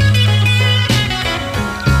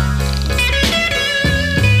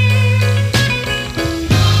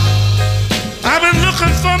 I've been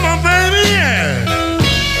looking for my baby, yeah,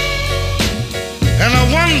 and I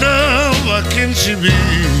wonder where can she be.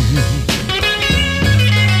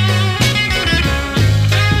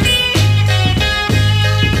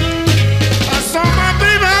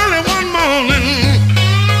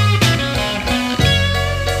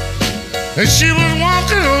 And she was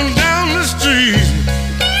walking on down the street.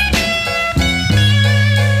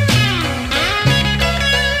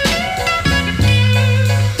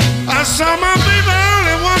 I saw my baby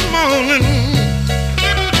early one morning,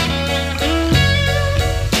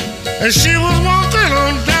 and she was walking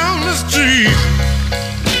on down the street.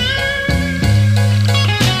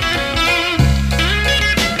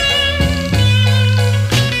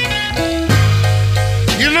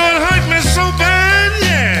 You know it hurt me so bad,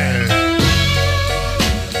 yeah.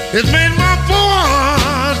 It made my poor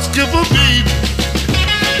heart skip a beat.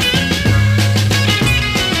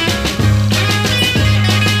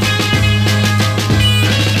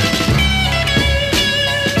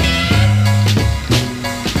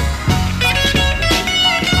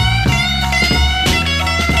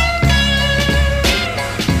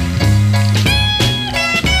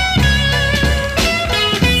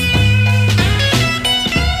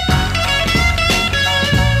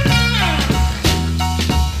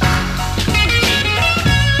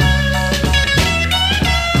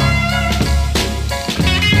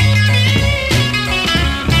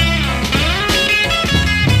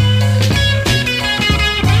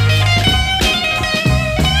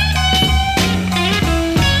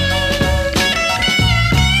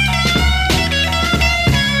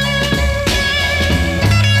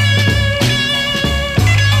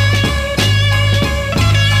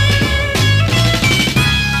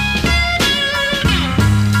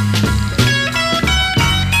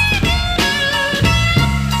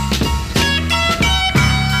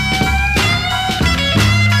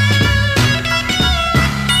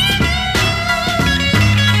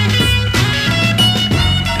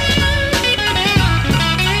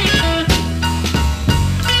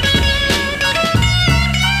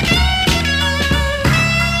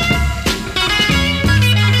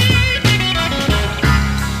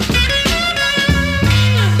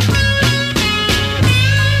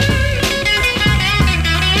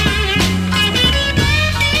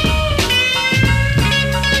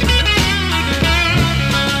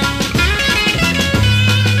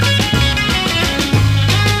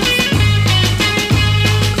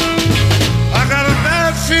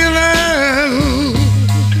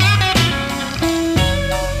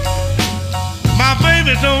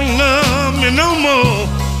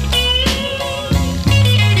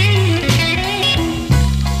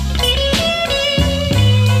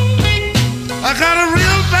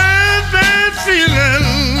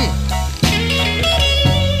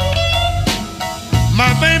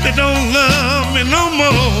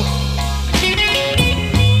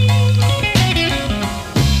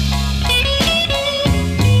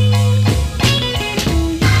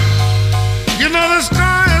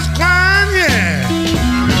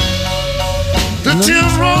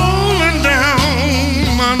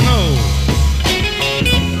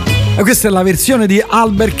 Questa è la versione di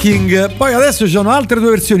Albert King. Poi adesso ci sono altre 2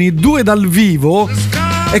 versioni, 2 dal vivo,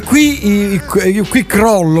 E qui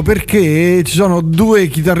crollo perché ci sono due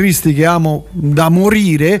chitarristi che amo da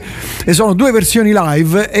morire e sono due versioni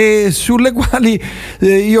live e sulle quali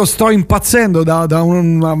io sto impazzendo da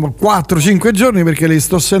 4-5 giorni perché le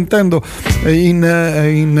sto sentendo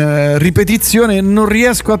in ripetizione e non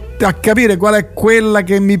riesco a capire qual è quella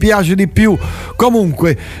che mi piace di più.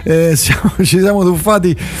 Comunque ci siamo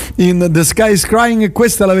tuffati in The Sky is Crying e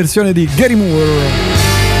questa è la versione di Gary Moore.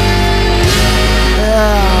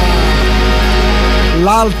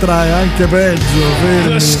 L'altra è anche peggio.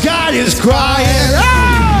 Fermi. The sky is crying.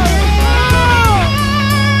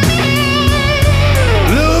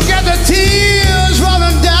 Look at the tears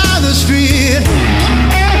rolling down the street.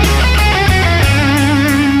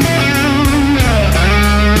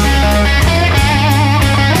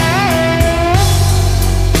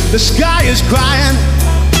 The sky is crying.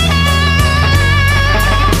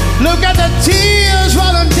 Look at the tears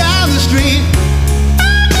rolling down the street.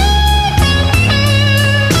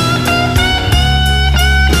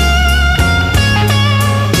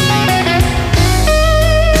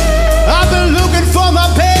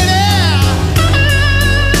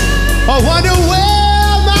 I wonder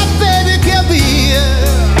where my baby can be.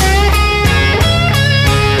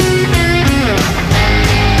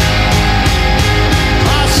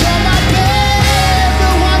 I saw my baby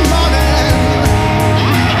one morning,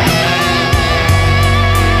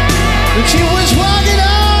 and she was walking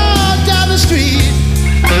on down the street.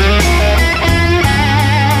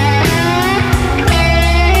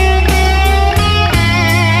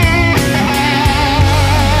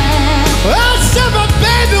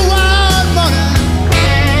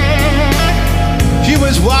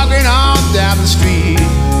 Walking on down the street.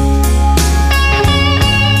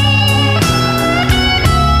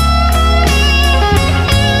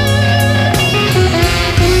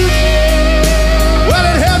 Well,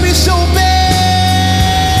 it hurt me so bad,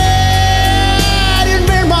 it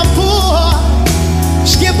made my poor heart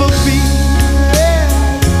skip a beat.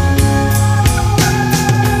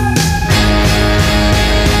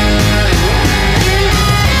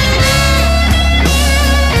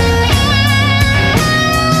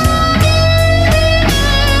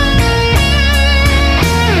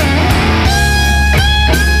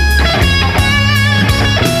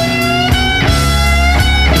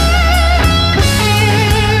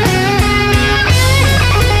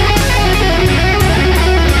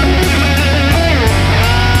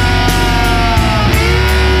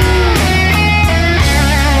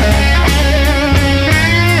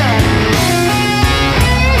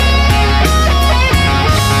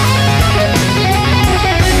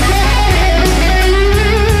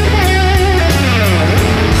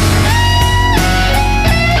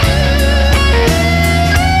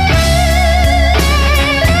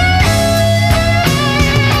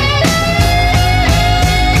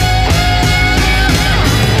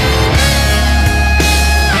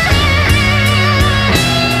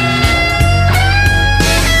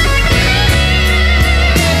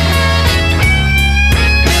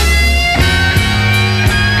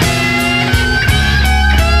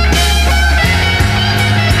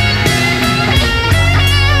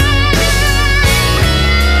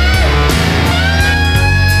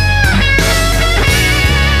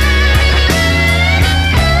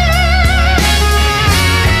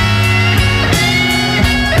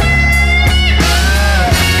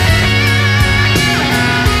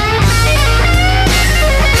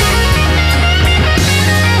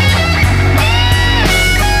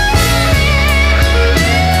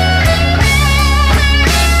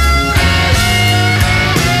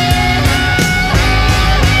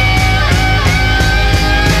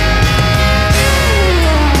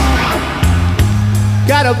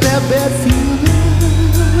 Got a bad, bad feeling.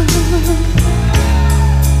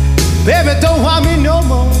 Baby, don't want me no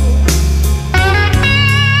more.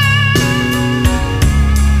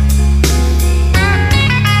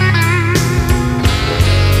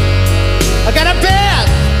 I got a bad,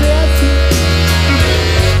 bad feeling.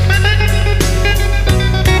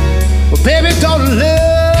 Well, baby, don't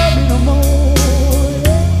love me no more.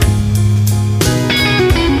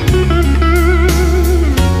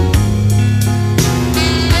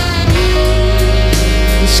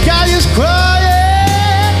 Sky is crying.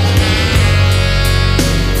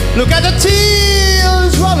 Look at the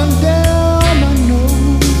tears rolling down my nose.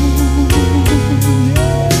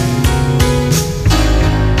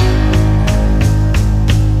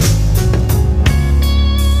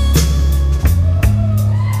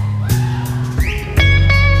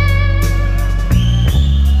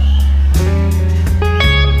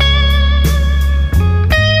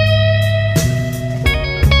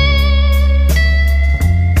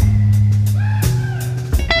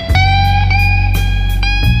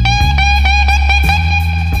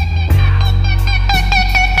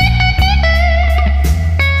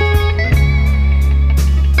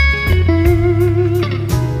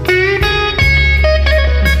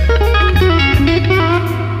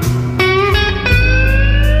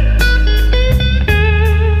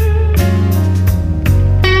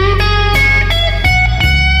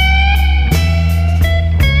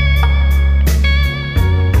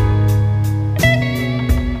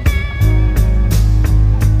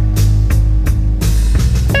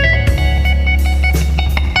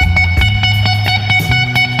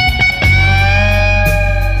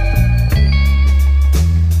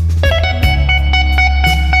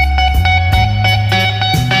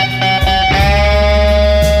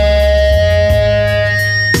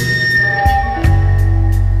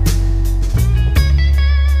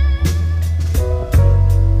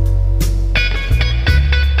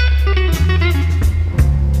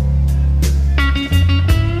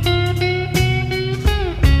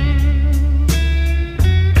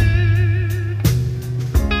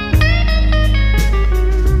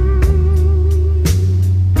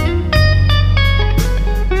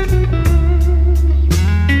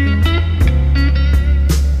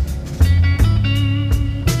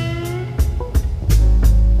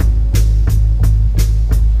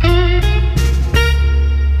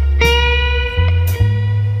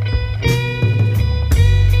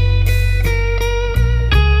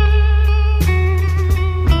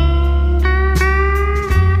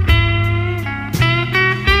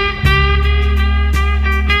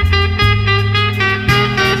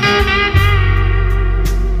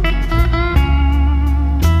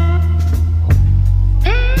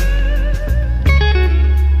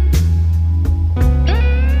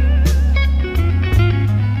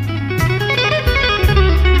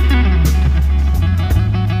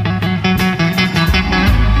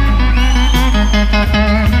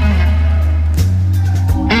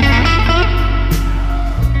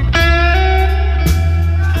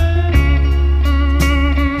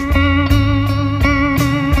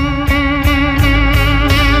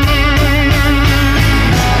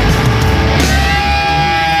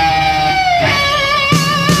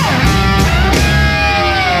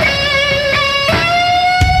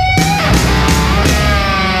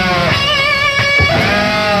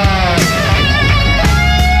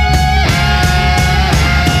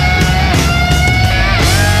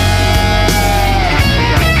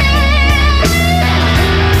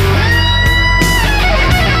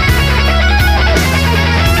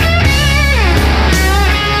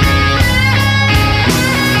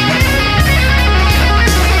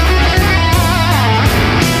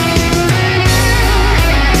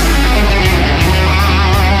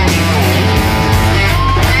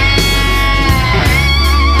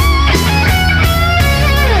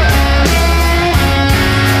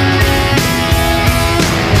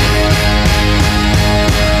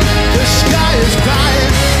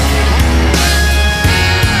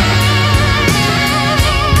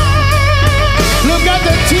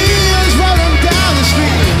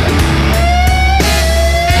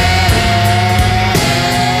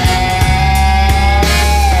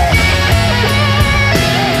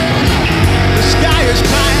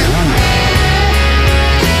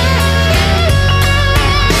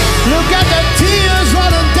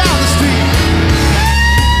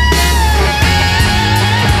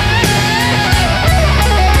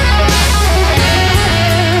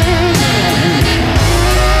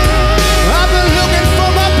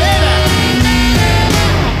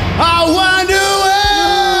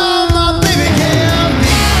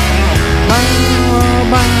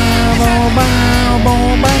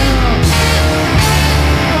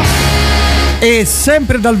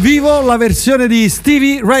 sempre dal vivo la versione di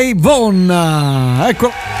Stevie Ray Vaughan.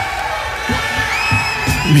 Ecco.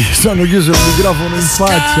 Mi sono chiuso il microfono in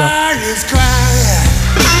faccia.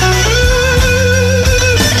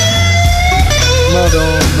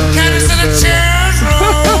 Madonna mia, che bello.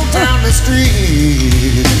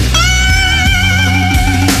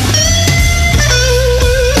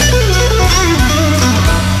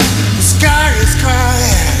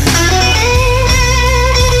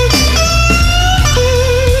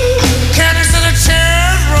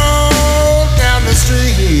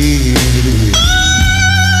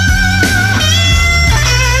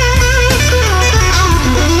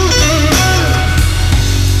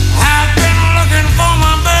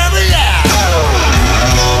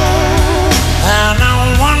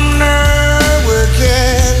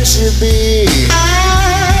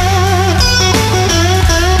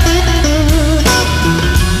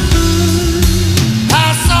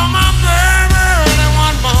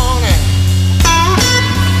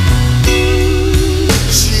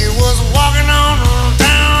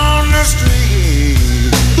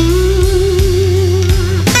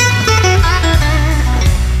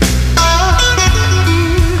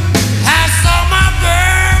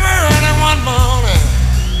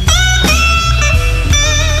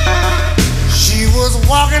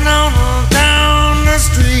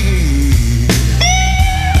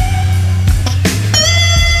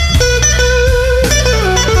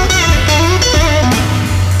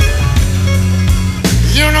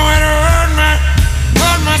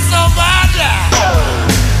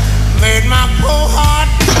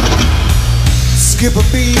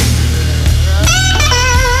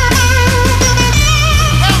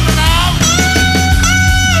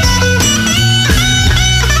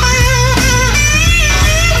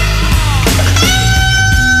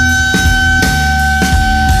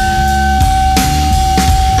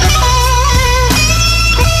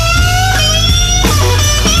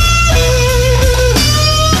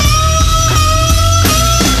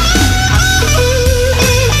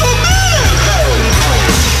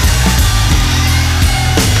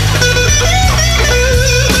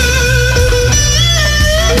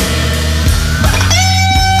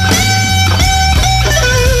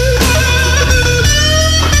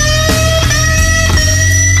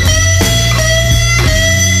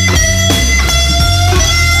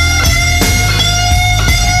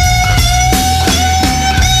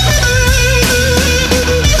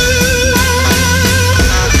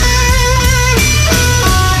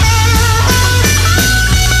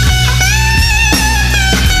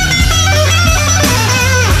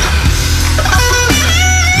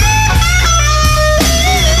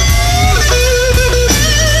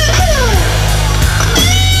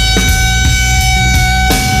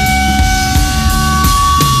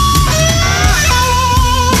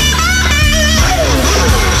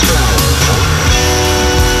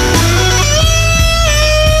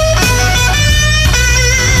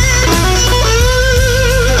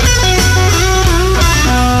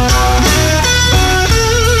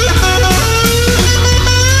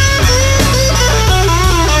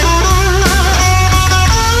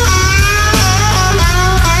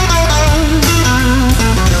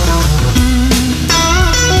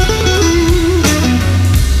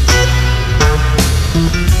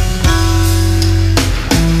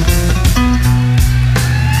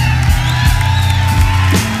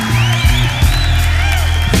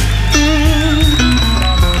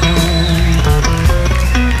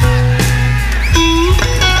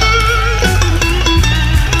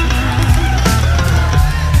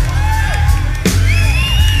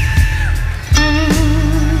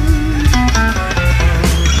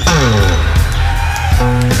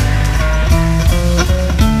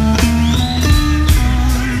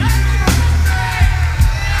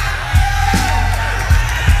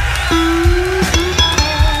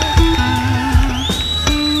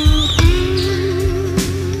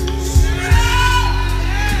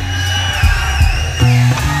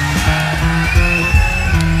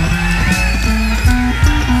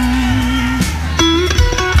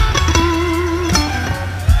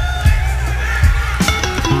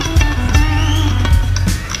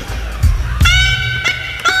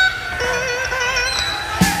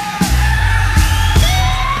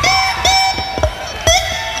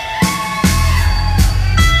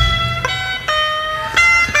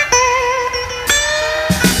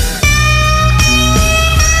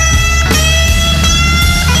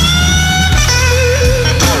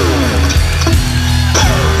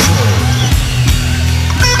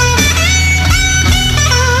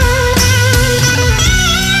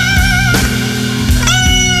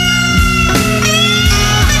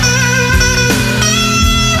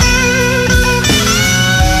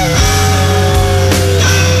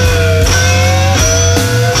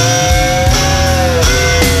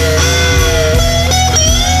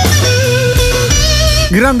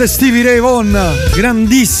 grande Stevie Ray Vaughan,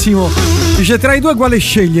 grandissimo. Dice tra i due quale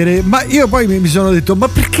scegliere? Ma io poi mi sono detto, ma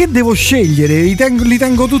perché devo scegliere? Li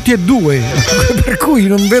tengo tutti e due, per cui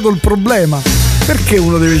non vedo il problema. Perché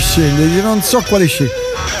uno deve scegliere? Non so quale scegliere.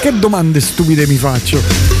 Che domande stupide mi faccio.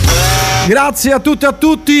 Grazie a tutti e a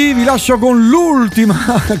tutti, vi lascio con l'ultima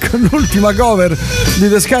cover di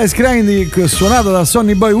The Sky is Crying, suonata da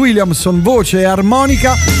Sonny Boy Williamson, voce e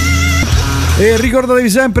armonica. E ricordatevi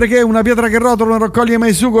sempre che una pietra che rotola non raccoglie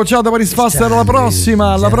mai sugo. Ciao da Paris Faster, alla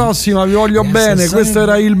prossima, vi voglio bene. Questo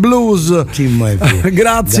era il blues.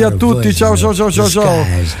 Grazie a tutti, ciao.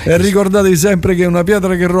 E ricordatevi sempre che una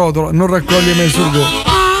pietra che rotola non raccoglie mai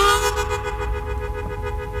sugo.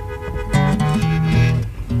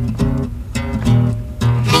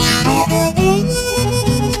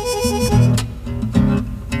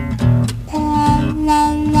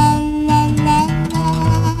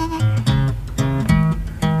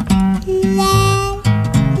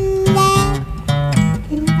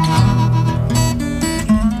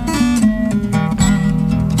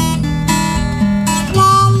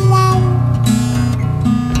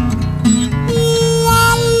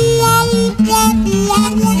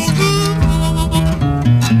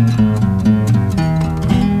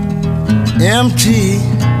 Empty,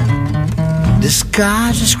 the sky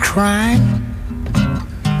is crying.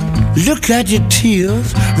 Look at your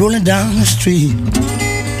tears rolling down the street.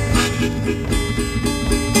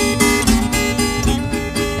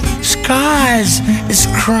 Skies is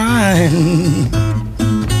crying.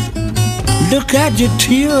 Look at your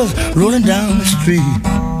tears rolling down the street.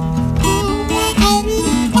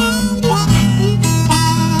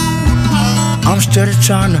 I'm steady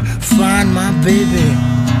trying to find my baby,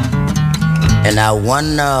 and I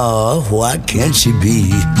wonder what can she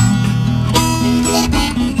be.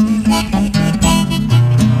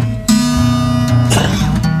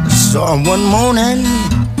 Saw her one morning,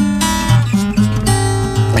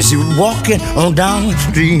 and she was walking on down the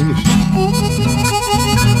street.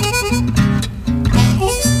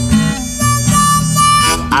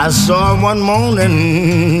 I saw her one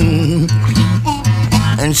morning,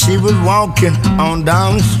 and she was walking on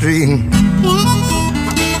down the street.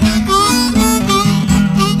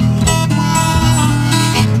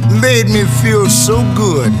 Made me feel so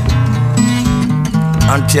good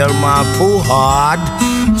until my poor heart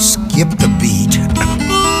skipped a beat.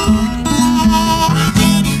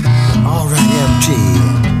 All right, MT.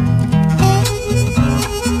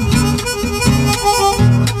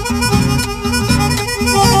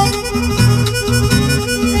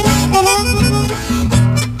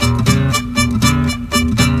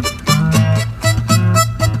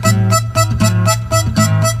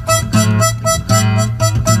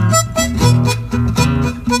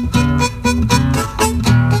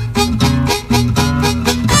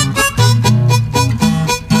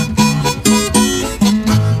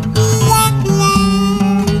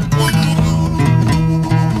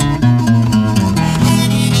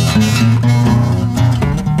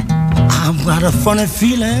 Funny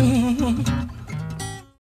feeling